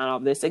 Keep in mind, all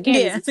of this again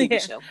is a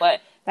TV show, but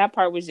that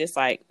part was just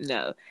like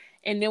no.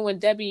 And then when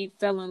Debbie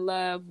fell in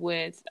love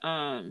with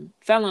him,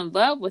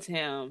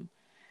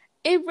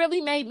 it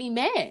really made me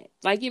mad.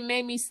 Like it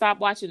made me stop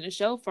watching the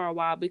show for a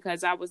while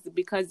because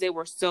they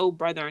were so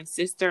brother and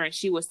sister, and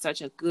she was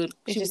such a good.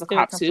 She was a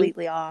cop too.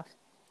 Completely off.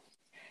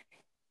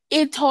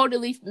 It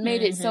totally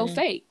made it so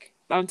fake.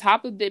 On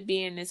top of it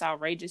being this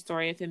outrageous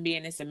story of him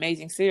being this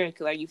amazing serial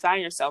killer, you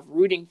find yourself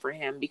rooting for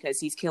him because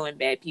he's killing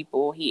bad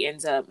people. He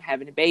ends up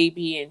having a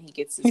baby, and he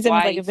gets his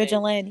wife. He's like a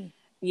vigilante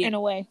in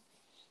a way.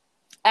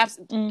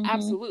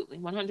 Absolutely,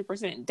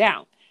 100%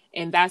 down.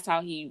 And that's how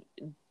he,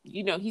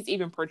 he's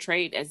even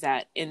portrayed as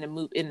that in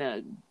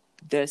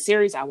the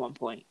series at one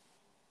point.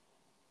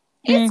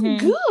 It's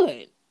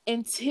good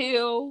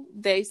until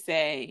they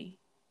say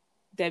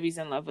Debbie's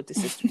in love with the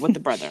sister, with the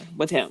brother,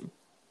 with him,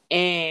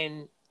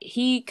 and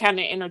he kind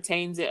of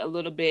entertains it a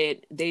little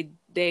bit.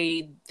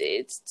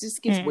 It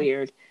just gets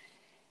weird.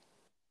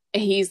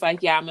 And he's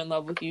like, yeah, I'm in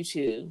love with you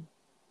too,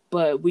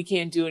 but we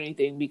can't do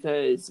anything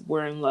because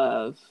we're in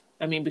love.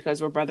 I mean, because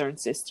we're brother and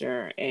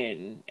sister,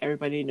 and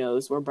everybody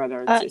knows we're brother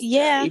and sister.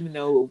 Yeah. Even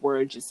though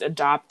we're just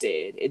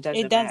adopted, it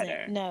doesn't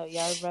matter. No,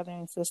 y'all brother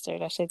and sister.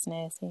 That shit's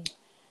nasty.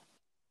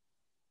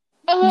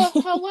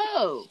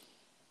 Hello.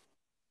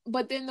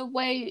 But then the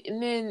way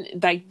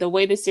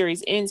the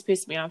series ends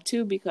pissed me off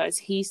too, because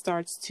he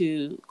starts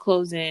to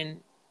close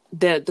in.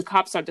 The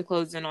cops start to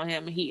close in on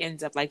him, and he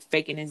ends up like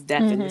faking his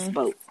death in this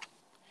boat.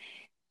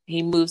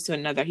 He moves to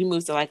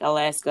like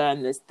Alaska,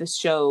 and the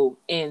show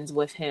ends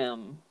with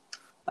him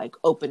like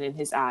opening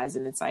his eyes,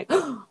 and it's like,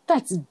 oh,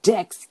 that's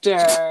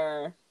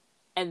Dexter,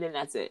 and then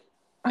that's it,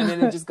 and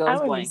then it just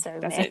goes blank. So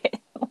that's it.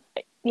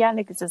 Yeah,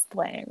 niggas just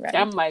playing, right?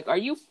 I'm like, are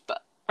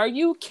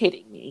you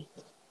kidding me?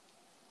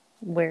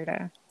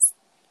 Weirdo.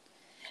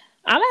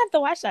 I'm gonna have to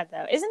watch that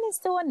though. Isn't it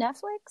still on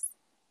Netflix?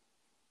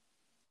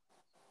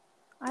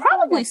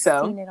 Probably so.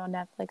 I've seen it on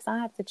Netflix. I'll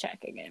have to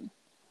check again.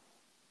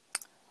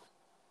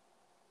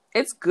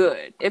 It's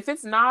good. If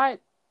it's not,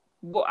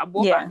 we'll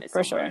find it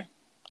for sure.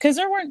 Because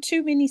there weren't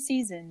too many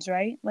seasons,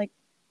 right? Like,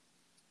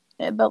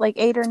 but like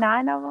 8 or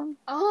 9 of them.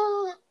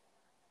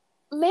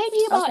 Maybe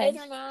about 8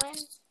 or 9.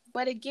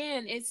 But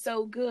again, it's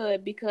so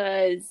good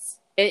because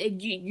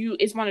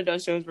it's one of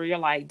those shows where you're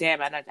like,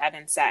 damn, I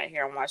didn't sat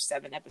here and watched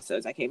 7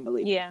 episodes. I can't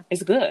believe it. Yeah,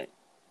 it's good.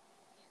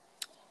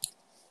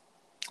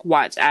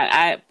 Watch.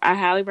 I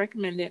highly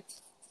recommend it.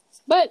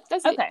 But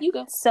that's okay. It. You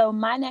go. So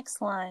my next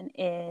one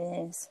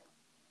is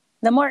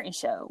The Martin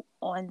Show.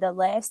 On the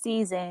last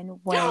season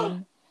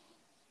when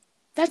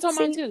that's on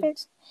mine too.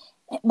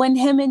 When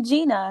him and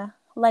Gina,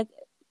 like,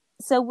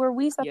 so were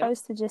we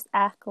supposed to just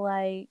act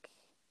like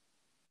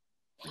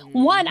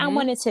one, I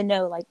wanted to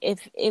know like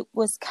if it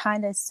was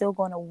kind of still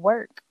going to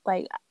work,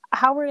 like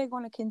how were they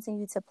going to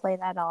continue to play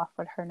that off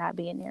with her not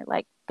being there?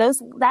 Like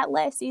that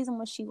last season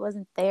when she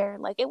wasn't there,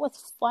 like it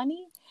was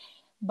funny,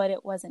 but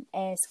it wasn't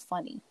as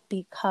funny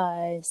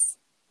because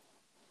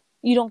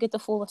you don't get the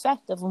full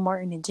effect of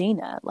Martin and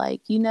Gina.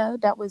 Like,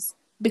 that was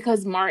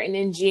because Martin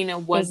and Gina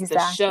was the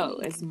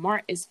show.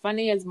 As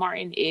funny as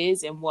Martin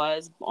is and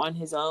was on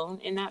his own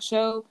in that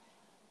show,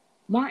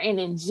 Martin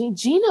and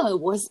Gina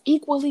was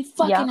equally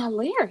fucking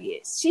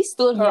hilarious. She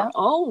stood her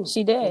own.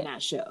 She did in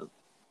that show.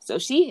 So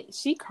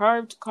she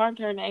carved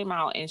her name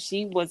out, and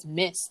she was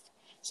missed.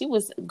 She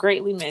was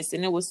greatly missed,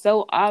 and it was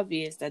so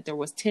obvious that there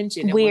was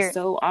tension. It was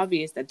so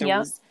obvious that there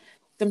was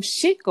some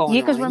shit going on.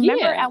 Yeah, because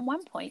remember at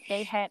one point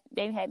they had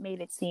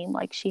made it seem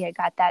like she had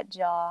got that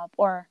job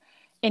or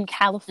in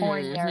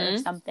California or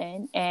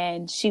something,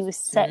 and she was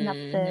setting up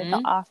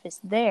the office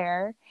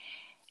there,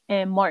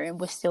 and Martin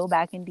was still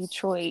back in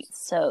Detroit.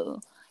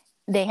 So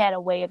they had a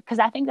way of, because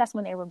I think that's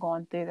when they were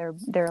going through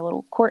their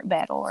little court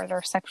battle or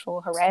their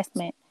sexual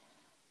harassment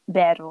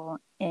battle,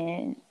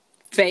 and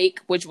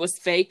which was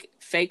fake.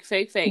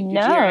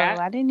 No,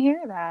 I didn't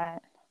hear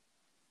that.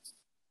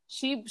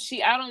 She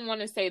I don't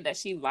want to say that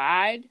she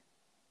lied,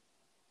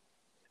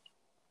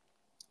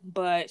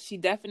 but she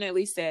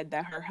definitely said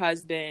that her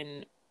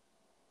husband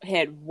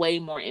had way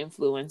more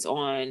influence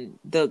on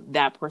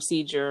that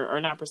process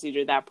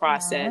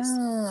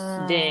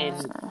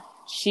than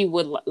she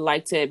would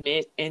like to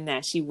admit, and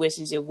that she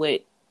wishes it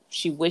went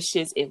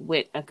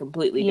a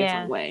completely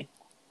different way.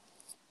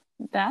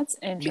 That's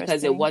interesting.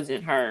 Because it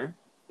wasn't her.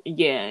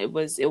 Yeah, it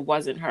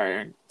wasn't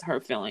her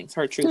feelings,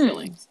 her true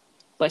feelings.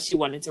 But she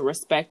wanted to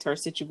respect her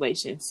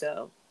situation,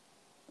 so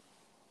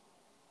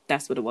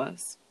that's what it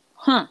was.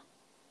 Huh.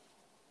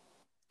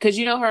 Because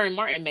her and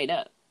Martin made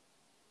up.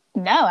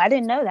 No, I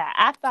didn't know that.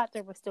 I thought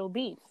there was still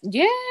beef.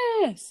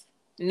 Yes.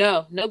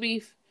 No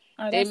beef.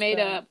 They made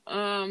up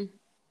 3-4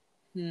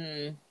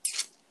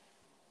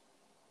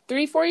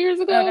 years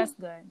ago. Oh, that's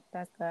good.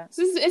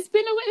 It's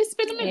been a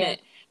minute.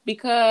 Yeah.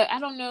 Because,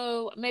 I don't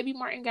know, maybe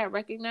Martin got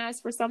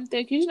recognized for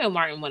something. Because,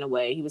 Martin went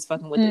away. He was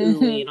fucking with the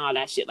Uli and all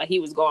that shit. Like, he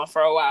was gone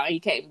for a while. And he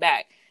came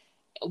back.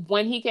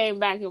 When he came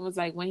back, it was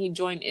like when he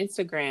joined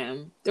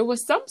Instagram, there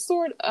was some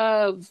sort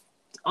of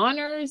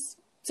honors,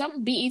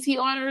 some BET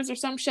honors or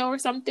some show or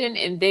something.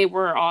 And they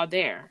were all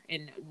there.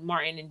 And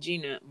Martin and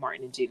Tashina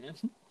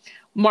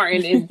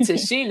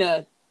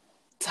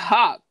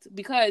talked.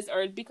 Because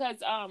her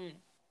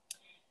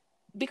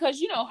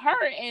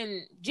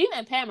and Gina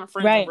and Pam are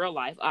friends in real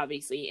life,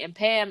 obviously, and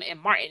Pam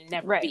and Martin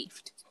never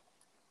beefed,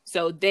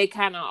 so they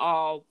kind of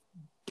all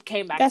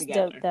came back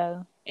together. Dope,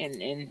 though.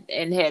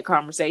 And had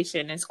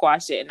conversation and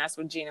squashed it, and that's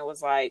when Gina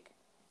was like,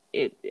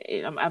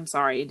 "I'm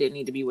sorry, it didn't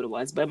need to be what it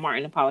was," but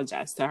Martin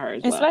apologized to her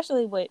as well.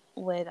 Especially with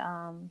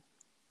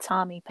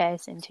Tommy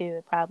passing too,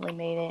 it probably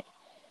made it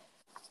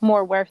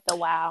more worth the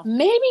while.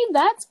 Maybe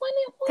that's when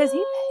it was, because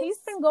he's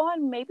been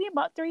going maybe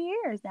about 3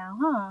 years now,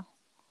 huh?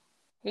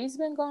 He's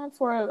been gone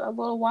for a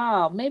little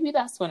while. Maybe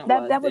that's when it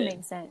was. That would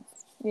make sense.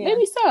 Yeah.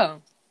 Maybe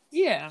so.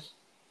 Yeah.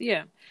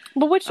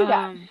 But what you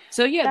got?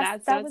 So yeah,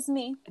 that was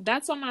me.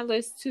 That's on my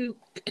list too.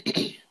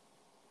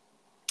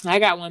 I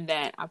got one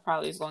that I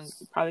probably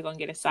gonna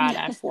get a side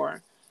eye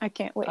for. I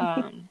can't wait.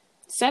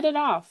 Set It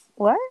Off.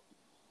 What?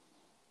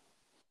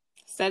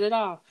 Set It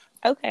Off.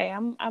 Okay,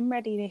 I'm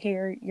ready to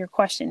hear your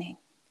questioning.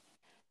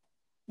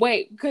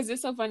 Wait, because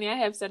it's so funny. I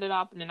have Set It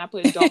Off, and then I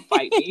put Don't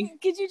Fight Me.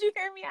 Did you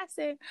hear me? I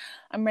said,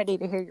 I'm ready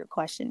to hear your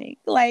questioning.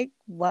 Like,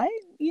 what?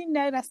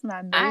 That's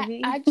my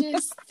movie.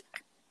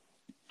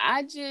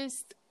 I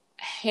just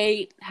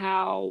hate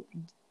how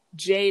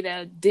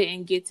Jada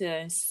didn't get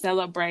to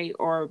celebrate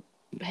or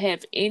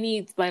have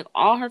any, like,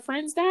 all her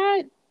friends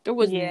died. There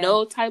was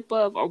no type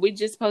of, are we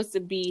just supposed to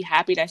be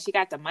happy that she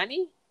got the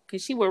money?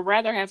 Because she would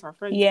rather have her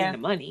friends than the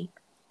money.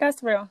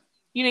 That's real.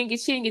 She didn't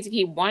get to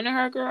keep one of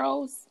her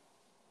girls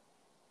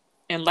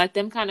and let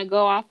them kind of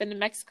go off into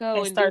Mexico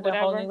and start a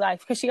whole new life.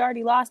 Because she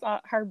already lost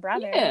her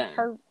brother,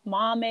 her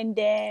mom and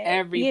dad.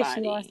 Everybody. Yeah, she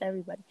lost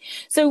everybody.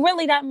 So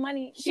really that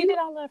money, she did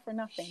all that for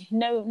nothing.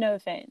 No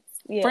offense.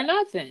 Yeah. For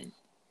nothing.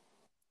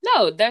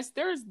 No,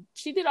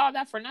 she did all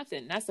that for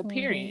nothing. That's a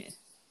period.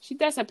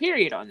 That's a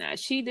period on that.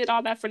 She did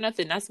all that for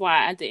nothing. That's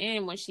why at the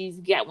end when she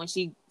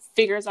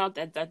figures out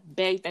that the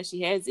bag that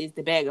she has is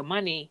the bag of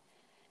money,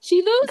 she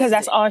loses. Because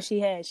that's all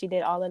she had. She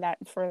did all of that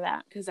for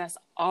that. Because that's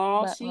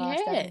all she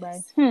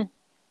has.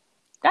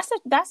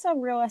 That's a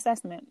real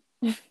assessment.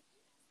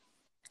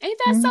 Ain't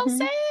that so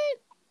sad?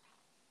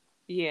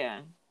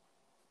 Yeah.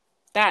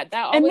 That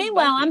and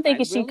meanwhile, I'm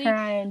thinking she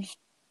crying.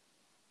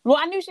 Well,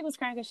 I knew she was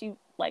crying because she,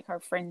 like, her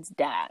friends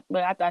died.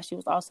 But I thought she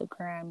was also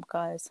crying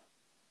because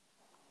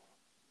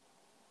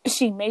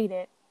she made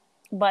it.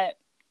 But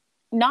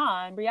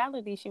nah, in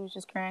reality, she was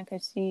just crying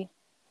because she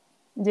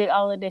did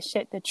all of this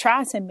shit to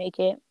try to make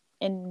it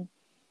and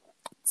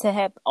to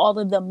have all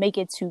of them make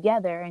it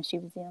together, and she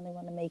was the only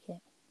one to make it.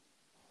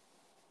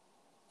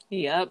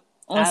 Yep.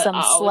 On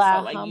some slide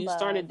like you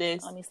started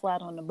this. Let me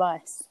slide on the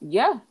bus.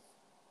 Yeah.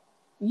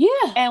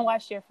 And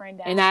watch your friend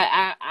die. And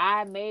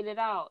I made it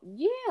out.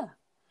 Yeah.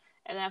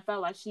 And I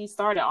felt like she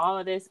started all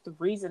of this. The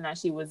reason that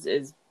she was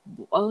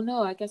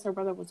I guess her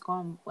brother was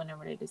gone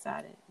whenever they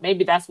decided.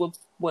 Maybe that's what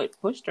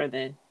pushed her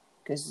then.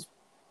 Because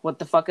what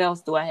the fuck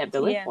else do I have to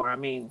live for? I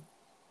mean,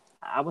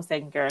 I was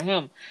taking care of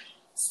him.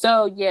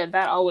 So yeah,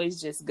 that always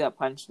just gut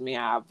punched me.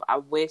 I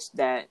wish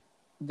that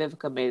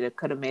Vivica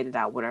could have made it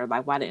out with her.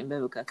 Like, why didn't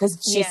Vivica?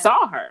 Because she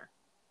saw her,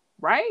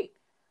 right?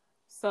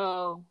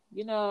 So,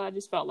 I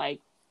just felt like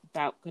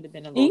that could have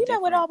been a little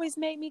different. What always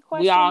made me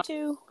question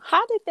too?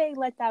 How did they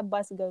let that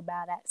bus go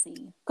by that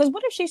scene? Because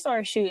what if she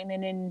started shooting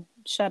and then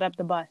shut up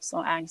the bus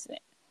on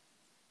accident?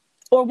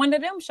 Or one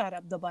of them shot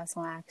up the bus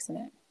on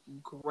accident.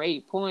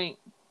 Great point.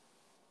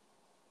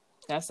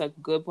 That's a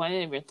good point. I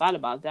didn't even thought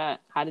about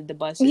that. How did the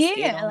bus just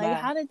skate on by?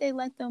 How did they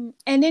let them?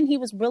 And then he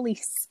was really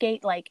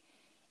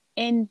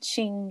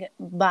inching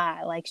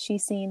by. Like, she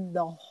seen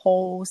the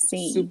whole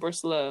scene. Super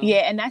slow. Yeah,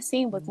 and that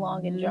scene was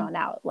long and drawn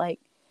out. Like,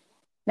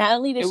 not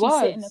only did she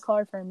sit in the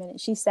car for a minute,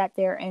 she sat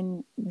there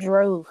and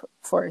drove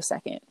for a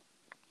second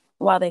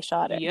while they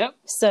shot her. Yep.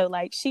 So,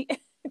 like, she...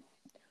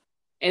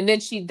 And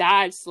then she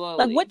died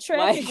slowly. Like, what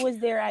traffic was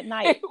there at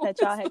night that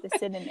y'all had to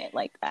sit in it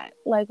like that?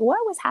 Like, what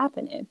was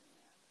happening?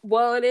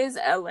 Well, it is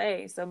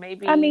LA, so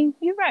maybe... I mean,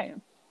 you're right.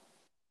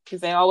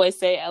 Because they always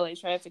say LA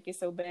traffic is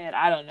so bad.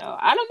 I don't know.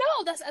 I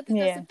think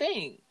that's the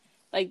thing.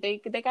 Like, they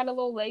got a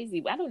little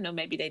lazy. I don't know.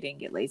 Maybe they didn't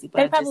get lazy,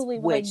 but they probably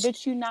were like,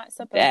 "But you're not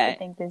supposed to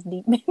think this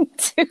deep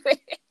into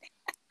it."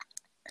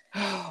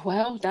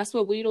 Well, that's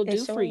what weed'll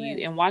do for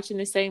you. And watching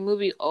the same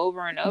movie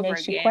over and over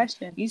again,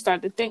 you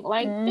start to think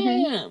like,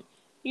 damn,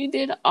 you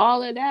did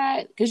all of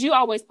that. Because you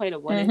always play the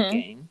what-if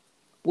game.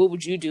 What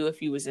would you do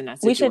if you was in that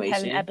situation? We should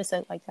have an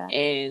episode like that.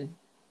 And,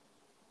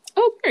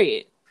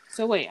 period.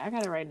 So wait, I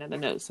gotta write another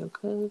note. So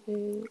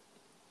COVID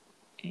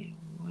and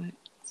what?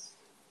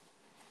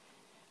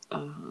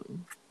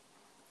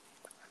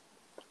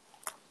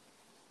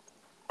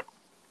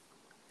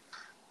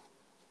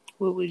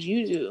 What would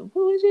you do?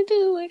 What would you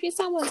do if you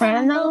someone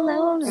crying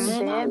alone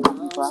and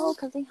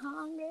because he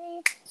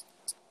hungry?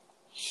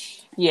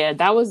 Yeah,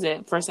 that was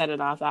it. First set it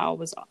off. I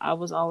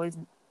was always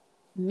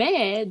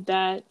mad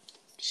that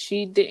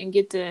she didn't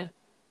get to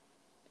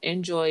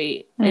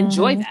enjoy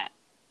that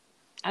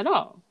at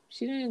all.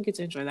 She didn't get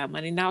to enjoy that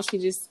money. Now she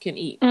just can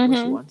eat what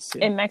she wants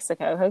to. In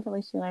Mexico.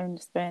 Hopefully she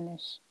learned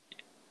Spanish.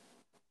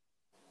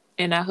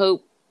 And I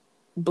hope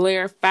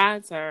Blair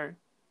finds her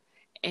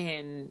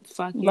and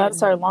fucking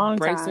loves her long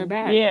breaks time. Her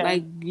back. Yeah.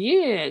 Like,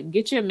 yeah,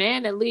 get your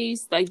man at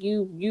least. Like,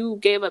 you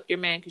gave up your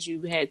man because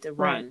you had to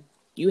run. Right.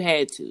 You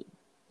had to.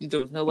 There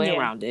was no way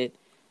around it.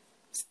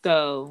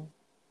 So,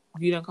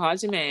 you done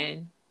called your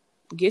man,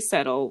 get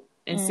settled,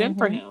 and send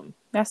for him.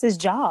 That's his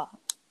job.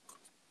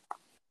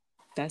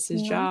 That's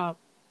his job.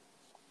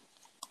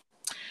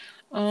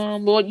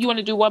 Well, you want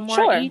to do one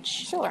more each?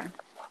 Sure.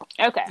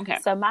 Okay.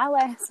 So my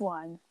last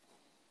one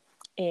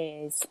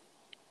is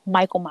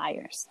Michael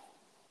Myers.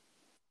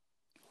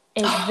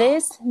 Is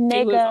this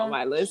nigga on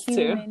my list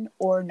human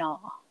or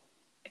not?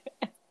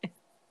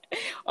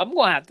 I'm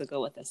gonna have to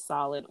go with a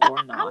solid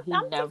or not. He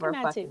never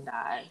fucking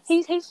dies.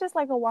 He's just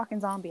like a walking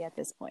zombie at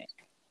this point.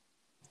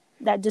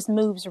 That just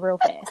moves real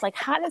fast. Like,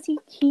 how does he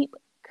keep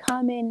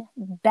coming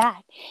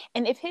back?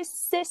 And if his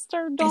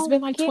sister don't, it's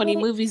been like 20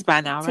 movies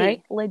by now,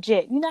 right?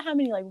 Legit. You know how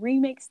many like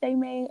remakes they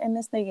made, and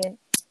this nigga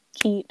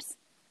keeps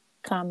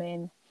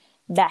coming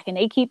back, and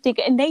they keep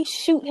thinking, and they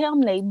shoot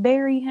him, they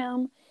bury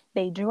him,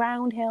 they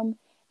drown him,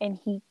 and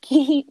he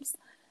keeps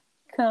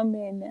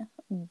coming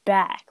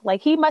back.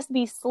 Like, he must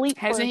be asleep.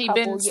 Hasn't he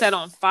been set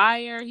on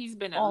fire? He's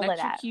been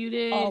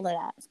electrocuted. All of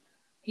that.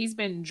 He's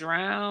been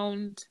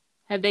drowned.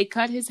 Have they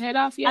cut his head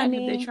off yet? I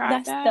mean, have they tried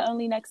that's the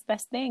only next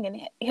best thing, and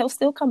he'll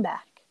still come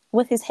back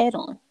with his head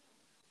on.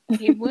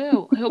 He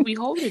will. He'll be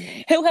holding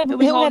it. He'll have his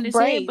braids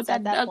head with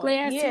that ugly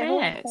ass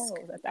mask.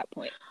 At that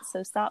point.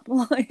 So stop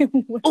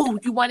lying. Oh,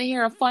 you want to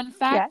hear a fun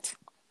fact? Yes.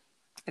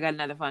 I got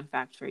another fun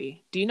fact for you.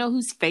 Do you know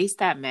whose face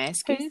that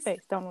mask is? Whose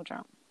face? Donald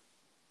Trump.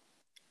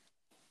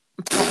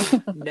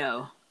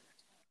 No.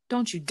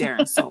 Don't you dare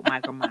insult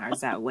Michael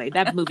Myers that way.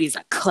 That movie is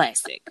a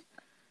classic.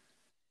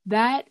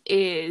 That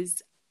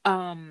is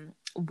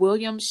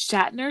William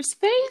Shatner's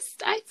face,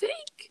 I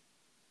think.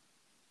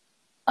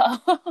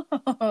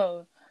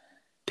 Oh.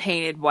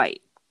 Painted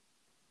white.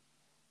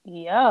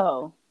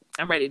 Yo.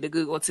 I'm ready to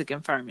Google to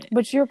confirm it.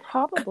 But you're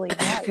probably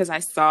right. Because I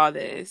saw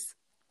this.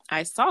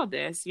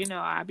 You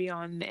know, I be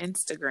on the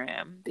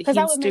Instagram. The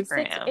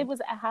Instagram. It was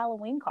a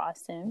Halloween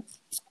costume.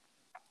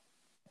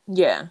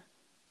 Yeah.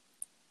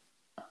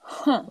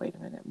 Huh. Wait a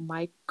minute.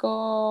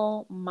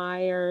 Michael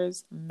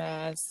Myers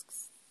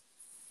masks.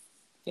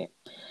 Yeah.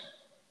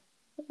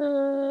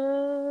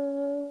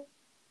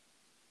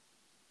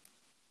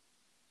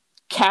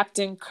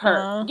 Captain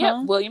Kirk.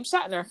 Yep, William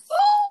Shatner.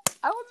 Oh,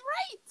 I was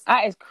right.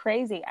 That is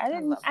crazy. I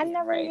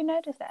never even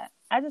noticed that.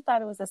 I just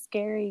thought it was a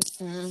scary,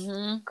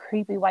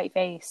 creepy white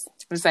face.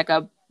 It's like they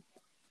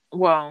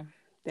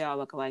all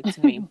look alike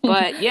to me.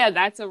 But yeah,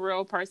 that's a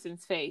real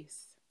person's face.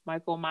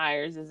 Michael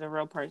Myers is a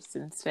real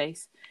person's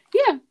face.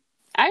 Yeah,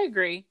 I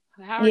agree.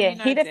 He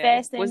the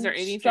fastest, was there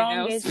anything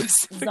strongest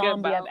else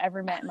zombie I've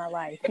ever met in my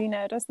life. You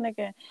know, this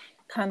nigga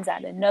comes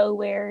out of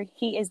nowhere.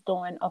 He is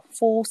doing a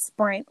full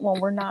sprint when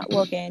we're not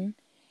looking.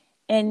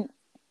 And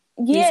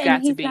he's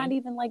not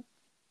even like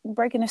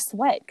breaking a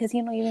sweat because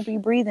he don't even be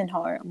breathing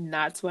hard.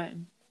 Not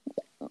sweating.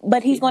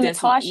 But he's going to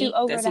toss you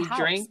over the house.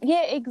 Drink?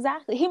 Yeah,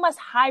 exactly. He must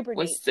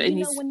hibernate.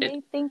 When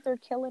they think they're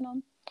killing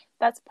him,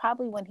 that's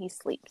probably when he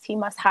sleeps. He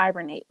must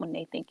hibernate when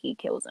they think he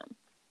kills him.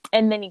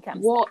 And then he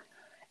comes back.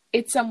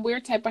 It's some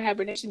weird type of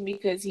hibernation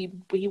because he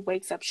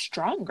wakes up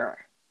stronger.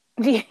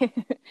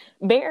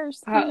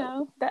 Bears,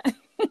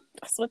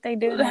 that's what they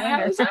do. How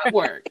does that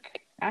work?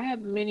 I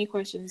have many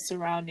questions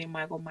surrounding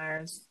Michael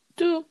Myers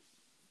too.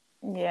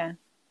 Yeah.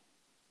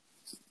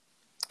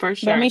 For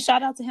sure. But I mean,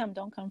 shout out to him.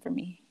 Don't come for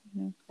me.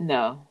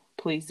 No,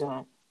 please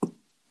don't.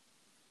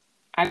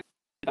 I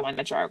the one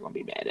that y'all are gonna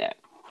be mad at.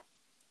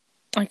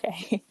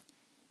 Okay.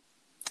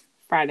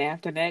 Friday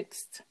After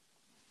Next.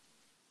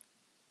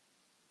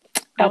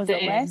 That was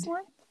the last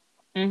one?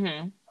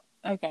 Mm-hmm.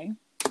 Okay.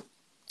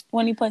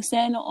 When he put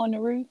Santa on the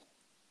roof?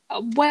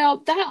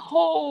 Well,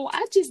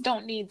 I just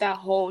don't need that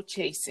whole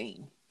chase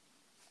scene.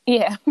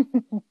 Yeah.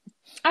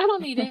 I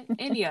don't need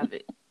any of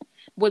it.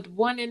 With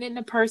running in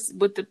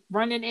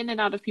and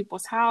out of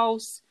people's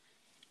house,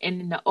 and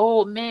then the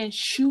old man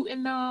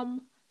shooting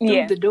them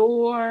through the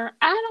door.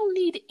 I don't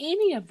need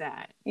any of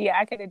that. Yeah,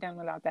 I could have done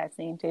without that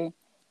scene too.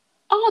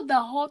 Oh,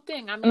 the whole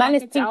thing. I mean,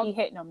 minus Pinky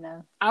hitting them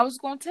though. I was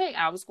gonna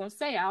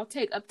say I'll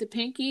take up to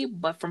Pinky,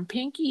 but from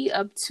Pinky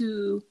up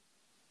to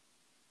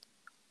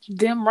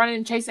them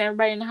running, chasing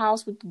everybody in the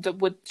house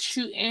with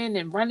shooting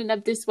and running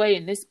up this way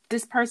and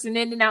this person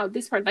in and out,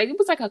 this person, like it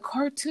was like a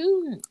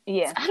cartoon.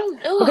 Yeah, I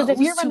don't know, because if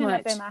you're running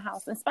up in my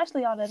house,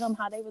 especially all of them,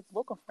 how they was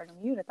looking for them,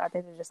 you'd have thought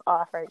they were just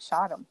all afraid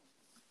shot them.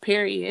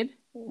 Period.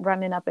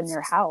 Running up in their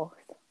house.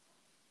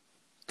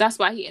 That's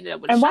why he ended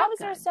up with. And a why shotgun. was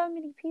there so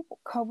many people?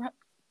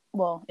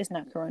 Well, it's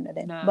not Corona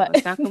then. No, but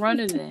it's not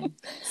Corona then.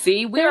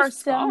 See, we are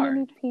scarred. So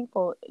many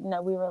people.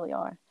 No, we really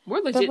are.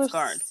 We're legit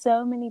scarred.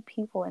 So many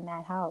people in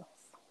that house.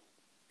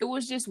 It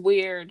was just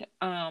weird.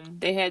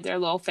 They had their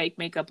little fake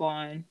makeup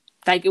on.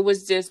 Like, it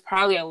was just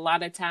probably a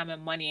lot of time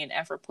and money and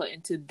effort put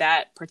into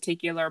that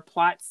particular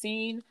plot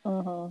scene.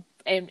 Mm-hmm.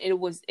 And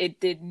it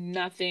did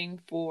nothing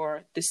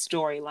for the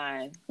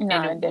storyline. No,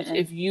 and it didn't.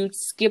 If you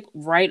skip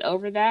right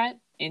over that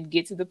and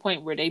get to the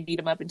point where they beat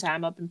him up and tie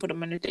him up and put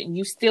him in the thing,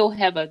 you still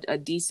have a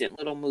decent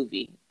little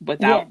movie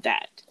without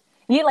that.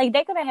 Yeah, like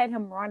they could have had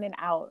him running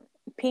out.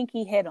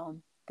 Pinky hit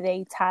him.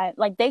 They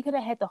could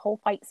have had the whole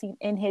fight scene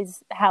in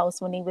his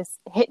house when he was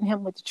hitting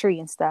him with the tree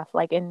and stuff.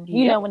 Like, and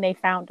you know, when they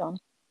found him.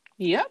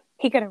 Yep.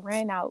 He could have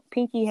ran out.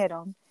 Pinky hit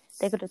him.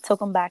 They could have took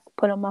him back,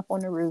 put him up on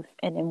the roof,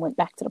 and then went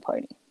back to the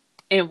party.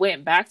 And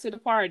went back to the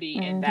party,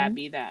 mm-hmm. and that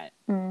be that.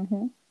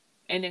 Mm-hmm.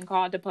 And then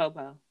called the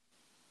popo.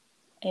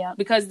 Yeah.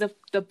 Because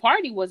the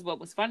party was what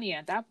was funny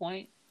at that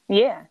point.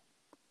 Yeah.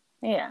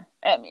 Yeah.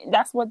 I mean,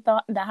 that's what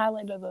the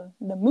highlight of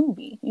the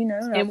movie, you know.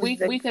 And we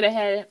could have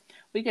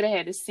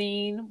had a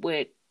scene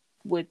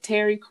with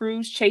Terry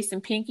Crews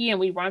chasing Pinky, and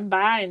we run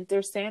by and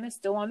there's Santa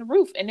still on the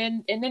roof, and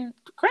then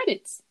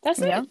credits. That's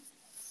it.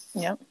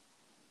 Yep.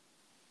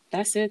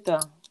 That's it though.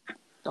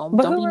 Don't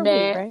be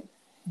mad. Right?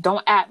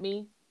 Don't at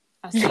me.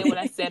 I said what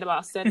I said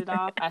about Set It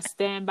Off. I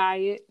stand by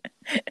it.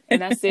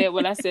 And I said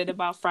what I said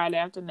about Friday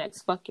After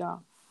Next. Fuck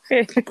y'all.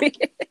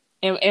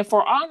 and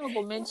for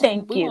honorable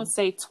mention, we're gonna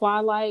say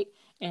Twilight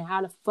and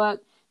how the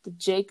fuck did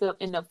Jacob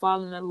end up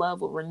falling in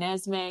love with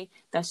Renesmee.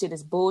 That shit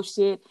is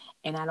bullshit,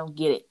 and I don't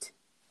get it.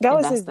 That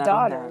was his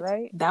daughter,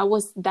 right? That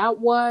was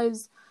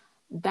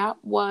Bella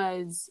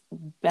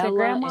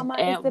and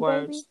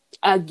Edward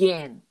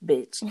again,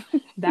 bitch.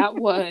 That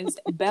was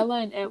Bella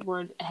and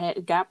Edward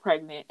got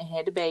pregnant and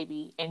had a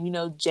baby, and you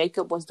know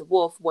Jacob was the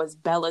wolf, was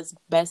Bella's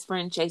best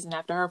friend chasing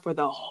after her for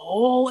the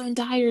whole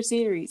entire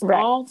series, right.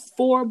 All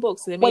 4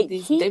 books. They made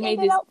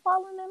ended up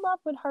falling in love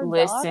with her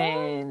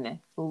daughter?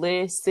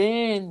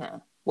 Listen,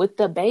 with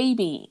the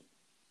baby.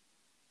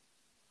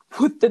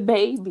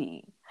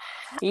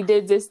 He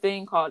did this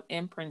thing called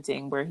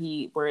imprinting, where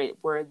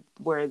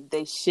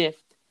they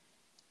shift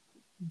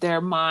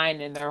their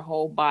mind and their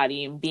whole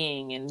body and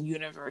being, and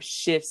universe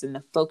shifts, and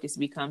the focus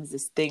becomes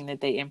this thing that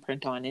they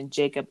imprint on. And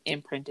Jacob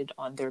imprinted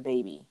on their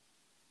baby,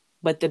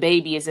 but the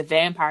baby is a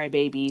vampire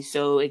baby,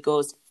 so it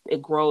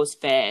grows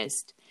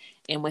fast,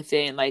 and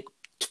within like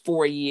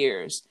 4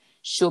 years,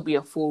 she'll be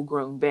a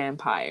full-grown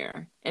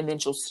vampire, and then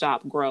she'll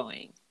stop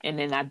growing. And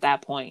then at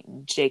that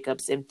point,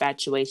 Jacob's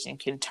infatuation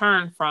can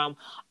turn from,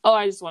 oh,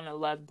 I just want to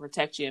love and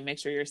protect you and make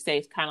sure you're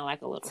safe, kind of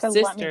like a little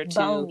sister,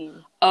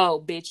 to,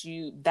 oh, bitch,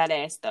 you, that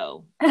ass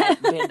though,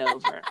 like, bend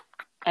over.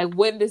 Like,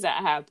 when does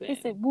that happen? He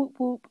said, whoop,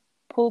 whoop,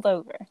 pulled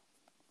over.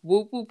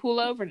 Whoop, whoop, pull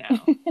over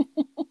now.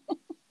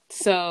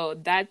 So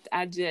that's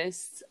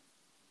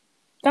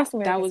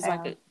weird. That was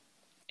like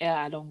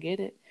I don't get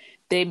it.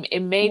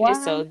 It made it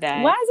so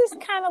that. Why is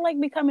this kind of like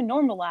becoming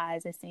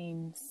normalized, it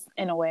seems,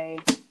 in a way?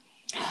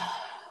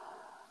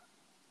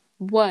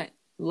 What?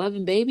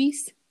 Loving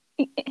babies?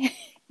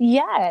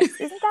 Yes.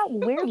 Isn't that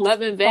weird?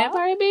 Loving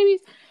vampire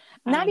babies?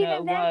 Not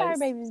even vampire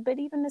babies, but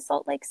even the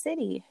Salt Lake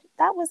City.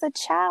 That was a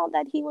child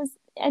that he was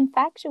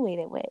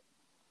infatuated with.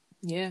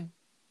 Yeah.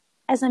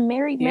 As a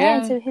married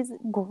man to his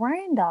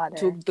granddaughter.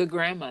 To the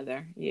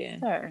grandmother, yeah.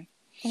 Sure.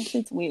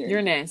 It's weird.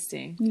 You're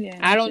nasty. Yeah.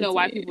 I don't know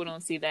why people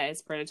don't see that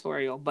as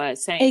predatorial, but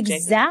saying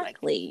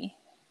exactly. Jacob, like,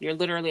 you're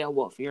literally a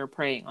wolf. You're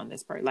preying on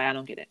this person. Like, I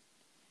don't get it.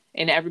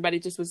 And everybody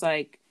just was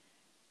like,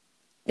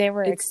 they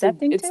were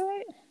accepting to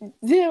it?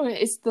 Yeah,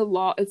 it's the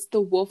law. It's the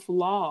wolf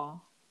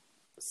law.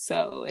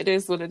 So it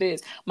is what it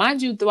is.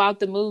 Mind you, throughout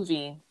the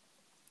movie,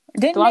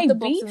 throughout the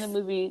books and the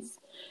movies,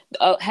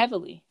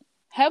 heavily.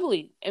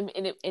 And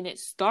it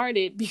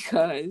started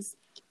because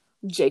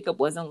Jacob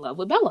was in love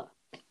with Bella.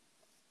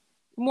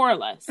 More or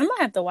less. I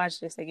might have to watch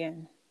this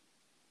again.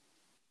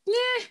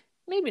 Yeah,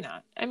 maybe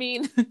not. I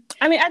mean,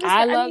 I need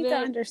to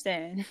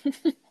understand.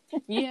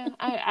 Yeah,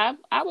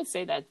 I would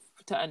say that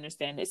to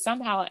understand it.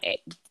 Somehow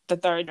the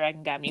Third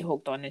Dragon got me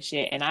hooked on this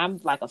shit, and I'm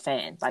like a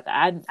fan. Like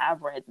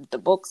I've read the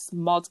books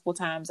multiple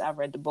times. I've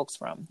read the books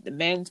from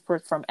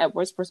from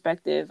Edward's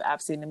perspective.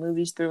 I've seen the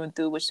movies through and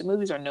through, which the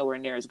movies are nowhere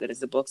near as good as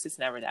the books. It's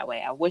never that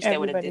way. I wish they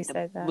would have did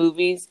the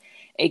movies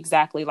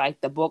exactly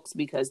like the books,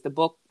 because the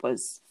book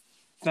was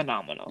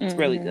phenomenal. It's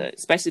really good,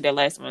 especially the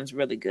last one's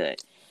really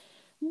good.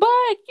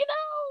 But, you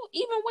know,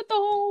 even with the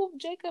whole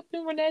Jacob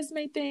and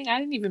Renesmee thing, I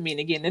didn't even mean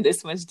to get into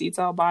this much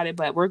detail about it,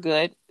 but we're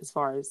good as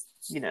far as,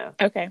 you know.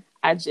 Okay.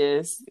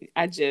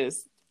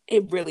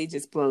 It really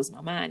just blows my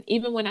mind.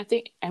 Even when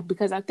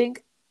because I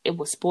think it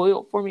was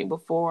spoiled for me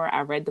before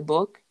I read the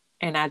book,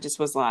 and I just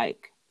was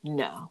like,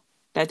 no,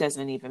 that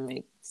doesn't even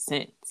make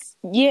sense.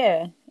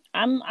 Yeah.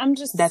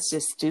 That's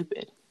just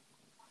stupid.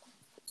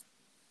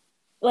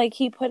 Like,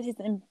 he put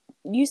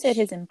you said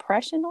his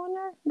impression on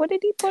her? What did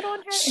he put on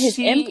her? His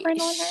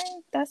imprint on her?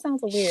 That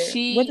sounds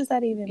weird. What does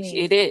that even mean?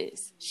 It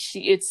is.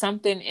 It's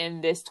something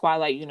in this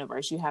Twilight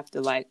universe. You have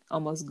to like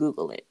almost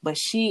Google it. But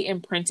she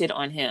imprinted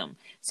on him.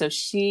 So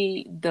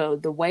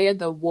the way of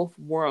the wolf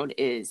world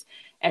is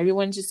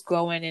everyone just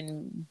going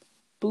and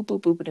boop,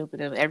 boop, boop, boop,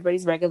 boop.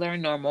 Everybody's regular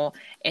and normal.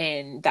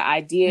 And the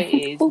idea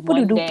is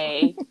one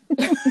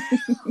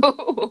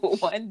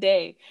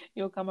day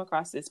you'll come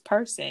across this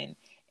person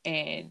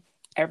and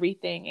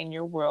everything in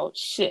your world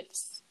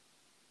shifts.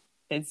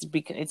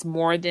 It's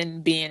more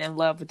than being in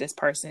love with this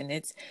person.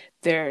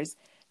 There's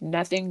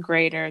nothing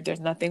greater. There's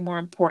nothing more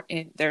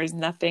important. There's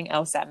nothing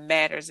else that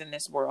matters in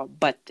this world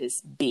but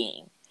this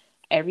being.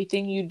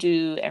 Everything you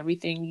do,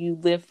 everything you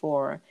live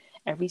for,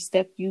 every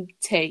step you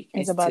take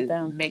is about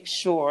them. Make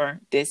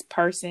sure this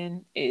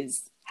person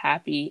is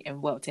happy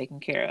and well taken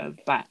care of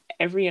by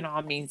every and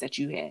all means that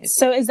you have.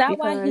 So is that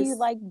why he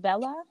liked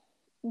Bella?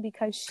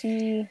 Because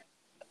she...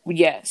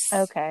 Yes.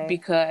 Okay.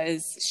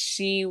 Because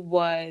she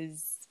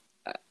was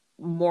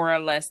more or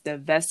less the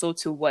vessel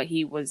to what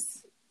he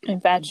was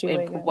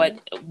infatuated. What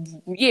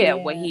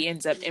he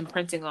ends up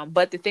imprinting on.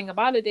 But the thing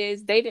about it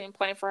is, they didn't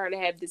plan for her to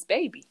have this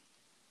baby.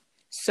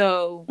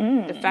 So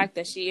the fact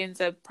that she ends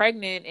up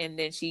pregnant, and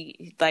then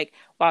she, like,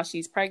 while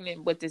she's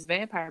pregnant with this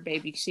vampire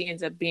baby, she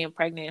ends up being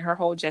pregnant. Her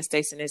whole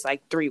gestation is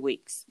like 3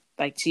 weeks.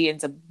 Like, she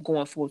ends up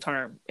going full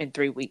term in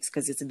 3 weeks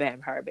because it's a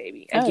vampire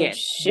baby. Again,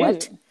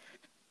 what?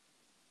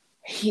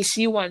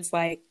 She wants,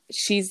 like,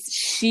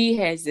 she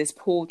has this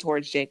pull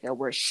towards Jacob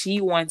where she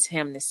wants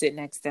him to sit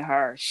next to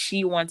her.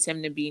 She wants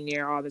him to be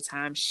near all the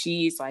time.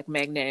 She's like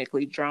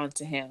magnetically drawn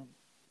to him.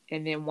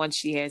 And then once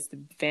she has the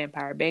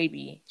vampire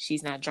baby,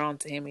 she's not drawn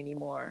to him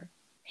anymore.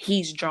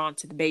 He's drawn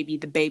to the baby.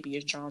 The baby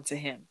is drawn to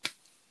him.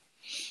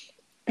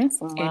 And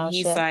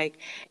he's like,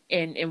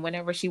 and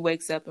whenever she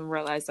wakes up and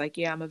realizes, like,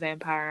 yeah, I'm a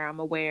vampire, I'm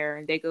aware,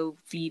 and they go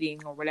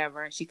feeding or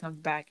whatever, and she comes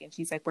back and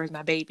she's like, where's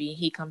my baby?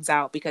 He comes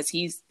out because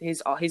his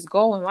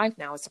goal in life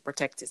now is to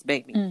protect his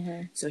baby.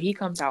 So he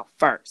comes out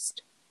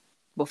first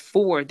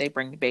before they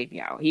bring the baby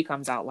out. He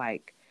comes out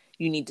like,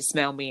 you need to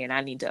smell me and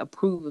I need to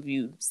approve of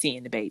you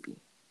seeing the baby.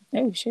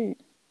 Oh shit.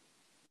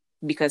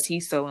 Because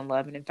he's so in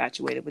love and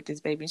infatuated with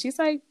this baby. And she's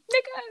like,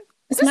 nigga,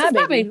 this is my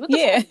baby. What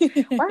the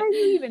fuck? Why are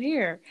you even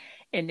here?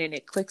 And then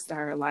it clicks to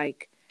her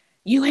like,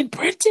 you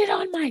imprinted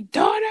on my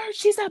daughter?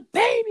 She's a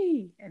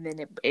baby.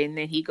 And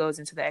then he goes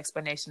into the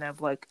explanation of,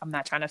 like, I'm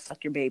not trying to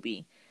fuck your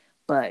baby,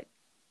 but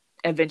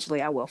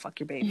eventually I will fuck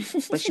your baby.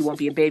 But she won't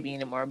be a baby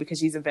anymore because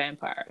she's a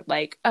vampire.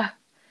 Like,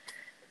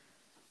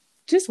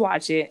 just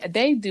watch it.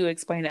 They do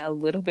explain it a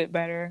little bit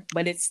better,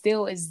 but it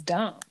still is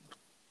dumb.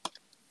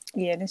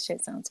 Yeah, this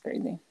shit sounds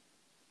crazy.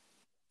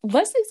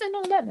 Let's end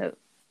on that note.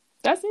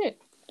 That's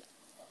it.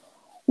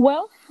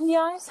 Well,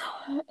 guys,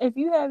 if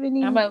you have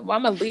any... I'm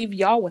gonna leave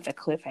y'all with a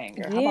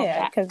cliffhanger.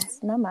 Yeah, because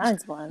my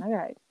mind's blown. I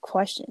got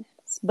questions.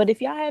 But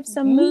if y'all have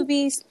some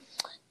movies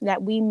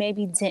that we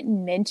maybe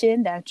didn't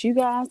mention that you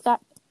guys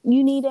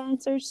you need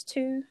answers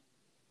to,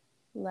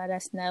 let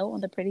us know on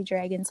the Pretty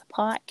Dragons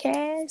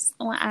podcast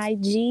on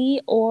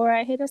IG, or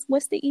hit us.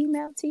 What's the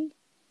email, T?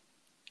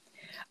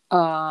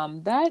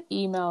 That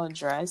email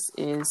address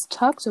is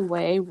tucked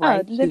away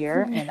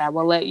here, and I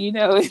will let you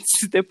know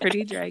it's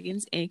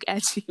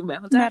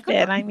theprettydragonsinc@gmail.com. Not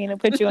bad. I mean to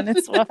put you on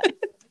the spot.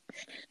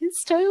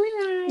 It's totally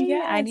fine.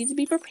 Yeah, I need to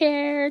be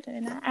prepared.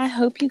 And I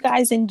hope you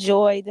guys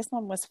enjoyed. This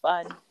one was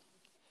fun.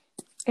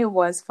 It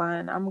was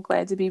fun. I'm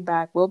glad to be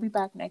back. We'll be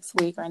back next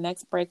week. Our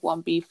next break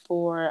won't be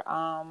for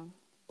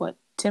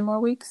 10 more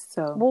weeks.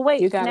 So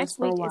wait, next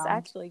week is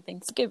actually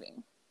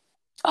Thanksgiving.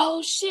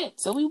 Oh shit!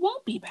 So we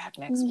won't be back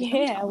next week.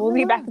 Yeah, we'll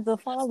be back the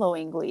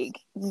following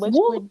week.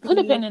 We'll put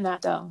a pin in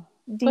that though.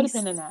 Put a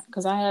pin in that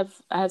because I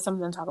have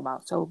something to talk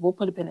about. So we'll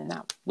put a pin in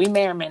that. We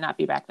may or may not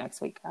be back next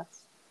week,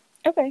 guys.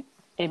 Okay.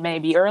 It may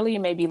be early, it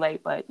may be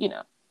late, but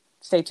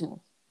stay tuned.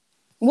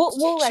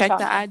 We'll let check y'all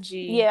the know. IG.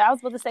 Yeah, I was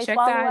about to say check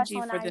follow the us IG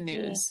on for IG. the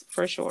news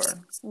for sure.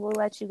 We'll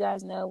let you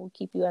guys know. We'll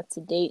keep you up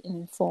to date and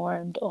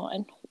informed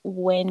on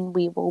when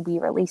we will be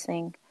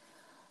releasing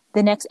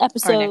the next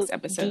episode. Our next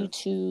episode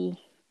due to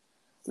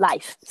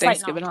life,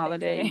 Thanksgiving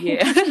holiday.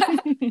 Yeah.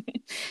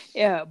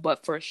 Yeah,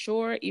 but for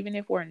sure, even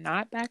if we're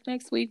not back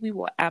next week, we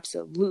will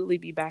absolutely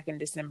be back in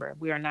December.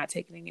 We are not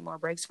taking any more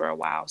breaks for a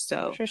while,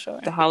 so for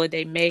sure. The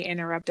holiday may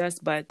interrupt us,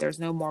 but there's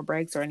no more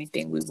breaks or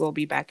anything. We will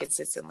be back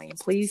consistently, and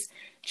please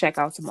check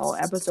out some old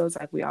episodes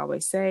like we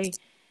always say.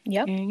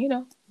 Yep.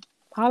 And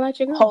holla at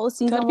your girl. Whole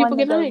season Tell people 1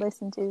 to go night.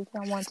 listen to if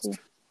y'all want to.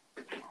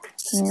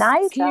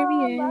 Night,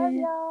 y'all. Love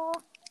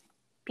y'all.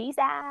 Peace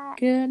out.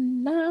 Good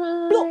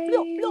night. Bloop,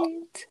 bloop,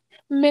 bloop.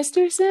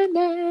 Mr.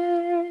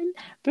 Sandman,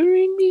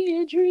 bring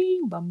me a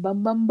dream. Bum,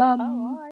 bum, bum, bum. Oh,